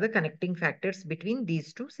Tat are the connecting factors between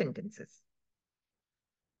these two sentences.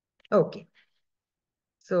 Okay.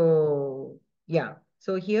 So, yeah.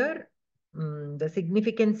 So here, the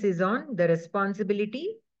significance is on the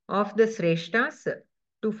responsibility of the Sreshtas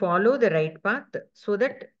to follow the right path so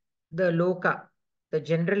that the Loka, the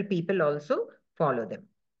general people also follow them.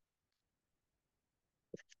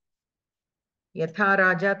 Yatha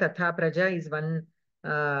Raja Tatha Praja is one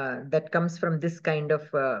that comes from this kind of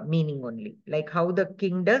meaning only. Like how the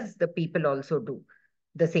king does, the people also do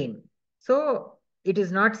the same. So it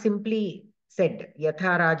is not simply said,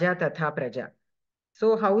 Yatha Raja Tatha Praja.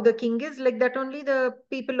 So how the king is, like that only the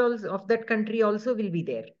people also of that country also will be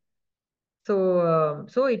there.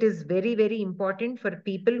 So it is very, very important for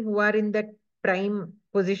people who are in that prime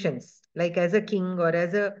positions, like as a king or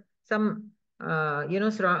as some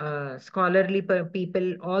scholarly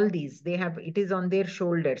people. All these it is on their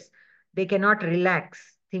shoulders. They cannot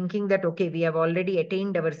relax, thinking that okay, we have already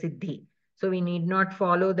attained our siddhi, so we need not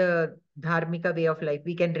follow the dharmika way of life.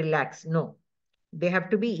 We can relax. No, they have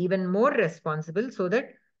to be even more responsible so that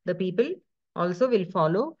the people also will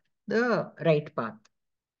follow the right path.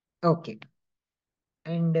 Okay.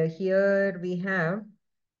 And here we have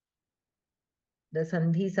the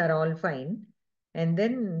sandhis are all fine. And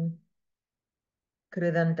then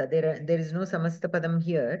kridanta, there is no samastapadam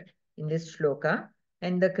here in this shloka.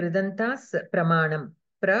 And the kridantas pramanam,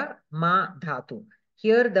 ma dhatu.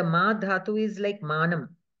 Here the ma dhatu is like manam.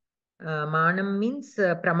 Manam means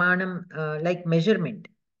pramanam, like measurement.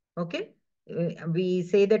 Okay. We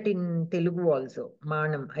say that in Telugu also,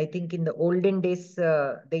 manam. I think in the olden days,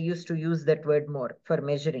 they used to use that word more for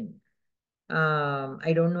measuring.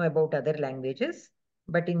 I don't know about other languages,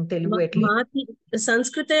 but in Telugu at least. Mati,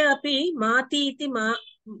 Sanskrite api mati iti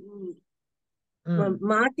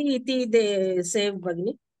mati iti they say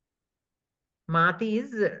Bhagini. Mati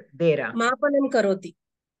is dera. Mapanam karoti.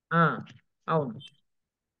 Avunu.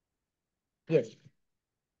 Yes.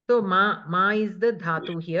 So ma is the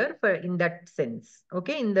dhatu here for in that sense.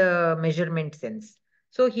 Okay, in the measurement sense.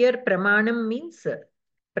 So here pramanam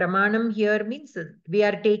here means we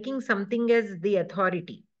are taking something as the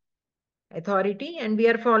authority, and we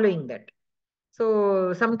are following that.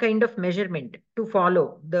 So some kind of measurement to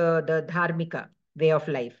follow the dharmika way of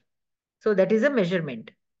life. So that is a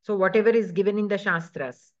measurement. So whatever is given in the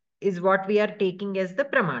Shastras is what we are taking as the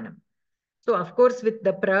pramanam. So of course, with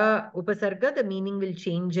the pra upasarga, the meaning will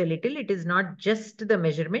change a little. It is not just the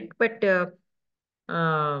measurement, but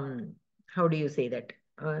how do you say that?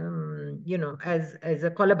 As a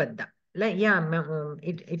kolabadda. Like, yeah,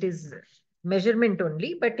 it is measurement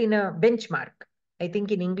only, but in a benchmark. I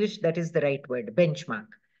think in English that is the right word, benchmark.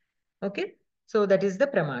 Okay, so that is the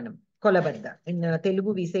pramanam, kolabadda. In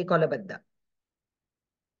Telugu we say kolabadda.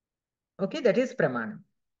 Okay, that is pramanam.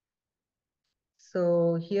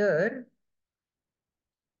 So here,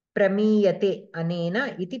 pramiyate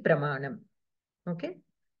anena iti pramanam. Okay.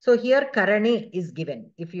 So here karane is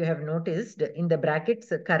given. If you have noticed in the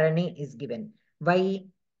brackets, karane is given. Why?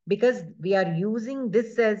 Because we are using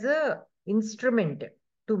this as a instrument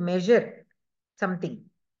to measure something,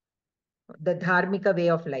 the dharmika way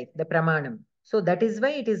of life, the pramanam. So that is why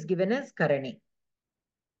it is given as karane.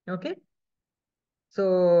 Okay.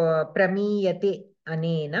 So pramiyate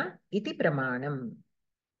अनेन इति प्रमाणम्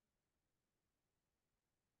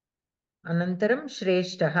अनन्तरं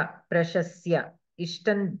श्रेष्ठः प्रशस्य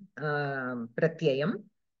eastern प्रत्ययम्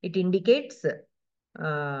it indicates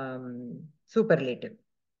superlative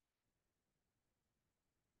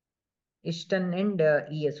ishtan and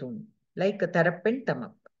eyasun like tarap and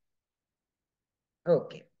tamap.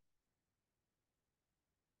 Okay,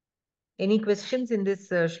 any questions in this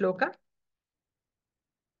shloka?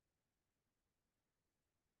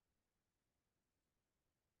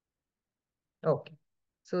 Okay,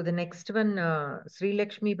 so the next one Sri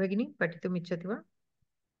Lakshmi Bhagini patitum ichchati va?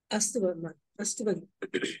 अस्तु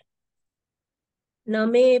भगिनि न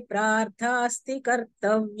मे प्रार्थास्ति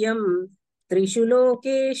कर्तव्यं त्रिषु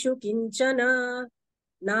लोकेषु किंचन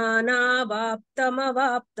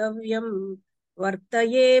नानावाप्तमवाप्तव्यं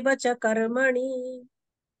वर्तयेव च कर्मणि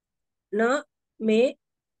न मे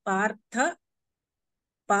पार्थ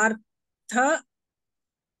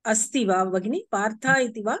अस्ति वा भगिनि पार्थ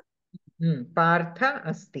इति वा पार्थ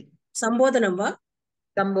अस्ति संबोधनं वा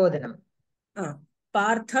संबोधनं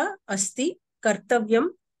पार्थ अस्ति कर्तव्यं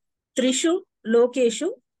त्रिषु लोकेषु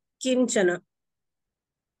किंचन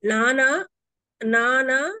नाना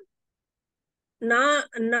नाना न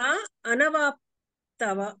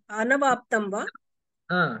अनवाप्तं वा अनवाप्तं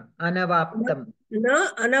न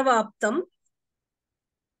अनवाप्तं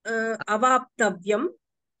अवाप्तव्यं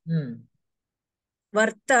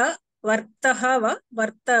वर्तः वा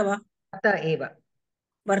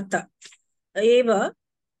वर्त एव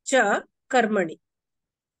च कर्मणि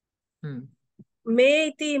मे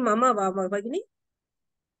इति मम वा भगिनि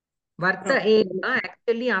वर्त एव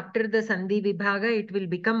actually after the sandhi vibhaga it will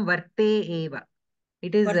become varte eva.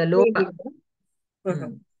 It is a lopa.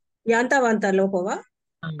 यान्तावान्ता लोपो वा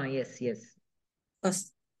yes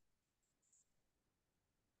अस्तु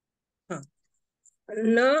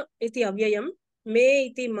न इति अव्ययं मे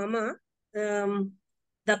इति मम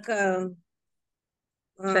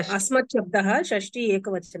अस्मत् शब्दः षष्ठी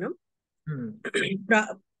एकवचनं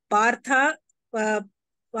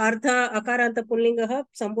पार्थ अकारान्त पुल्लिङ्गः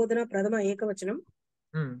संबोधन प्रथम एकवचनं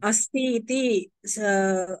अस्ति इति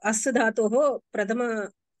अस् धातोः प्रथम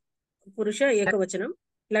पुरुष एकवचनं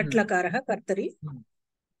लट् लकारः कर्तरि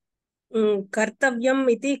कर्तव्यम्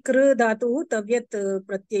इति कृ धातुः तव्यत्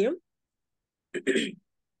प्रत्ययं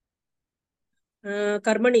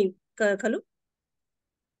कर्मणि खलु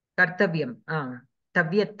कर्तव्यं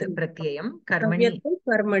तव्यत् प्रत्ययं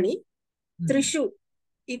कर्मणि त्रिषु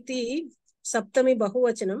इति सप्तमी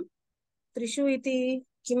बहुवचनं त्रिषु इति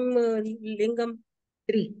किं लिङ्गं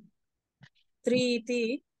त्रि इति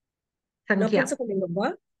नपुंसकलिङ्गं वा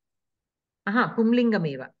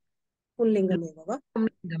पुंलिङ्गमेव वा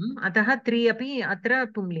पुंलिङ्गम् अतः त्रि अपि अत्र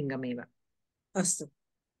पुंलिङ्गमेव अस्तु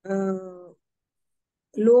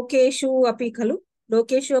लोकेषु अपि खलु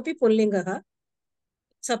लोकेषु अपि पुल्लिङ्गः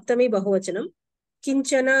सप्तमी बहुवचनं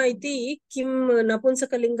किंचन इति किं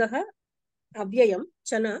नपुंसकलिङ्गः अव्ययं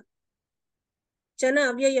चन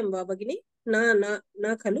अव्ययं वा भगिनि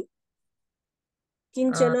न खलु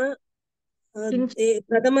किंचन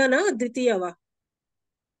प्रथम न द्वितीय वा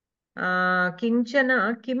किंचन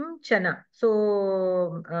किंचन सो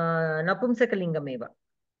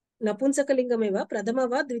नपुंसकलिङ्गमेव प्रथम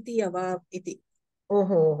वा द्वितीय वा इति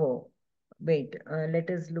ओहो wait let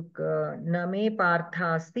us look न मे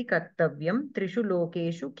पार्थास्ति कर्तव्यं त्रिषु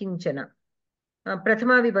लोकेषु किंचन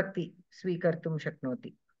प्रथमा विभक्ति स्वीकर्तुं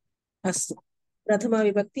शक्नोति अस्तु प्रथमा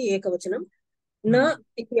विभक्ति एकवचनं न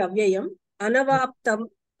इति अव्ययम्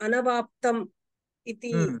अनवाप्तम्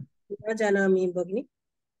इति न जानामि भगिनि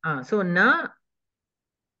सो न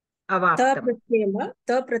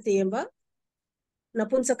अवाप्तम् प्रत्ययं वा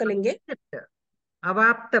नपुंसकलिङ्गे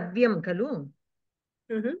अवाप्तव्यं खलु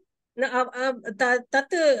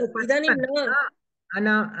तत् इदानीं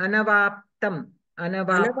अनवाप्तम्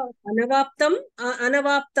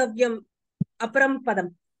अनवाप्तव्यम् अपरं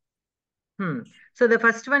पदम् so the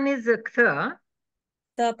first one is ktha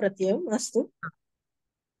प्रत्ययम् अस्तु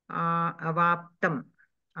अवाप्तम्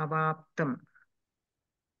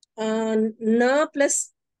न प्लस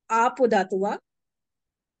आपु धातु वा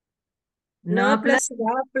न प्लस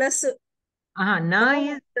वा प्लस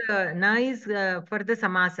न is for the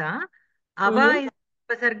samasa ava is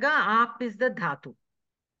upasarga aap is the dhatu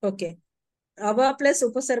okay ava plus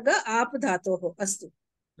upasarga aap dhatoh astu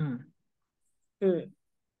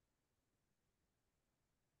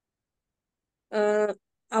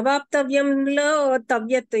अवाप्तव्यंलो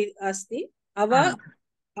तव्यत् अस्ति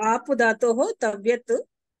आपु धातोः तव्यत्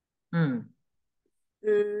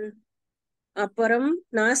अपरं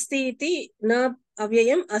नास्ति इति न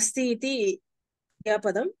अव्ययम् अस्ति इति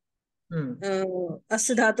क्रियापदं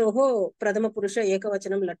अस् धातोः प्रथमपुरुष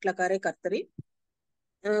एकवचनं लट्लकारे कर्तरि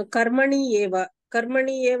कर्मणि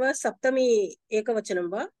एव सप्तमी एकवचनं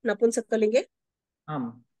वा नपुंसकलिङ्गे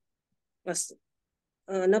आम् अस्तु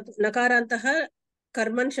नकारान्तः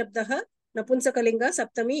कर्मन् शब्दः नपुंसकलिङ्ग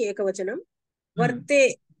सप्तमी एकवचनं वर्ते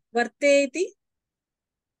वर्ते इति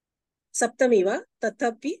सप्तमी वा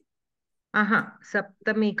तथापि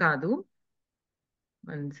सप्तमी कादु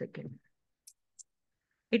 1 second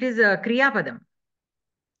it is क्रियापदम्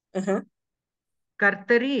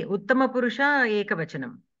कर्तरि उत्तमपुरुष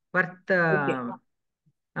एकवचनं वर्त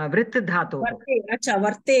वृत् धातोः अच्छा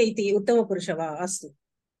वर्ते इति उत्तमपुरुष वा अस्तु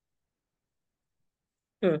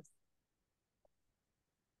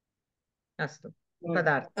अस्तु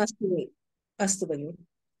पदार्थ अस्तु भगिनि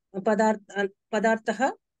पदार्थः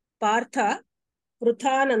पार्थ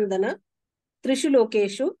पृथानन्दन त्रिषु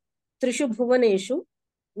लोकेषु त्रिषु भुवनेषु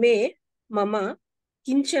मे मम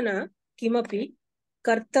किञ्चन किमपि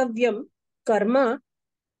कर्तव्यं कर्म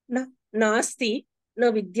नास्ति न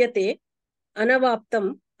विद्यते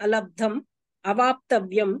अनवाप्तम् अलब्धम्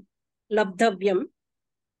अवाप्तव्यं लब्धव्यम्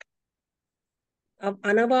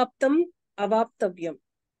अनवाप्तम् अवाप्तव्यम्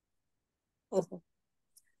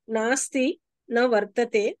नास्ति न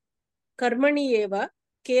वर्तते कर्मणि एव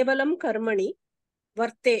केवलं कर्मणि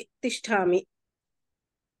वर्ते तिष्ठामि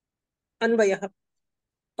अन्वयः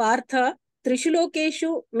पार्थ त्रिषु लोकेषु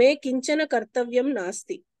मे किञ्चन कर्तव्यं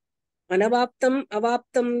नास्ति अनवाप्तम्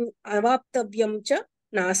अवाप्तव्यं च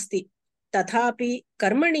नास्ति तथापि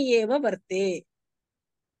कर्मणि एव वर्ते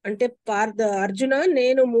అంటే అర్జున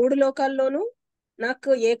నేను 3 లోకాల్లోనూ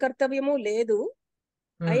నాకు ఏ కర్తవ్యము లేదు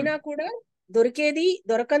అయినా కూడా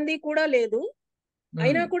దొరకంది కూడా లేదు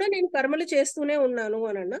అయినా కూడా నేను కర్మలు చేస్తూనే ఉన్నాను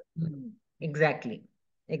అనన్నా ఎగ్జాక్ట్లీ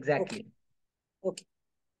ఓకే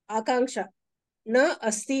ఆకాంక్ష न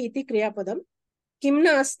अस्ति इति क्रियापदं किं न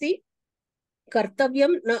अस्ति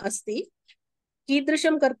कर्तव्यं न अस्ति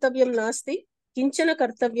कीदृशं कर्तव्यं नास्ति किंचन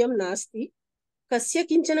कर्तव्यं नास्ति कस्य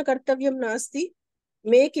किंचन कर्तव्यं नास्ति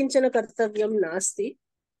मे किंचन कर्तव्यं नास्ति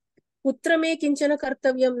कुत्र मे किंचन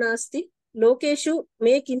कर्तव्यं नास्ति लोकेषु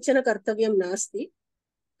मे किंचन कर्तव्यं नास्ति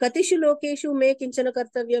कतिषु लोकेषु मे किंचन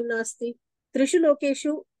कर्तव्यं नास्ति त्रिषु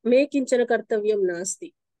लोकेषु मे किंचन कर्तव्यं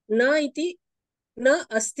नास्ति न इति न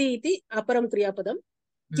अस्ति इति अपरं क्रियापदं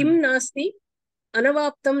किं नास्ति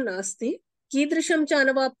अनवाप्तं नास्ति कीदृशं च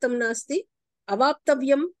अनवाप्तं नास्ति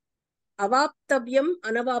अवाप्तव्यम्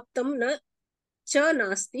अनवाप्तं न च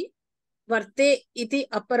नास्ति वर्ते इति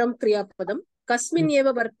अपरं क्रियापदं कस्मिन् एव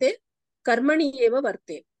वर्ते कर्मणि एव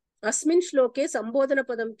वर्ते अस्मिन् श्लोके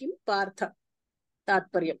संबोधनपदं किं पार्थ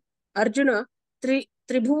तात्पर्यम् अर्जुन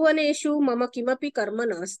त्रिभुवनेषु मम किमपि कर्म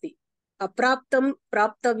नास्ति अप्राप्तं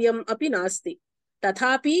प्राप्तव्यम् अपि नास्ति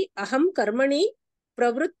तथापि अहं कर्मणि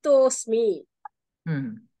प्रवृत्तोऽस्मि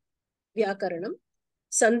व्याकरणं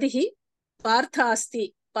संधिः पार्थ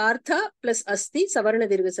अस्ति पार्थ प्लस अस्ति सवर्ण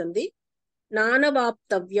दीर्घ संधि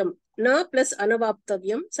नानवाप्तव्यं न प्लस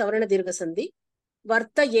अनवाप्तव्यं सवर्ण दीर्घ संधि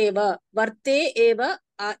वर्ते एव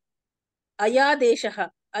अयादेशः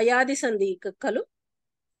अयादि संधि खलु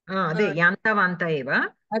अदे यान्तावान्त एव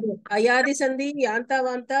अदे अयादि संधि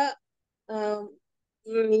यान्तावान्त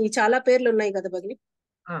చాలా పేర్లు ఉన్నాయి కదా భగిని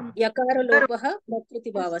యకార లోపః ప్రకృతి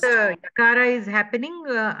భావశ్చ యకార ఇస్ హ్యాపెనింగ్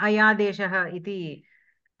అయాదేశః ఇతి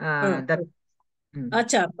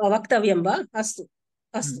అచ్చా వక్తవ్యం వా అస్తు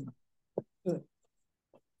అస్తు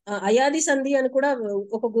అయాది సంధి అని కూడా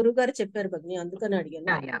ఒక గురువు గారు చెప్పారు భగిని అందుకని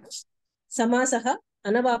అడిగాను సమాసః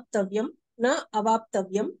అనవాప్తవ్యం న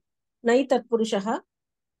అవాప్తవ్యం నై తత్పురుషః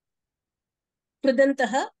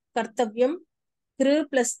కృదంతః కర్తవ్యం కృ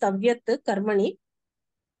ప్లస్ తవ్యత్ కర్మణి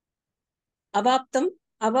अवाप्तम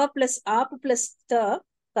अवा प्लस आप प्लस त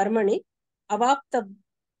कर्मणि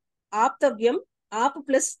आप्तव्यम आप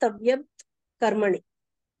प्लस तव्यम कर्मणि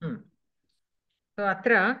तो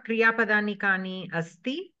अत्र क्रियापदानि कानि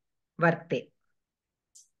अस्ति वर्ते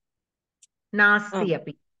नास्ति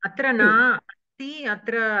अपि अत्र न अस्ति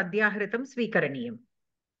अत्र अध्याहृतं स्वीकरणीयम्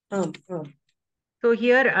so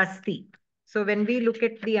here asti so when we look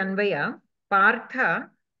at the anvaya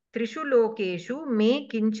partha त्रिषु लोकेषु मे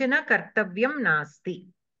किंचन कर्तव्यं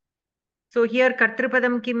नास्ति so here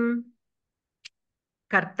कर्तृपदं किं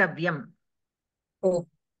कर्तव्यं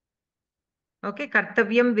okay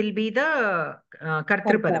कर्तव्यं will be the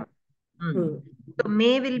कर्तृपदं so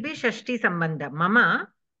may will be षष्ठी संबंध mama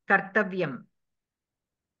कर्तव्यं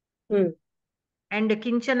and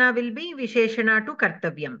kinchana will be visheshana to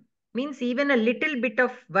kartavyam means even a little bit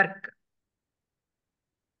of work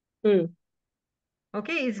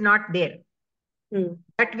okay is not there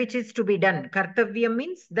that which is to be done kartavyam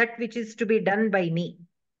means that which is to be done by me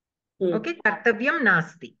okay kartavyam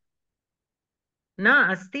nasti न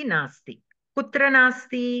अस्ति नास्ति. कुत्र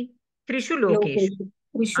नास्ति? त्रिषु लोकेषु.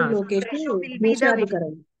 त्रिषु So लोकेषु trishu will be the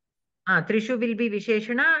देशाधिकरणम्. Trishu will be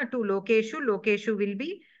Visheshana to Lokeshu. Lokeshu will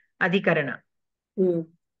be Adhikarana.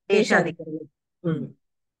 देशाधिकरणम्.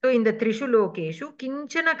 So in the Trishu Lokeshu,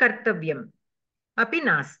 Kinchana Kartavyam api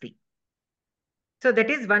nasti. So that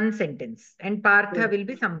is one sentence. And Partha will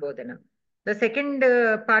be Sambodhana. The second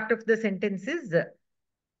part of the sentence is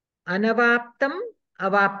Anavaptam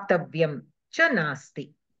Avaptavyam cha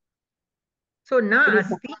nasti. So na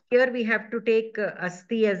asti, here we have to take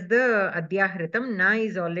asti as the adhyahritam. Na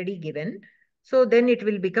is already given. So then it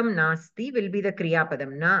will become nasti, will be the kriya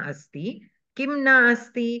padam. Na asti. Kim na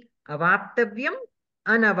asti? Avaptavyam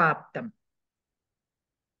anavaptam.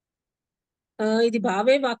 ఇది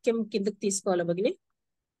భావే వాక్యం కిందకి తీసుకోవాలా భగిని?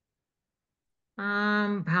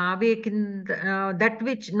 Bhave that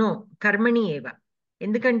which no karmani eva.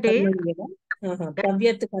 ఎందుకంటే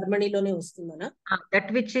ప్రవ్యత్ కర్మణిలోనే వస్తుందనా? That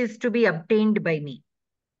which is to be obtained by me,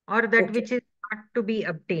 or that which is not to be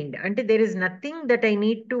obtained. Ante there is nothing that I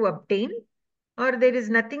need to obtain, or there is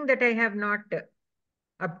nothing that I have not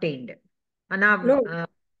obtained.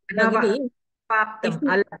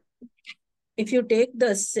 If you take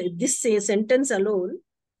this sentence alone,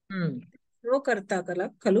 no karta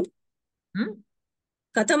kalu.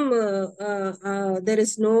 Katham there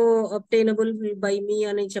is no obtainable by me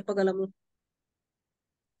ani cheppagalamu.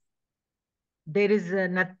 There is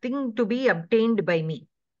nothing to be obtained by me.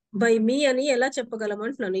 By me అని ఎలా చెప్పగలము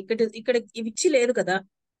అంటున్నాను. ఇక్కడ ఇచ్చి లేదు కదా.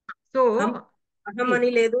 So అహమని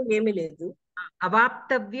లేదు, ఏమీ లేదు.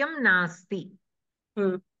 అవాప్తవ్యం నాస్తి.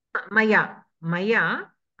 మయా మయా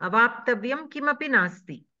అవాప్తవ్యం కిమపి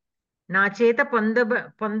నాస్తి. నా చేత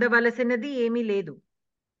పొందవలసినది ఏమీ లేదు.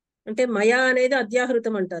 అంటే మయా అనేది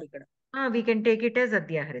అధ్యాహృతం అంటారు ఇక్కడ. We can take it as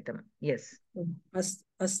అధ్యాహృతం. Yes.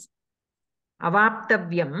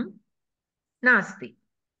 అవాప్తవ్యం nasti.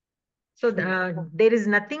 So there is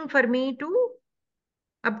nothing for me to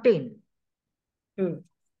obtain,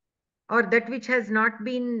 or that which has not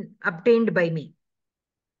been obtained by me.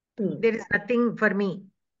 There is nothing for me.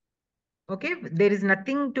 Okay, there is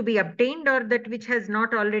nothing to be obtained, or that which has not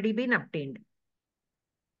already been obtained.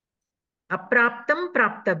 Apraptam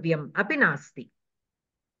praptavyam api nasti.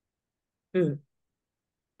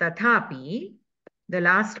 Tathapi, the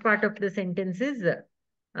last part of the sentence is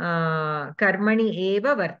karmani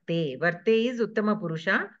eva varte. Varte is uttama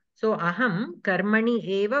purusha. So aham karmani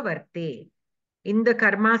eva varte. In the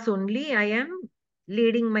karmas only I am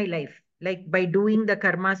leading my life. Like by doing the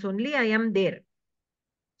karmas only I am there.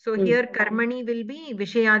 So here karmani will be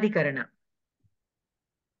vishayadhikarana.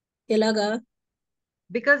 Elaga?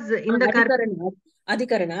 Because in the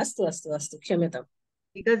adhikarana. Astu kshamyatam.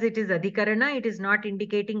 Because it is adhikarana, it is not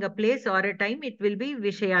indicating a place or a time. It will be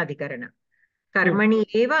vishayadhikarana. Karmani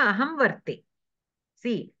eva aham varte.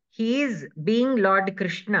 See, he is being Lord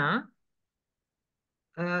Krishna.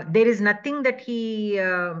 There is nothing that he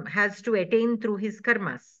has to attain through his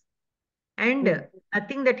karmas. And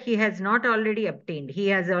nothing that he has not already obtained. He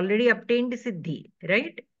has already obtained siddhi,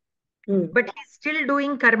 right? But he's still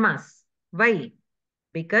doing karmas. Why?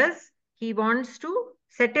 Because he wants to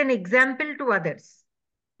set an example to others.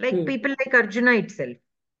 Like people like Arjuna itself.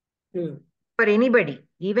 For anybody,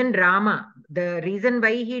 even Rama, the reason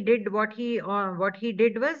why he did what he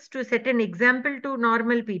did was to set an example to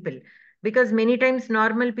normal people. Because many times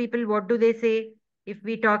normal people, what do they say? If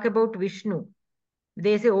we talk about Vishnu,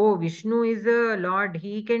 they say, oh, Vishnu is a Lord,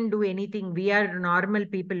 he can do anything. We are normal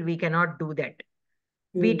people, we cannot do that.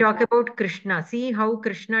 We talk about Krishna. See how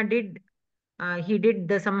Krishna did. He did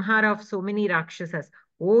the samhara of so many Rakshasas.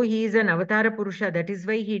 Oh, he is an avatara Purusha. That is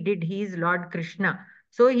why he is Lord Krishna.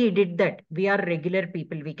 So he did that. We are regular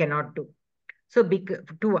people. We cannot do. So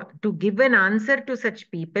to give an answer to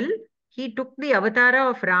such people, he took the avatara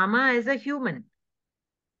of Rama as a human.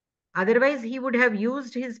 Otherwise, he would have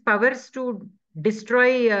used his powers to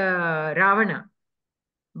destroy Ravana.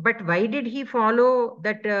 But why did he follow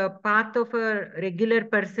that path of a regular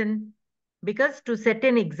person? Because to set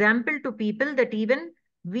an example to people that even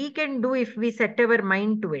we can do if we set our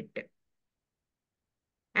mind to it.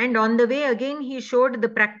 And on the way, again, he showed the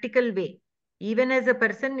practical way. Even as a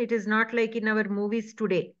person, it is not like in our movies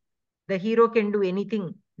today. The hero can do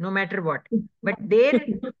anything, no matter what. But there,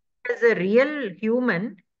 as a real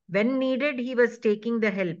human, when needed, he was taking the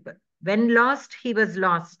help. When lost, he was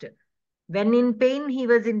lost. When in pain, he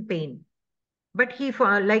was in pain. But he,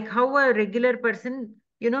 like how a regular person,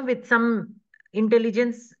 with some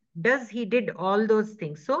intelligence does, he did all those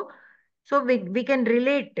things. So we can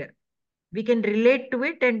relate. We can relate to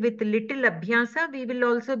it, and with little abhyasa, we will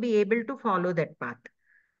also be able to follow that path.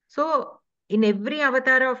 So In every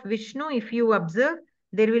avatar of Vishnu, if you observe,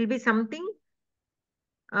 there will be something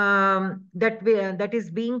that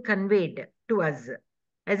is being conveyed to us.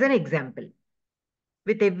 As an example,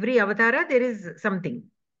 with every avatara, there is something.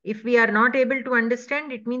 If we are not able to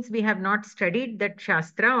understand, it means we have not studied that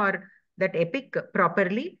Shastra or that epic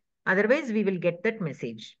properly. Otherwise, we will get that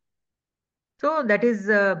message. So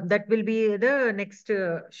that will be the next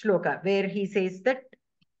shloka, where he says that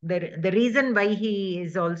the reason why he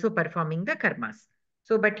is also performing the karmas.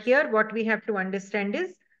 So, but here what we have to understand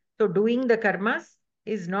is, so doing the karmas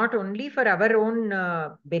is not only for our own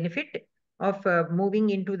benefit of moving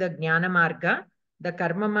into the Jnana Marga. The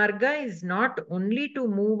Karma Marga is not only to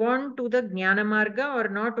move on to the Jnana Marga, or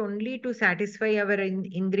not only to satisfy our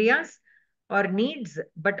indriyas or needs,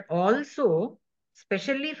 but also,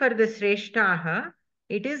 especially for the Shreshtaha,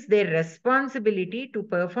 it is their responsibility to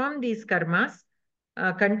perform these karmas,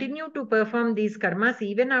 continue to perform these karmas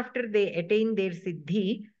even after they attain their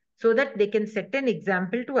siddhi, so that they can set an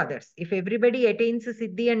example to others. If everybody attains a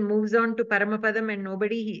siddhi and moves on to Paramapadam and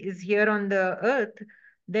nobody is here on the earth,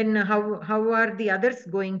 then how are the others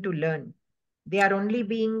going to learn? They are only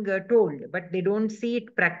being told, but they don't see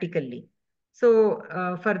it practically. So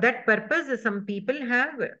for that purpose, some people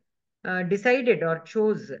have decided or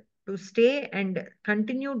chose to stay and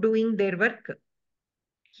continue doing their work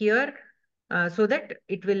here, so that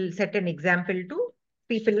it will set an example to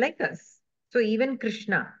people like us. So even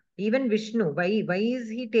Krishna, even Vishnu, why is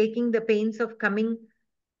he taking the pains of coming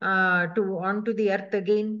onto the earth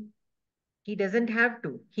again? He doesn't have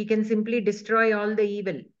to. He can simply destroy all the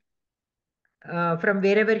evil from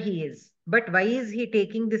wherever he is. But why is he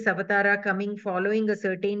taking this avatara, coming, following a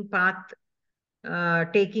certain path,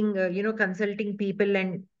 taking, consulting people,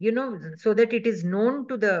 and, so that it is known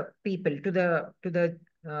to the people, to the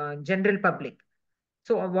general public.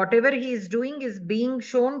 So whatever he is doing is being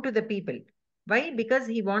shown to the people. Why? Because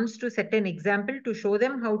he wants to set an example to show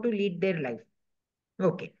them how to lead their life.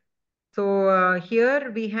 Okay. So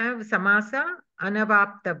here we have samasa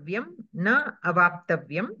anavaptavyam na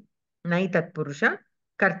avaptavyam naitat purusha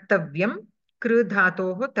kartavyam kru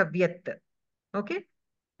dhatoho tavyat. Okay.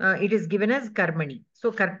 It is given as karmani.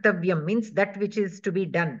 So kartavyam means that which is to be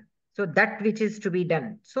done. So that which is to be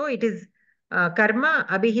done. So it is karma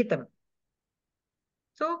abhihitam.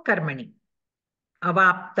 So karmani.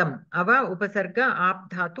 Avaptam. Ava upasarga ap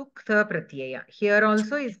dhatu ktha pratyaya. Here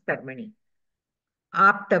also is karmani.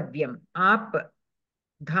 Aptavyam. Ap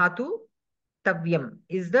dhatu tavyam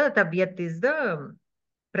is the tavyat is the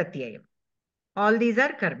pratyayam. All these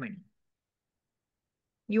are karmani.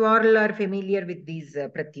 You all are familiar with these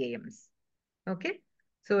pratyayams. Okay.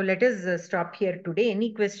 So let us stop here today.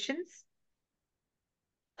 Any questions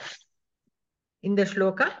in the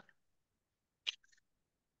shloka?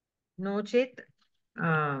 No chet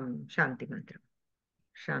Shanti mantra.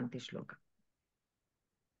 Shanti shloka.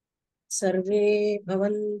 Sarve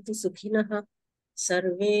bhavantu sukhinah,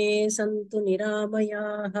 sarve santu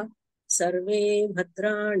niramayah, sarve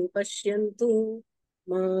bhadrani pashyantu,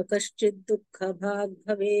 ma kaschid dukkha bhag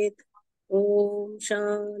bhavet. Om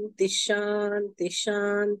Shanti Shanti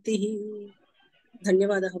Shanti.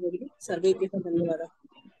 धन्यवादः भगिनी, सर्वेभ्यः धन्यवादः.